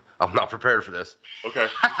 I'm not prepared for this. Okay.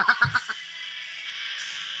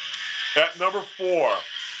 At number 4,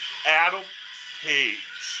 Adam Page.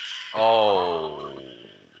 Oh.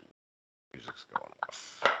 Music's going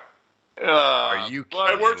off. Are you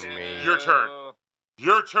Edwards, kidding me? your turn.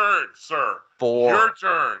 Your turn, sir. 4. Your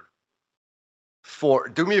turn. 4.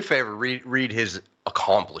 Do me a favor. Read his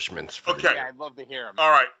accomplishments. For the Okay. year. Yeah, I'd love to hear him.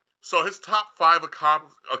 All right. So his top 5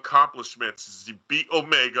 accomplishments is he beat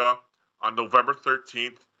Omega on November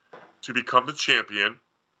 13th to become the champion.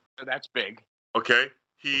 That's big. Okay.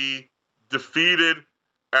 He defeated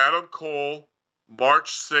Adam Cole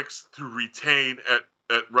March 6th to retain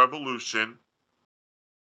at Revolution.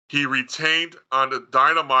 He retained on the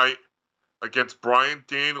Dynamite against Bryan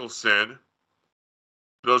Danielson.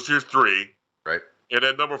 Those are your 3. Right. And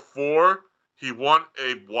at number 4, he won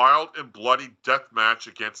a wild and bloody death match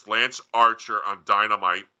against Lance Archer on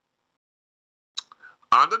Dynamite.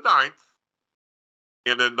 On the 9th,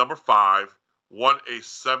 and then number 5, won a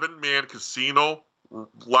 7-man casino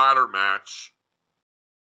ladder match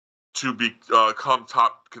to become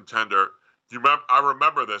top contender. I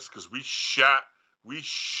remember this because we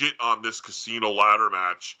shit on this casino ladder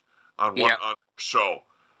match on the show.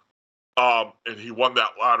 And he won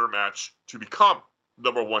that ladder match to become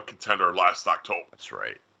number 1 contender last October. That's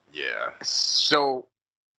right. Yeah. So,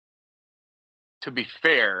 to be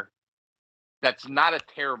fair, that's not a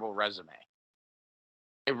terrible resume.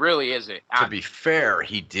 It really isn't. To be fair,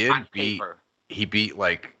 he did on beat. paper. He beat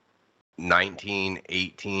like 19,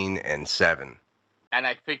 18, and 7. And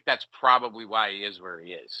I think that's probably why he is where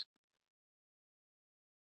he is.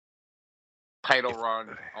 Title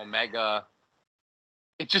run, Omega.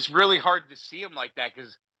 It's just really hard to see him like that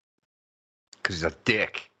because he's a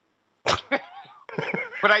dick.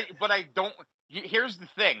 But I don't. Here's the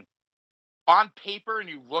thing. On paper, and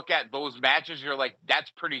you look at those matches, you're like, that's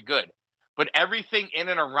pretty good. But everything in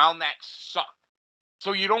and around that sucked.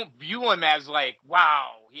 So you don't view him as like,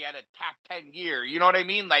 wow, he had a top 10 year. You know what I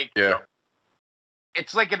mean? Like, Yeah.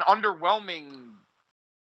 It's like an underwhelming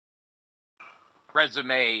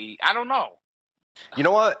resume. I don't know. You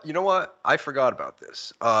know what? I forgot about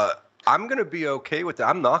this. I'm going to be okay with that.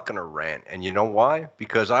 I'm not going to rant. And you know why?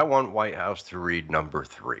 Because I want White House to read number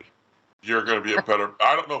 3. You're going to be a better...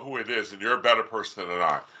 I don't know who it is, and you're a better person than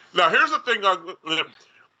I. Now, here's the thing.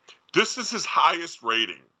 This is his highest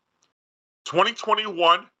rating.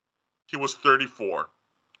 2021, he was 34.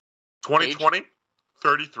 2020,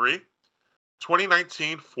 33.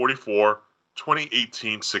 2019, 44.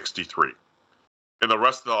 2018, 63. And the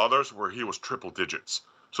rest of the others where he was triple digits.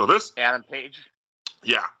 So this... Adam Page.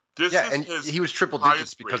 Yeah. This Yeah, is and his he was triple digits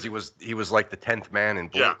highest because rating. he was like the 10th man in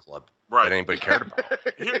Bullet Yeah. Club Right. that anybody cared about.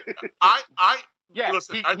 Yeah,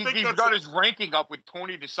 Listen, I think he that's got his ranking up when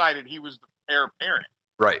Tony decided he was the heir apparent.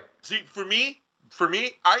 Right. See, for me,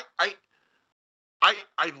 I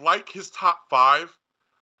like his top 5.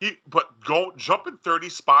 But jumping 30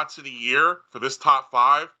 spots in a year for this top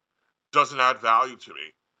 5 doesn't add value to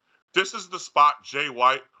me. This is the spot Jay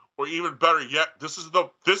White, or even better yet, this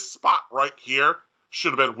spot right here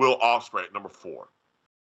should have been Will Ospreay at number 4.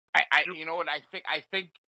 You know what I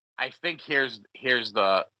think here's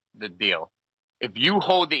the deal. If you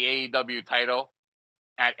hold the AEW title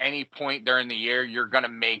at any point during the year, you're gonna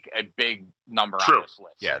make a big number on this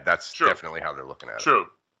list. Yeah, that's definitely how they're looking at it. True.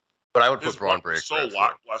 But I would His put Braun run Breaker was so at 4.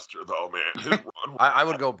 lackluster, though, man. His run I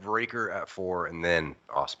would go Breaker at 4 and then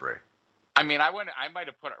Ospreay. I mean, I might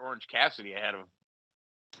have put Orange Cassidy ahead of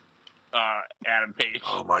Adam Page.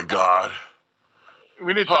 Oh my God.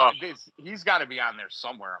 We didn't talk this. He's got to be on there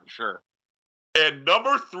somewhere, I'm sure. And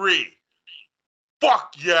number 3.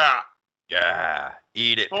 Fuck yeah. Yeah.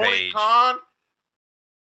 Eat it, Tony Page. Khan,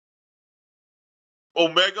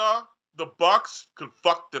 Omega, the Bucks could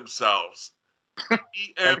fuck themselves.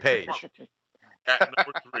 And Page. At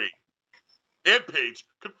number 3. And Page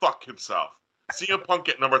could fuck himself. CM Punk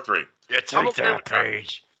at number 3. It's I'm okay with that.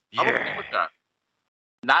 Page. I'm okay with that.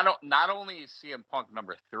 Not only is CM Punk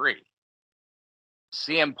number 3,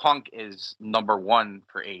 CM Punk is number 1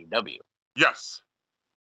 for AEW. Yes.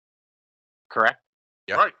 Correct?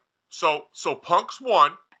 Yeah. Right. So Punk's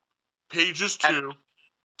 1, Page is 2,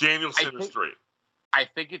 Danielson is 3. I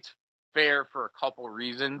think it's fair for a couple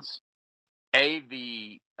reasons. A,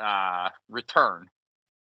 the return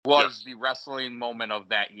was the wrestling moment of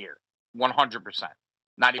that year. 100%.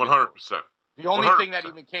 Not even 100%. The only 100%. thing that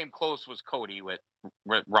even came close was Cody with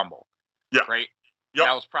Rumble. Yeah. Right? Yep.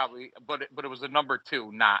 That was probably, but it was a number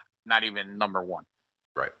 2, not even number 1.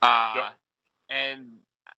 Right. Yep. And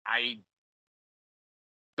I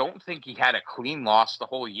don't think he had a clean loss the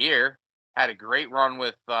whole year. Had a great run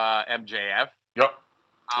with MJF. Yep.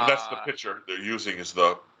 And that's the picture they're using is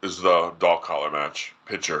the dog collar match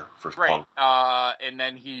picture for Punk. And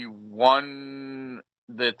then he won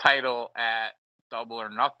the title at Double or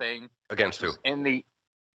Nothing Against who? in the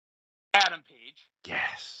Adam Page.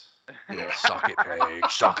 Yes. Yeah, suck it,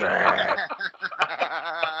 Page. Suck it.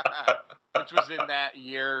 Which was in that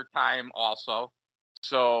year time also.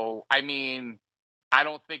 So, I mean, I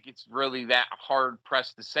don't think it's really that hard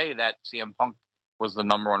pressed to say that CM Punk was the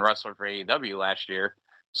number 1 wrestler for AEW last year.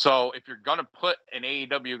 So if you're going to put an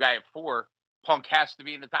AEW guy at 4, Punk has to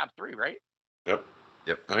be in the top 3, right? Yep.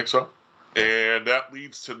 I think so. And that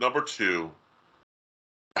leads to number 2.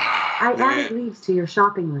 I added leaves to your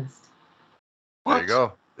shopping list. There you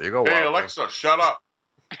go. Hey, Alexa, shut up.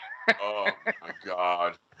 Oh, my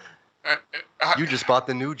God. You just bought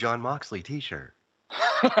the new John Moxley t-shirt.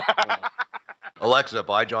 Alexa,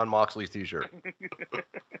 buy John Moxley's t-shirt.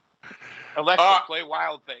 Alexa, play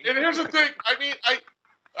Wild Thing. And here's the thing. I mean,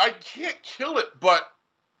 I can't kill it, but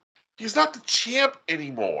he's not the champ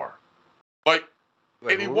anymore. Like,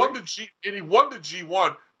 Wait, and he won the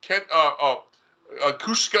G1.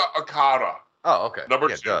 Kushika Okada. Oh, okay. Number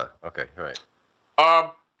 2. Duh. Okay, all right.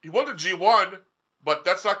 He won the G1, but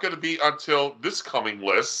that's not going to be until this coming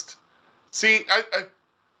list. See, I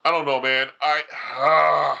don't know, man.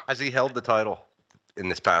 Has he held the title in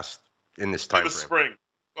this time in the frame? spring.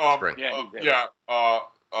 Spring. Yeah,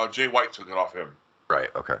 Jay White took it off him. Right.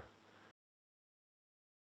 Okay.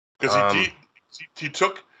 Because he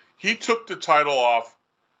took the title off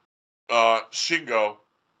Shingo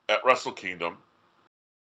at Wrestle Kingdom,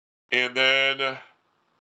 and then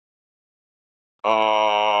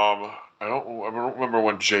I don't remember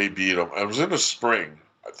when Jay beat him. It was in the spring,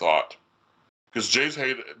 I thought, because Jay's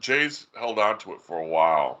held on to it for a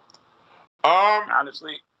while.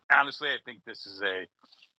 Honestly, I think this is a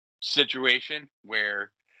situation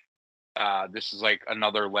where this is like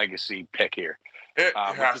another legacy pick here. It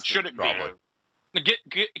shouldn't probably. be.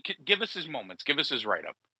 Give us his moments. Give us his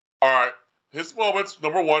write-up. All right. His moments,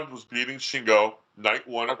 number 1 was beating Shingo, night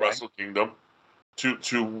 1 at Wrestle Kingdom,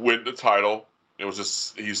 to win the title. He's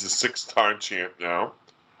the 6th-time champ now.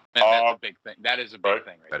 And that's a big thing. That is a big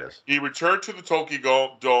thing. That is. He returned to the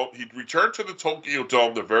Tokyo Dome. He returned to the Tokyo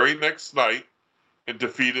Dome the very next night and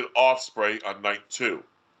defeated Ospreay on night 2,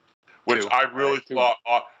 which I really thought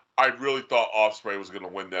Ospreay was going to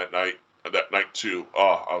win that night. That night 2.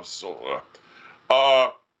 Oh, I was so.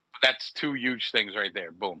 That's 2 huge things right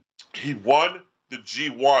there. Boom. He won the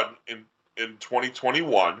G1 in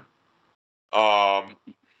 2021.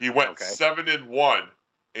 He went 7-1,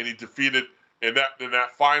 and he defeated. And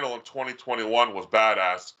that final in 2021 was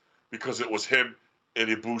badass because it was him and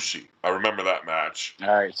Ibushi. I remember that match.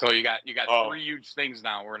 All right, so you got 3 huge things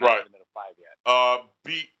now. We're not even at a 5 yet.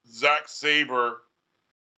 Beat Zack Sabre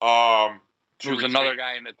Who's another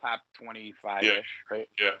guy in the top 25-ish, right?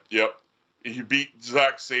 Yeah, yep. He beat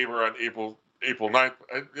Zack Sabre on April 9th.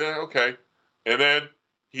 Yeah, okay. And then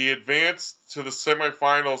he advanced to the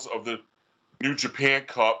semifinals of the New Japan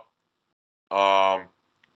Cup. And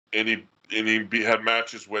he had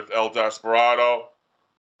matches with El Desperado,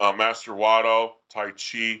 Master Wato, Tai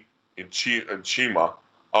Chi, and Chima.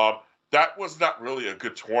 That was not really a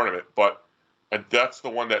good tournament, and that's the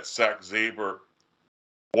one that Zack Sabre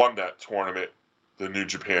won that tournament, the New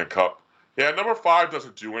Japan Cup. Yeah, number 5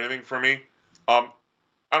 doesn't do anything for me. I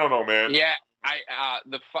don't know, man. Yeah,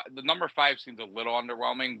 the number 5 seems a little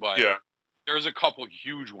underwhelming, but Yeah. There's a couple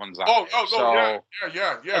huge ones on Oh, there. no,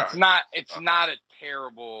 yeah. It's not a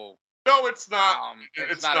terrible. No, it's not.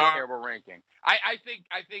 It's not a terrible ranking. I think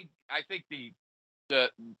the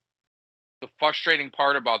frustrating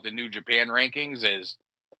part about the New Japan rankings is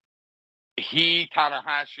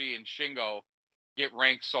Tanahashi and Shingo get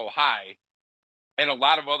ranked so high, and a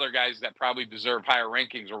lot of other guys that probably deserve higher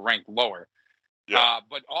rankings are ranked lower. Yeah.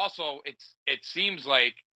 But also, it seems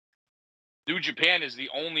like New Japan is the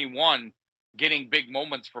only one getting big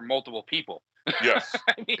moments for multiple people. Yes.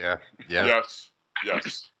 Yeah. Yes.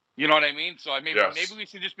 You know what I mean? So maybe we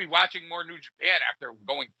should just be watching more New Japan after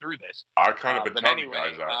going through this. I kind of been but telling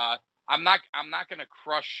anyway, you guys that. I'm not gonna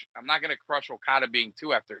crush Okada being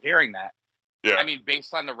 2 after hearing that. Yeah. I mean,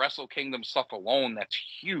 based on the Wrestle Kingdom stuff alone, that's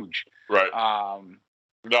huge. Right.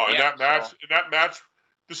 In that match,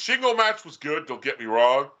 the Shingo match was good. Don't get me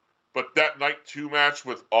wrong, but that night 2 match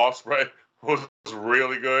with Ospreay was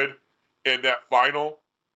really good. And that final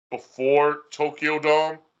before Tokyo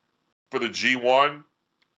Dome for the G1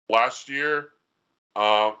 last year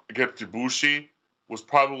against Ibushi was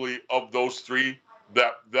probably, of those 3,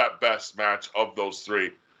 that best match of those 3.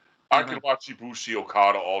 Mm-hmm. I could watch Ibushi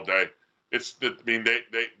Okada all day. They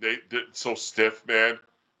did so stiff, man.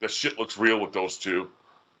 That shit looks real with those 2.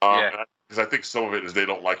 Because I think some of it is they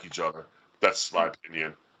don't like each other. That's my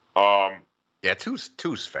opinion. Yeah, two's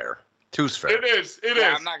fair. Two's fair. It is.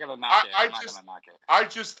 I'm not gonna knock it. I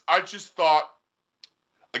just thought,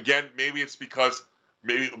 again, maybe it's because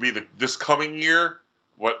maybe it'll be this coming year.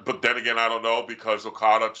 But then again, I don't know, because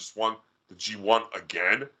Okada just won the G1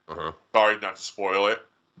 again. Uh-huh. Sorry not to spoil it.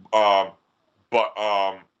 But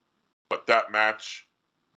that match,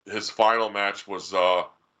 his final match was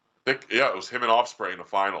it was him and Ospreay in the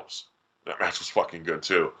finals. That match was fucking good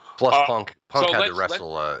too. Plus, Punk had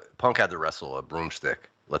to wrestle a broomstick.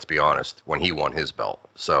 Let's be honest, when he won his belt.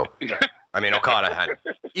 So, I mean, Okada had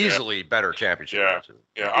easily better championship matches.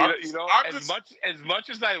 Yeah, as much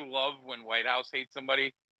as I love when White House hates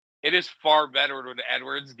somebody, it is far better when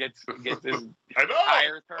Edwards gets his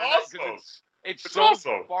tire turned out, it's so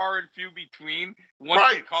awesome. Far and few between.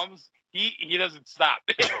 Once it comes, he doesn't stop.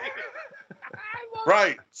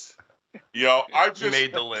 Right. I just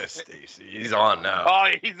made the list, Stacey. He's on now.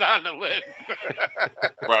 Oh, he's on the list.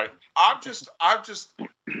 Right. I'm just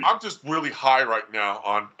really high right now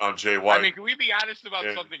on Jay White. I mean, can we be honest about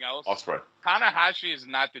something else? Ospreay. Tanahashi is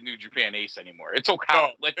not the New Japan ace anymore. It's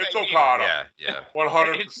Okada. No, it's Okada. Yeah.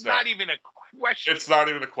 100%. It's not even a question. It's not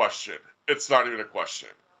even a question.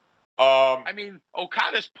 I mean,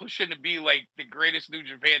 Okada's pushing to be like the greatest New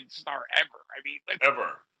Japan star ever. I mean,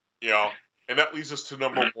 ever. And that leads us to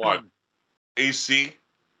number 1. AC. You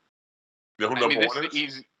know who number 1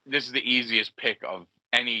 is? This is the easiest pick of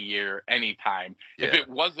any year, any time. Yeah. If it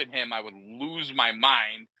wasn't him, I would lose my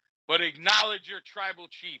mind. But acknowledge your tribal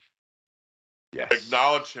chief. Yes.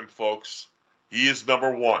 Acknowledge him, folks. He is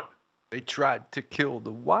number 1. They tried to kill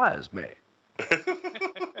the wise man.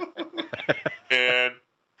 And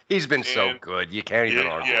he's been so good. You can't even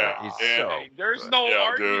argue that. There's no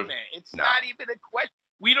argument. Dude. It's not even a question.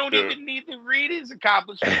 We don't even need to read his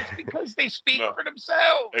accomplishments because they speak for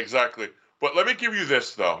themselves. Exactly. But let me give you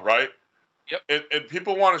this, though, right? Yep. And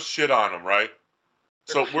people want to shit on him, right?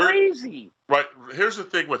 They're crazy. Right. Here's the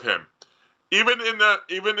thing with him. Even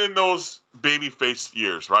in those babyface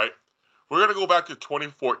years, right? We're gonna go back to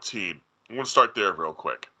 2014. I'm gonna start there real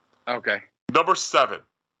quick. Okay. Number 7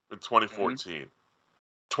 in 2014. Mm-hmm.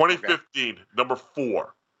 2015, number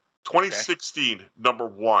 4. 2016, number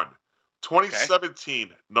 1.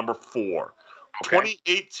 2017, number 4.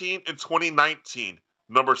 2018 and 2019,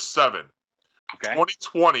 number 7.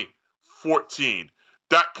 2020, 14.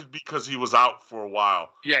 That could be because he was out for a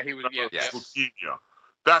while. Yeah, he was. Leukemia.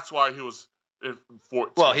 That's why he was in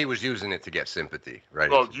 14. Well, he was using it to get sympathy,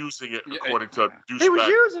 right? Well, using it according to douchebag. He was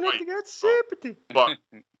using it to get sympathy. But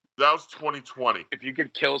that was 2020. If you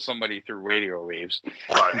could kill somebody through radio waves,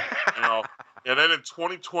 right? And then in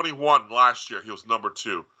 2021, last year, he was number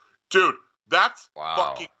 2. Dude, Wow.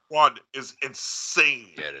 fucking run is insane.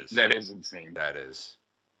 Yeah, it is. That is insane. That is.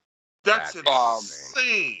 That's That's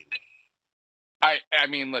insane. I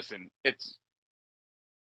mean, listen, it's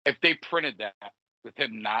if they printed that with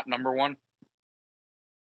him not number one,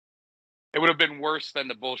 it would have been worse than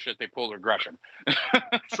the bullshit they pulled with Gresham.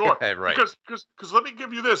 Sure. Right. Because let me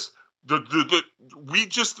give you this. We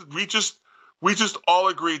just all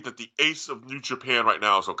agreed that the ace of New Japan right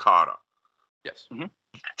now is Okada. Yes.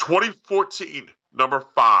 2014, number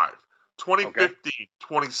 5. 2015,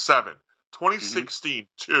 27. 2016,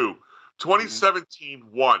 2. 2017,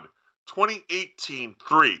 1. 2018,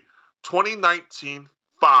 3. 2019,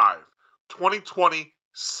 5. 2020,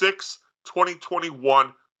 6.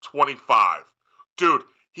 2021, 25. Dude,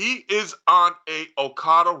 he is on a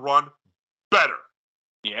Okada run better.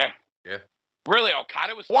 Yeah. Yeah. Really,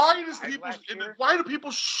 Okada was. Why last year? do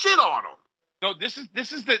people shit on him? No, this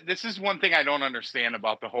is one thing I don't understand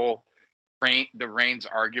about the whole the Reigns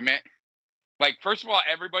argument. Like, first of all,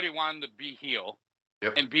 everybody wanted to be heel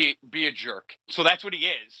and be a jerk, so that's what he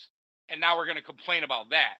is. And now we're going to complain about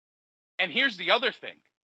that. And here's the other thing: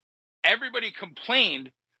 everybody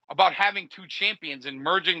complained about having two champions and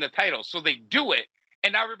merging the titles, so they do it,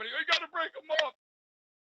 and now everybody, you got to break them up.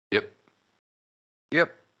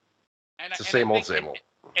 Yep. And It's the same old.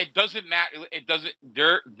 It doesn't matter. It doesn't.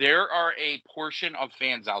 There are a portion of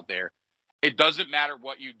fans out there. It doesn't matter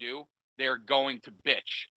what you do. They're going to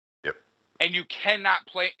bitch. Yep. And you cannot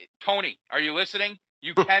play. Tony, are you listening?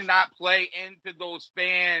 You cannot play into those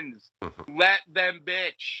fans. Let them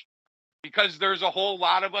bitch. Because there's a whole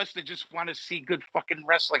lot of us that just want to see good fucking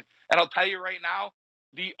wrestling. And I'll tell you right now,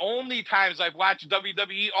 the only times I've watched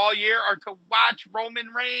WWE all year are to watch Roman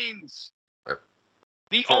Reigns. For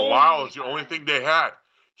a while, it's the only thing they had.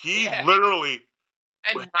 He literally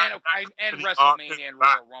and WrestleMania and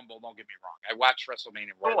Royal Rumble. Don't get me wrong. I watch WrestleMania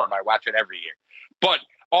and Royal Rumble. I watch it every year. But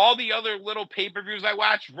all the other little pay-per-views I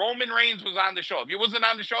watched, Roman Reigns was on the show. If he wasn't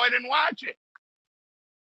on the show, I didn't watch it.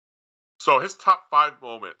 So his top 5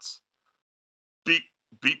 moments: beat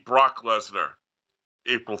Brock Lesnar,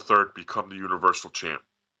 April 3rd, become the Universal Champ.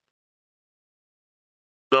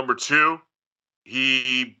 Number 2,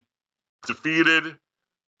 he defeated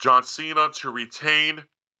John Cena to retain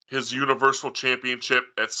his Universal Championship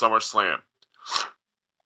at SummerSlam.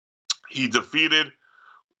 He defeated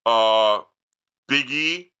Big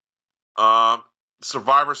E,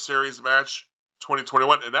 Survivor Series match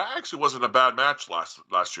 2021, and that actually wasn't a bad match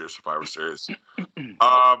last year's Survivor Series.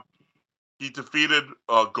 He defeated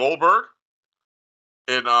Goldberg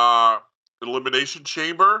in Elimination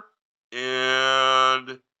Chamber,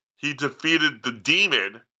 and he defeated the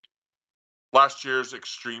Demon last year's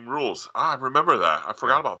Extreme Rules. I remember that. I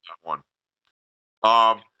forgot about that one.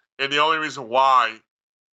 And the only reason why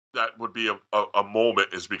that would be a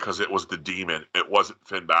moment is because it was the Demon. It wasn't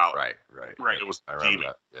Finn Balor. Right. It was I the remember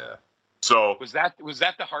Demon. that. Yeah. So was that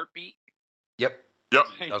the Heartbeat? Yep. Yep.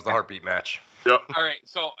 That was the Heartbeat match. Yep. All right.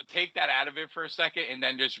 So take that out of it for a second, and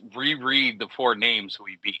then just reread the 4 names who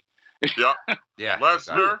he beat. Yep. Yeah.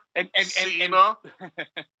 Lesnar, and Cena,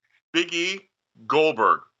 Big E,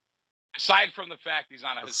 Goldberg. Aside from the fact he's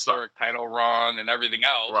on a historic title run and everything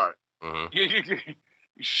else, Right.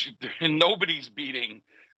 Nobody's beating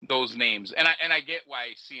those names, and I get why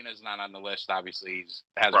Cena's not on the list. Obviously, he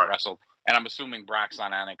hasn't wrestled, and I'm assuming Brock's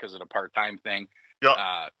not on it because of the part-time thing. Yep.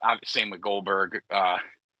 Same with Goldberg,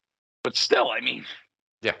 but still, I mean,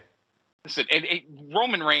 yeah. Listen,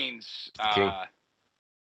 Roman Reigns,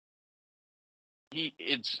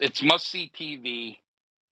 it's must-see TV.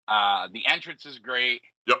 The entrance is great.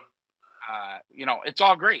 Yep. It's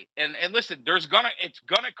all great. And listen, it's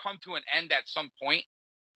gonna come to an end at some point.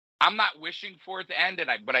 I'm not wishing for it to end,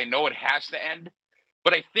 but I know it has to end.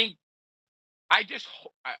 But I think I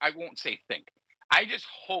won't say think. I just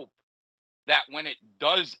hope that when it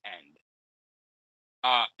does end,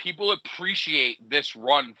 people appreciate this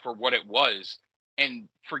run for what it was and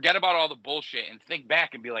forget about all the bullshit and think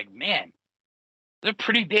back and be like, man, it's a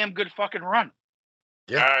pretty damn good fucking run.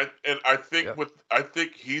 Yeah. And I think I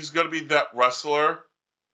think he's going to be that wrestler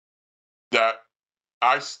that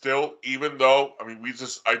I still, even though, I mean,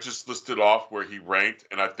 I just listed off where he ranked,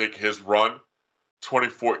 and I think his run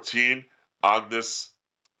 2014 on this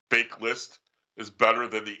fake list is better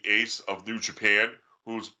than the ace of New Japan,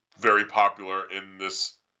 who's very popular in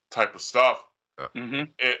this type of stuff. Mm-hmm.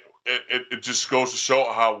 It just goes to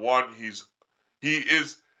show how he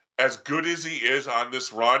is as good as he is on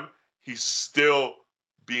this run, he's still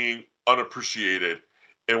being unappreciated.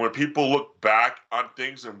 And when people look back on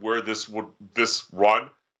things and where this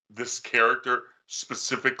character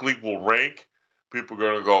specifically will rank, people are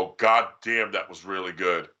going to go, God damn, that was really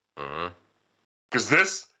good. Mm-hmm.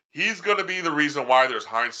 Because he's going to be the reason why there's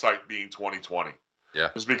hindsight being 2020. Yeah.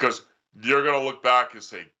 It's because you're going to look back and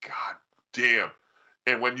say, God damn.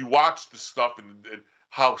 And when you watch the stuff and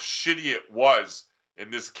how shitty it was,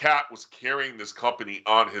 and this cat was carrying this company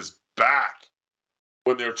on his back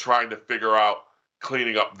when they're trying to figure out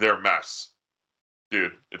cleaning up their mess.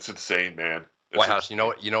 Dude, it's insane, man. White House, you know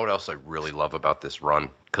what else I really love about this run?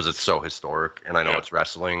 Because it's so historic, and I know it's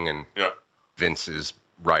wrestling, and Vince is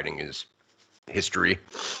writing his history.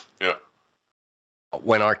 Yeah.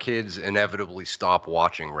 When our kids inevitably stop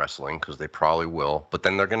watching wrestling, because they probably will, but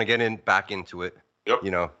then they're going to get back into it. Yep.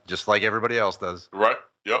 You know, just like everybody else does. Right.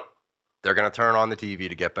 Yep. They're going to turn on the TV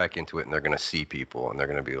to get back into it, and they're going to see people, and they're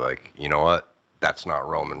going to be like, you know what? That's not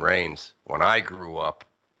Roman Reigns. When I grew up,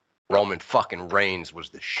 Roman fucking Reigns was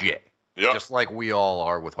the shit. Yep. Just like we all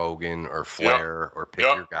are with Hogan or Flair or pick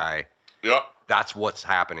your guy. Yep. That's what's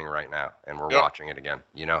happening right now, and we're watching it again.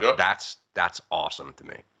 You know, that's awesome to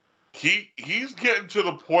me. He's getting to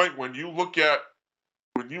the point when you look at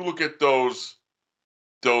those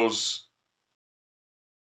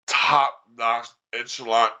top notch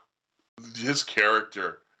echelon, his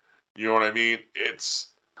character. You know what I mean? It's,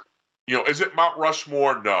 is it Mount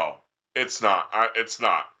Rushmore? No, it's not. It's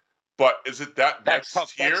not. But is it that next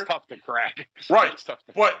tier? That's tough to crack. Right. That's tough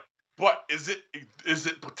to crack. But is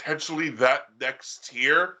it potentially that next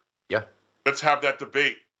tier? Yeah. Let's have that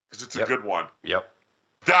debate because it's a good one. Yep.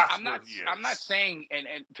 That's I'm not saying, and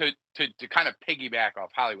to kind of piggyback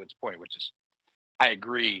off Hollywood's point, which is I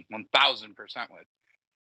agree 1,000% with.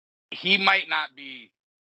 He might not be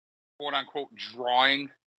quote unquote drawing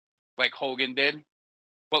like Hogan did.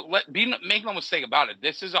 But make no mistake about it.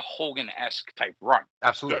 This is a Hogan-esque type run.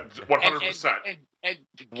 Absolutely. 100%. And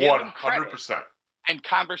to give him 100%. And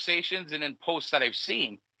conversations and in posts that I've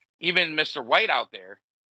seen, even Mr. White out there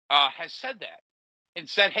has said that and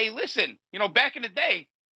said, hey, listen, back in the day,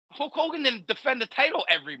 Hulk Hogan didn't defend the title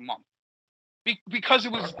every month because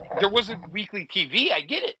there wasn't weekly TV. I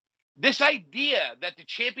get it. This idea that the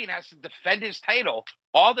champion has to defend his title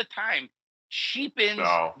all the time cheapens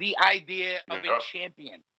the idea of a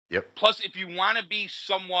champion. Yep. Plus, if you want to be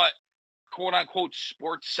somewhat quote unquote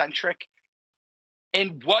sports centric,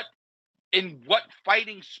 in what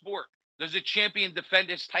fighting sport does a champion defend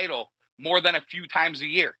his title more than a few times a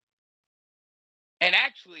year? And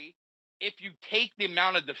actually, if you take the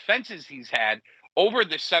amount of defenses he's had over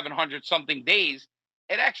the 700 something days,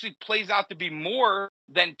 it actually plays out to be more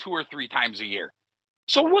than 2 or 3 times a year.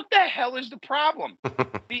 So what the hell is the problem?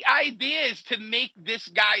 The idea is to make this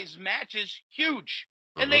guy's matches huge,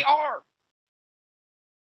 and they are.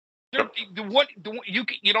 You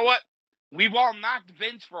know what? We've all knocked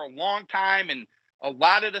Vince for a long time, and a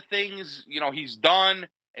lot of the things he's done,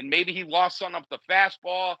 and maybe he lost something up the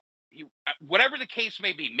fastball. Whatever the case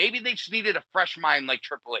may be, maybe they just needed a fresh mind like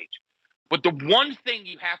Triple H. But the one thing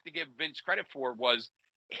you have to give Vince credit for was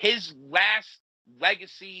his last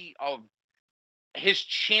legacy of his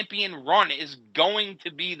champion run is going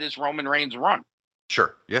to be this Roman Reigns run.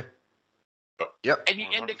 Sure. Yeah. Yep.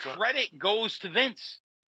 And the credit goes to Vince.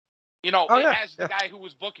 As the guy who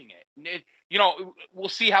was booking it. We'll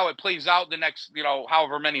see how it plays out the next,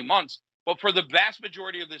 however many months. But for the vast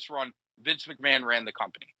majority of this run, Vince McMahon ran the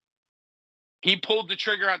company. He pulled the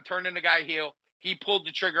trigger on turning the guy heel. He pulled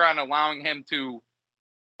the trigger on allowing him to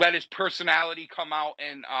let his personality come out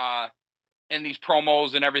in these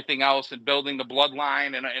promos and everything else, and building the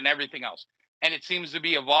bloodline and everything else. And it seems to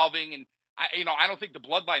be evolving. And I don't think the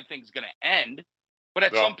bloodline thing is going to end, but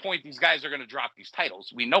at some point these guys are going to drop these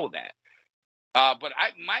titles. We know that. But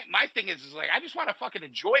my thing is like, I just want to fucking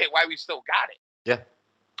enjoy it while we still got it. Yeah.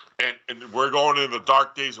 And we're going into the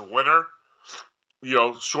dark days of winter,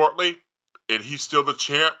 shortly, and he's still the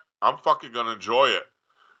champ. I'm fucking going to enjoy it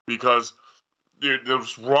because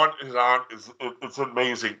this run is on. It's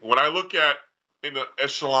amazing. When I look at in the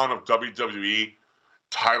echelon of WWE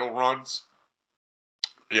title runs,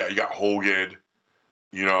 you got Hogan,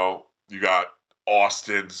 you got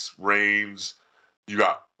Austin's reigns, you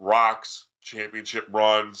got Rock's championship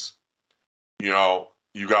runs, you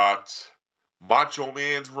got Macho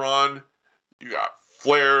Man's run, you got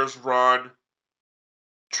Flair's run,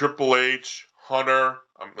 Triple H, Hunter,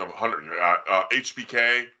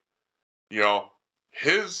 HBK,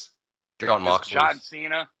 his John Moxley, John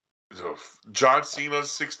Cena, John Cena's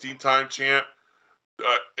 16-time champ,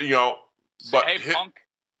 but Punk,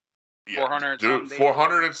 400 dude,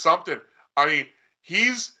 400 and something. I mean,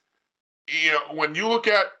 he's when you look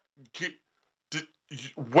at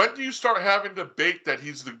when do you start having debate that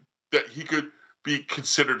that he could be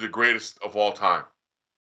considered the greatest of all time?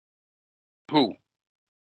 Who?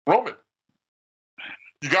 Roman.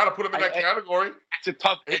 You got to put him in that category. it's a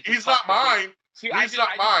tough. It's a He's tough not debate. mine. See, He's not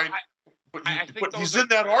mine. But I think but those he's are in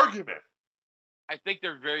that very- argument. I think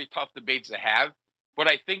they're very tough debates to have, but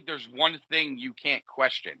I think there's one thing you can't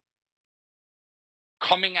question.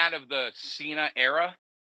 Coming out of the Cena era,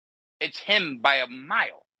 it's him by a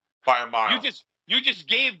mile. By a mile. You just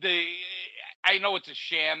gave the. I know it's a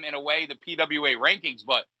sham in a way, the PWA rankings,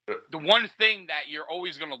 but the one thing that you're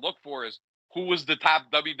always going to look for is who was the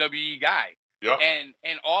top WWE guy. Yeah.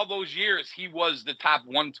 And all those years, he was the top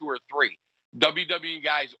 1, 2, or 3 WWE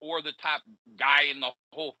guys, or the top guy in the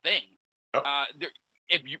whole thing. Yep.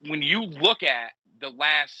 When you look at the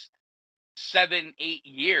last 7, 8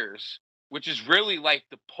 years, which is really like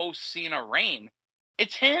the post Cena reign,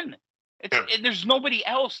 it's him. And there's nobody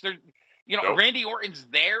else. Nope. Randy Orton's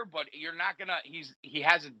there, but you're not gonna. He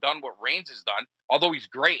hasn't done what Reigns has done, although he's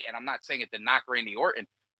great. And I'm not saying it to knock Randy Orton,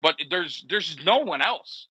 but there's no one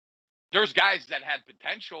else. There's guys that had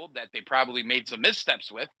potential that they probably made some missteps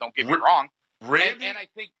with. Don't get me wrong. Randy, And I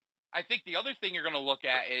think the other thing you're going to look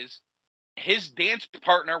at is his dance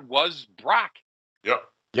partner was Brock. Yep.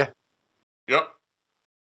 Yeah. Yep.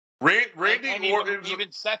 Randy and Orton's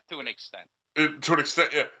even Seth to an extent. To an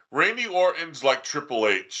extent, yeah. Randy Orton's like Triple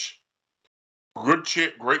H.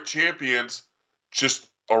 Great champions, just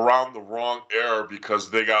around the wrong era because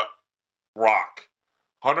they got Rock.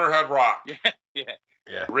 Hunter had Rock.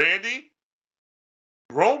 Yeah. Randy,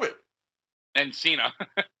 Roman, and Cena.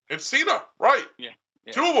 and Cena, right? Yeah.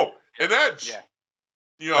 2 of them, and Edge. Yeah.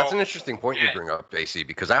 You know, That's an interesting point you bring up, AC,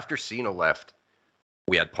 because after Cena left,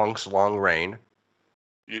 we had Punk's long reign.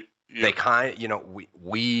 They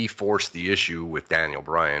we forced the issue with Daniel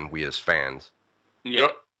Bryan, we as fans.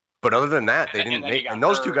 Yep. But other than that, they And didn't then make. he got And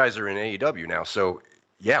those two hurt. guys are in AEW now. So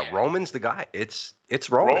yeah, Yeah. Roman's the guy. It's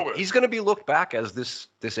Roman. He's going to be looked back as this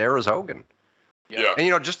era's Hogan. Yeah.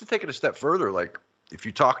 And just to take it a step further, like if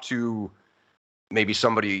you talk to maybe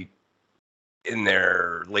somebody in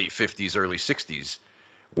their late 50s, early 60s,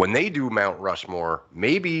 when they do Mount Rushmore,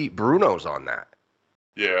 maybe Bruno's on that.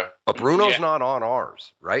 Yeah. But Bruno's Yeah. not on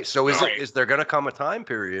ours, right? So Right. is there going to come a time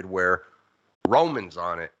period where Roman's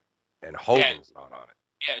on it and Hogan's not on it?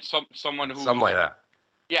 Yeah, someone who Something like that.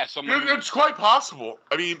 Yeah, someone who's It's quite possible.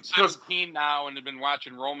 I mean, because 17 now and had been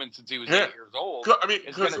watching Roman since he was Yeah. 8 years old. I mean,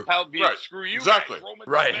 Is going to tell me, right, screw you, exactly. guys. Roman's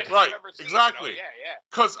Right, the best right, you've ever seen, exactly.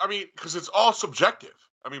 Yeah. it's all subjective.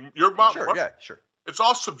 I mean, your mom, Sure, yeah, sure. it's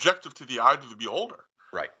all subjective to the eye of the beholder.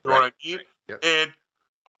 Right. You know what I mean? Yep. And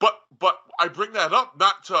but I bring that up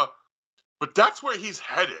but that's where he's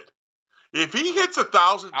headed. If he hits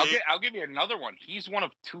 1,000 days, I'll give you another one. He's one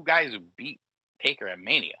of 2 guys who beat Taker at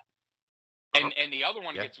Mania. And the other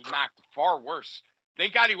one Yeah. gets knocked far worse.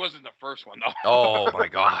 Thank God he wasn't the first one, though. Oh my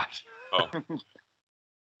gosh.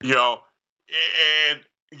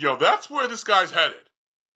 that's where this guy's headed.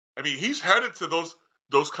 I mean, he's headed to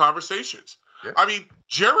those conversations. Yeah. I mean,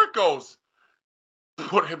 Jericho's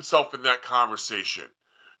put himself in that conversation.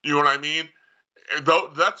 You know what I mean? And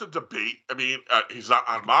though that's a debate. I mean, he's not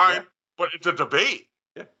on mine, Yeah. but it's a debate.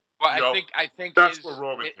 Well, I think That's where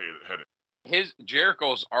Roman headed. his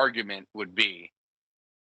Jericho's argument would be,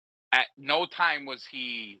 at no time was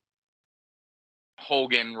he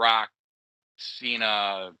Hogan, Rock,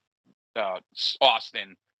 Cena,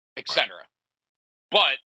 Austin, etc.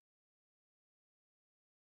 But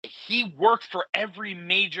he worked for every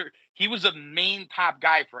major. He was a main top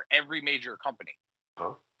guy for every major company.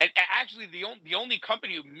 Huh? And actually, the only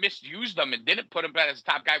company who misused them and didn't put him as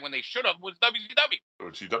top guy when they should have was WCW.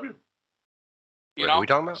 GW. You Wait, know, who we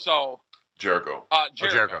talking about? So Jericho.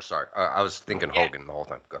 Jericho. Sorry. I was thinking Yeah. Hogan the whole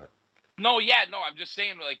time. Go ahead. No, I'm just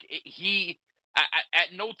saying, like,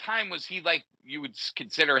 at no time was he like you would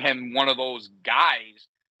consider him one of those guys.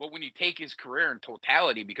 But when you take his career in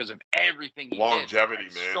totality, because of everything he Longevity,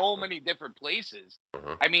 did, man. so many different places.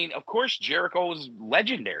 Mhm. I mean, of course, Jericho is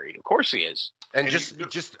legendary. Of course, he is. And And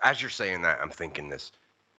just as you're saying that, I'm thinking this.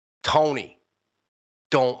 Tony,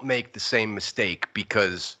 don't make the same mistake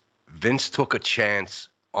because Vince took a chance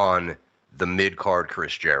on the mid-card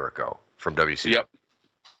Chris Jericho from WCW. Yep.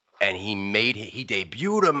 And he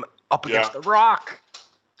debuted him up against Yeah. The Rock.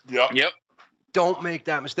 Yeah. Yep. Don't make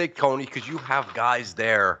that mistake, Tony, because you have guys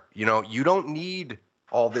there. You don't need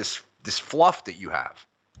all this fluff that you have.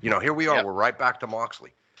 Here we are. Yep. We're right back to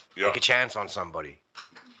Moxley. Yeah. Take a chance on somebody.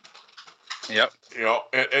 Yep.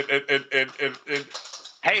 And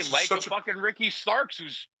Hey, It's like a such a- fucking Ricky Starks,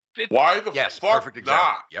 who's 50. why the Yes, fuck perfect example.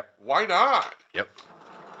 not? Yep. Why not? Yep.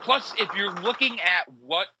 Plus, if you're looking at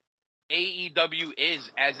what AEW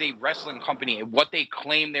is as a wrestling company and what they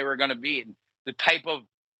claim they were going to be, and the type of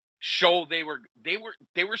show they were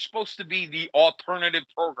supposed to be the alternative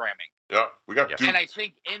programming. Yeah, we got Yeah. Duke. And I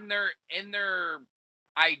think in their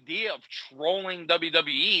idea of trolling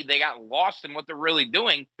WWE. They got lost in what they're really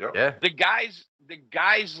doing. Yeah. The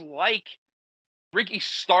guys like Ricky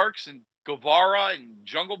Starks and Guevara and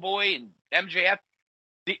Jungle Boy and MJF.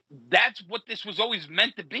 That's what this was always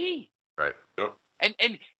meant to be. Right. Yep.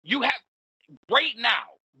 And you have right now.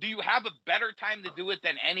 Do you have a better time to do it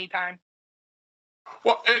than any time?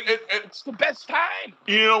 Well, It's the best time.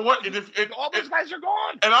 you know what? All those guys are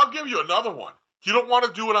gone. And I'll give you another one. You don't want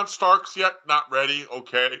to do it on Starks yet? Not ready?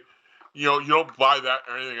 Okay. You know, you don't buy that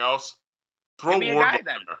or anything else. Throw Give me a guy Wardlow in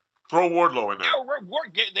then. there. Throw Wardlow in there.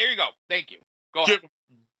 Yeah, there you go. Thank you. Go ahead.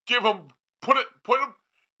 Give him, put him,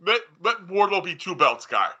 let Wardlow be 2 belts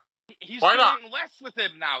guy. He's Why not? doing less with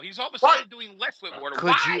him now. He's all of a sudden doing less with Wardlow. Could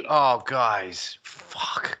Why? you? Oh, guys,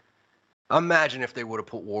 fuck! Imagine if they would have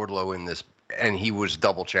put Wardlow in this, and he was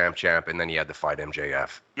double champ, and then he had to fight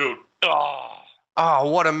MJF. Dude. Oh,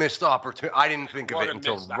 what a missed opportunity! I didn't think of What it a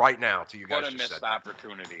until missed right now. Till you guys What a just missed said that.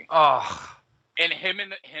 opportunity. Oh, And him in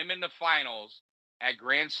the finals at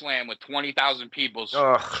Grand Slam with 20,000 people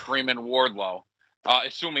Ugh. screaming Wardlow,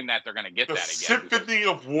 assuming that they're going to get The that again. sympathy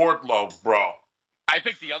of Wardlow, bro. I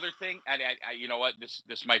think the other thing, and I you know what,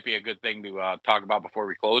 this might be a good thing to talk about before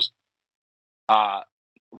we close.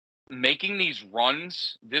 Making these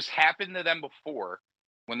runs, this happened to them before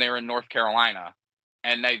when they were in North Carolina,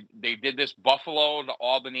 and they did this Buffalo to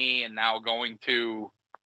Albany, and now going to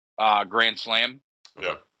Grand Slam.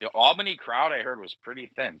 Yeah. The Albany crowd, I heard, was pretty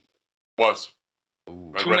thin. Was.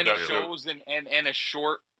 Ooh. I Too read many that too. shows and a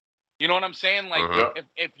short. You know what I'm saying? Like Mhm.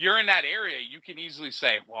 if you're in that area, you can easily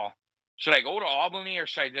say, well, should I go to Albany or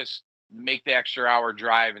should I just make the extra hour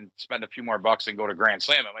drive and spend a few more bucks and go to Grand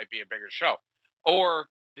Slam? It might be a bigger show. Or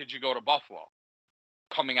did you go to Buffalo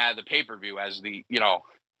coming out of the pay-per-view as the, you know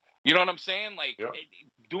what I'm saying? Like Yeah.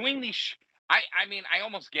 doing these, I mean, I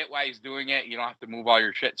almost get why he's doing it. You don't have to move all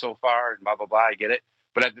your shit so far and blah, blah, blah. I get it.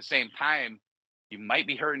 But at the same time, you might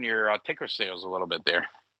be hurting your ticker sales a little bit there.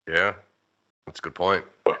 Yeah, that's a good point.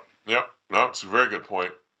 Yep. No, it's a very good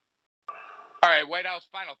point. All right, White House,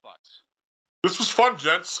 final thoughts. This was fun,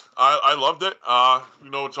 gents. I loved it.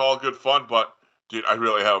 It's all good fun, but dude, I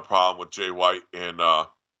really have a problem with Jay White and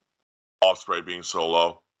Ospreay being so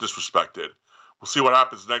low. Disrespected. We'll see what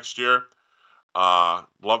happens next year.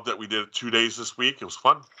 Love that we did it 2 days this week. It was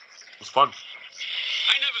fun. It was fun.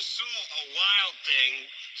 I never saw a wild thing.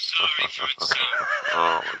 Sorry for its sound.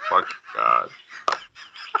 Oh my fucking god.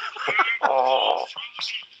 Oh.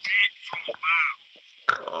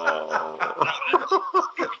 Oh.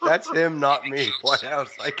 That's him, not me. White House.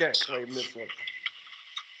 I can't claim this one.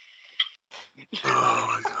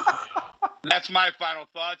 Oh my god. That's my final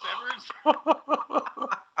thoughts, Edwards.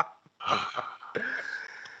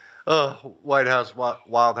 White House,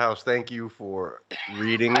 Wild House, thank you for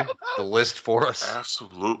reading the list for us.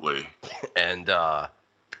 Absolutely. And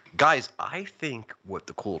guys, I think what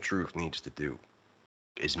the Cool Truth needs to do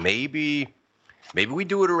is maybe we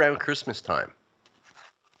do it around Christmas time.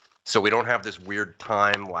 So we don't have this weird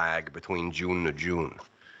time lag between June to June.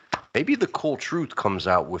 Maybe the Cool Truth comes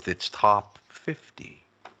out with its top 50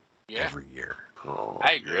 every year. Oh,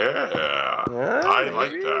 I agree. Yeah. Yeah, I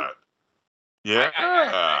like maybe. that. Yeah.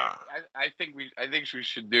 I think we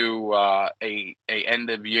should do a end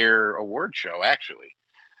of year award show. Actually,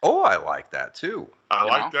 Oh, I like that too. I you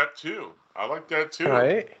like know? that too. I like that too.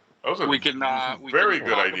 Right? Those are we can very can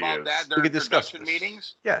good talk ideas. about that We during could discuss production this.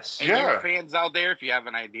 meetings. Yes. And Yeah. you fans out there, if you have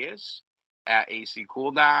any ideas, at AC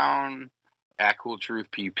Cooldown, at Cool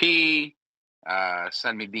Truth PP,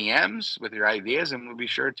 send me DMs with your ideas, and we'll be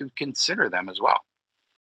sure to consider them as well.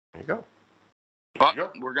 There you go. But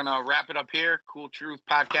Yep. we're gonna wrap it up here. Cool Truth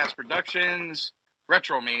Podcast Productions,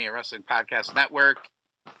 Retromania Wrestling Podcast Network.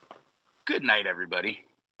 Good night, everybody.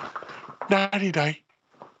 Nighty night.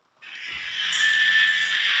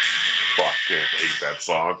 Fucking hate that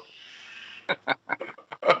song.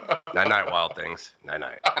 Night night, Wild Things. Night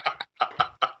night.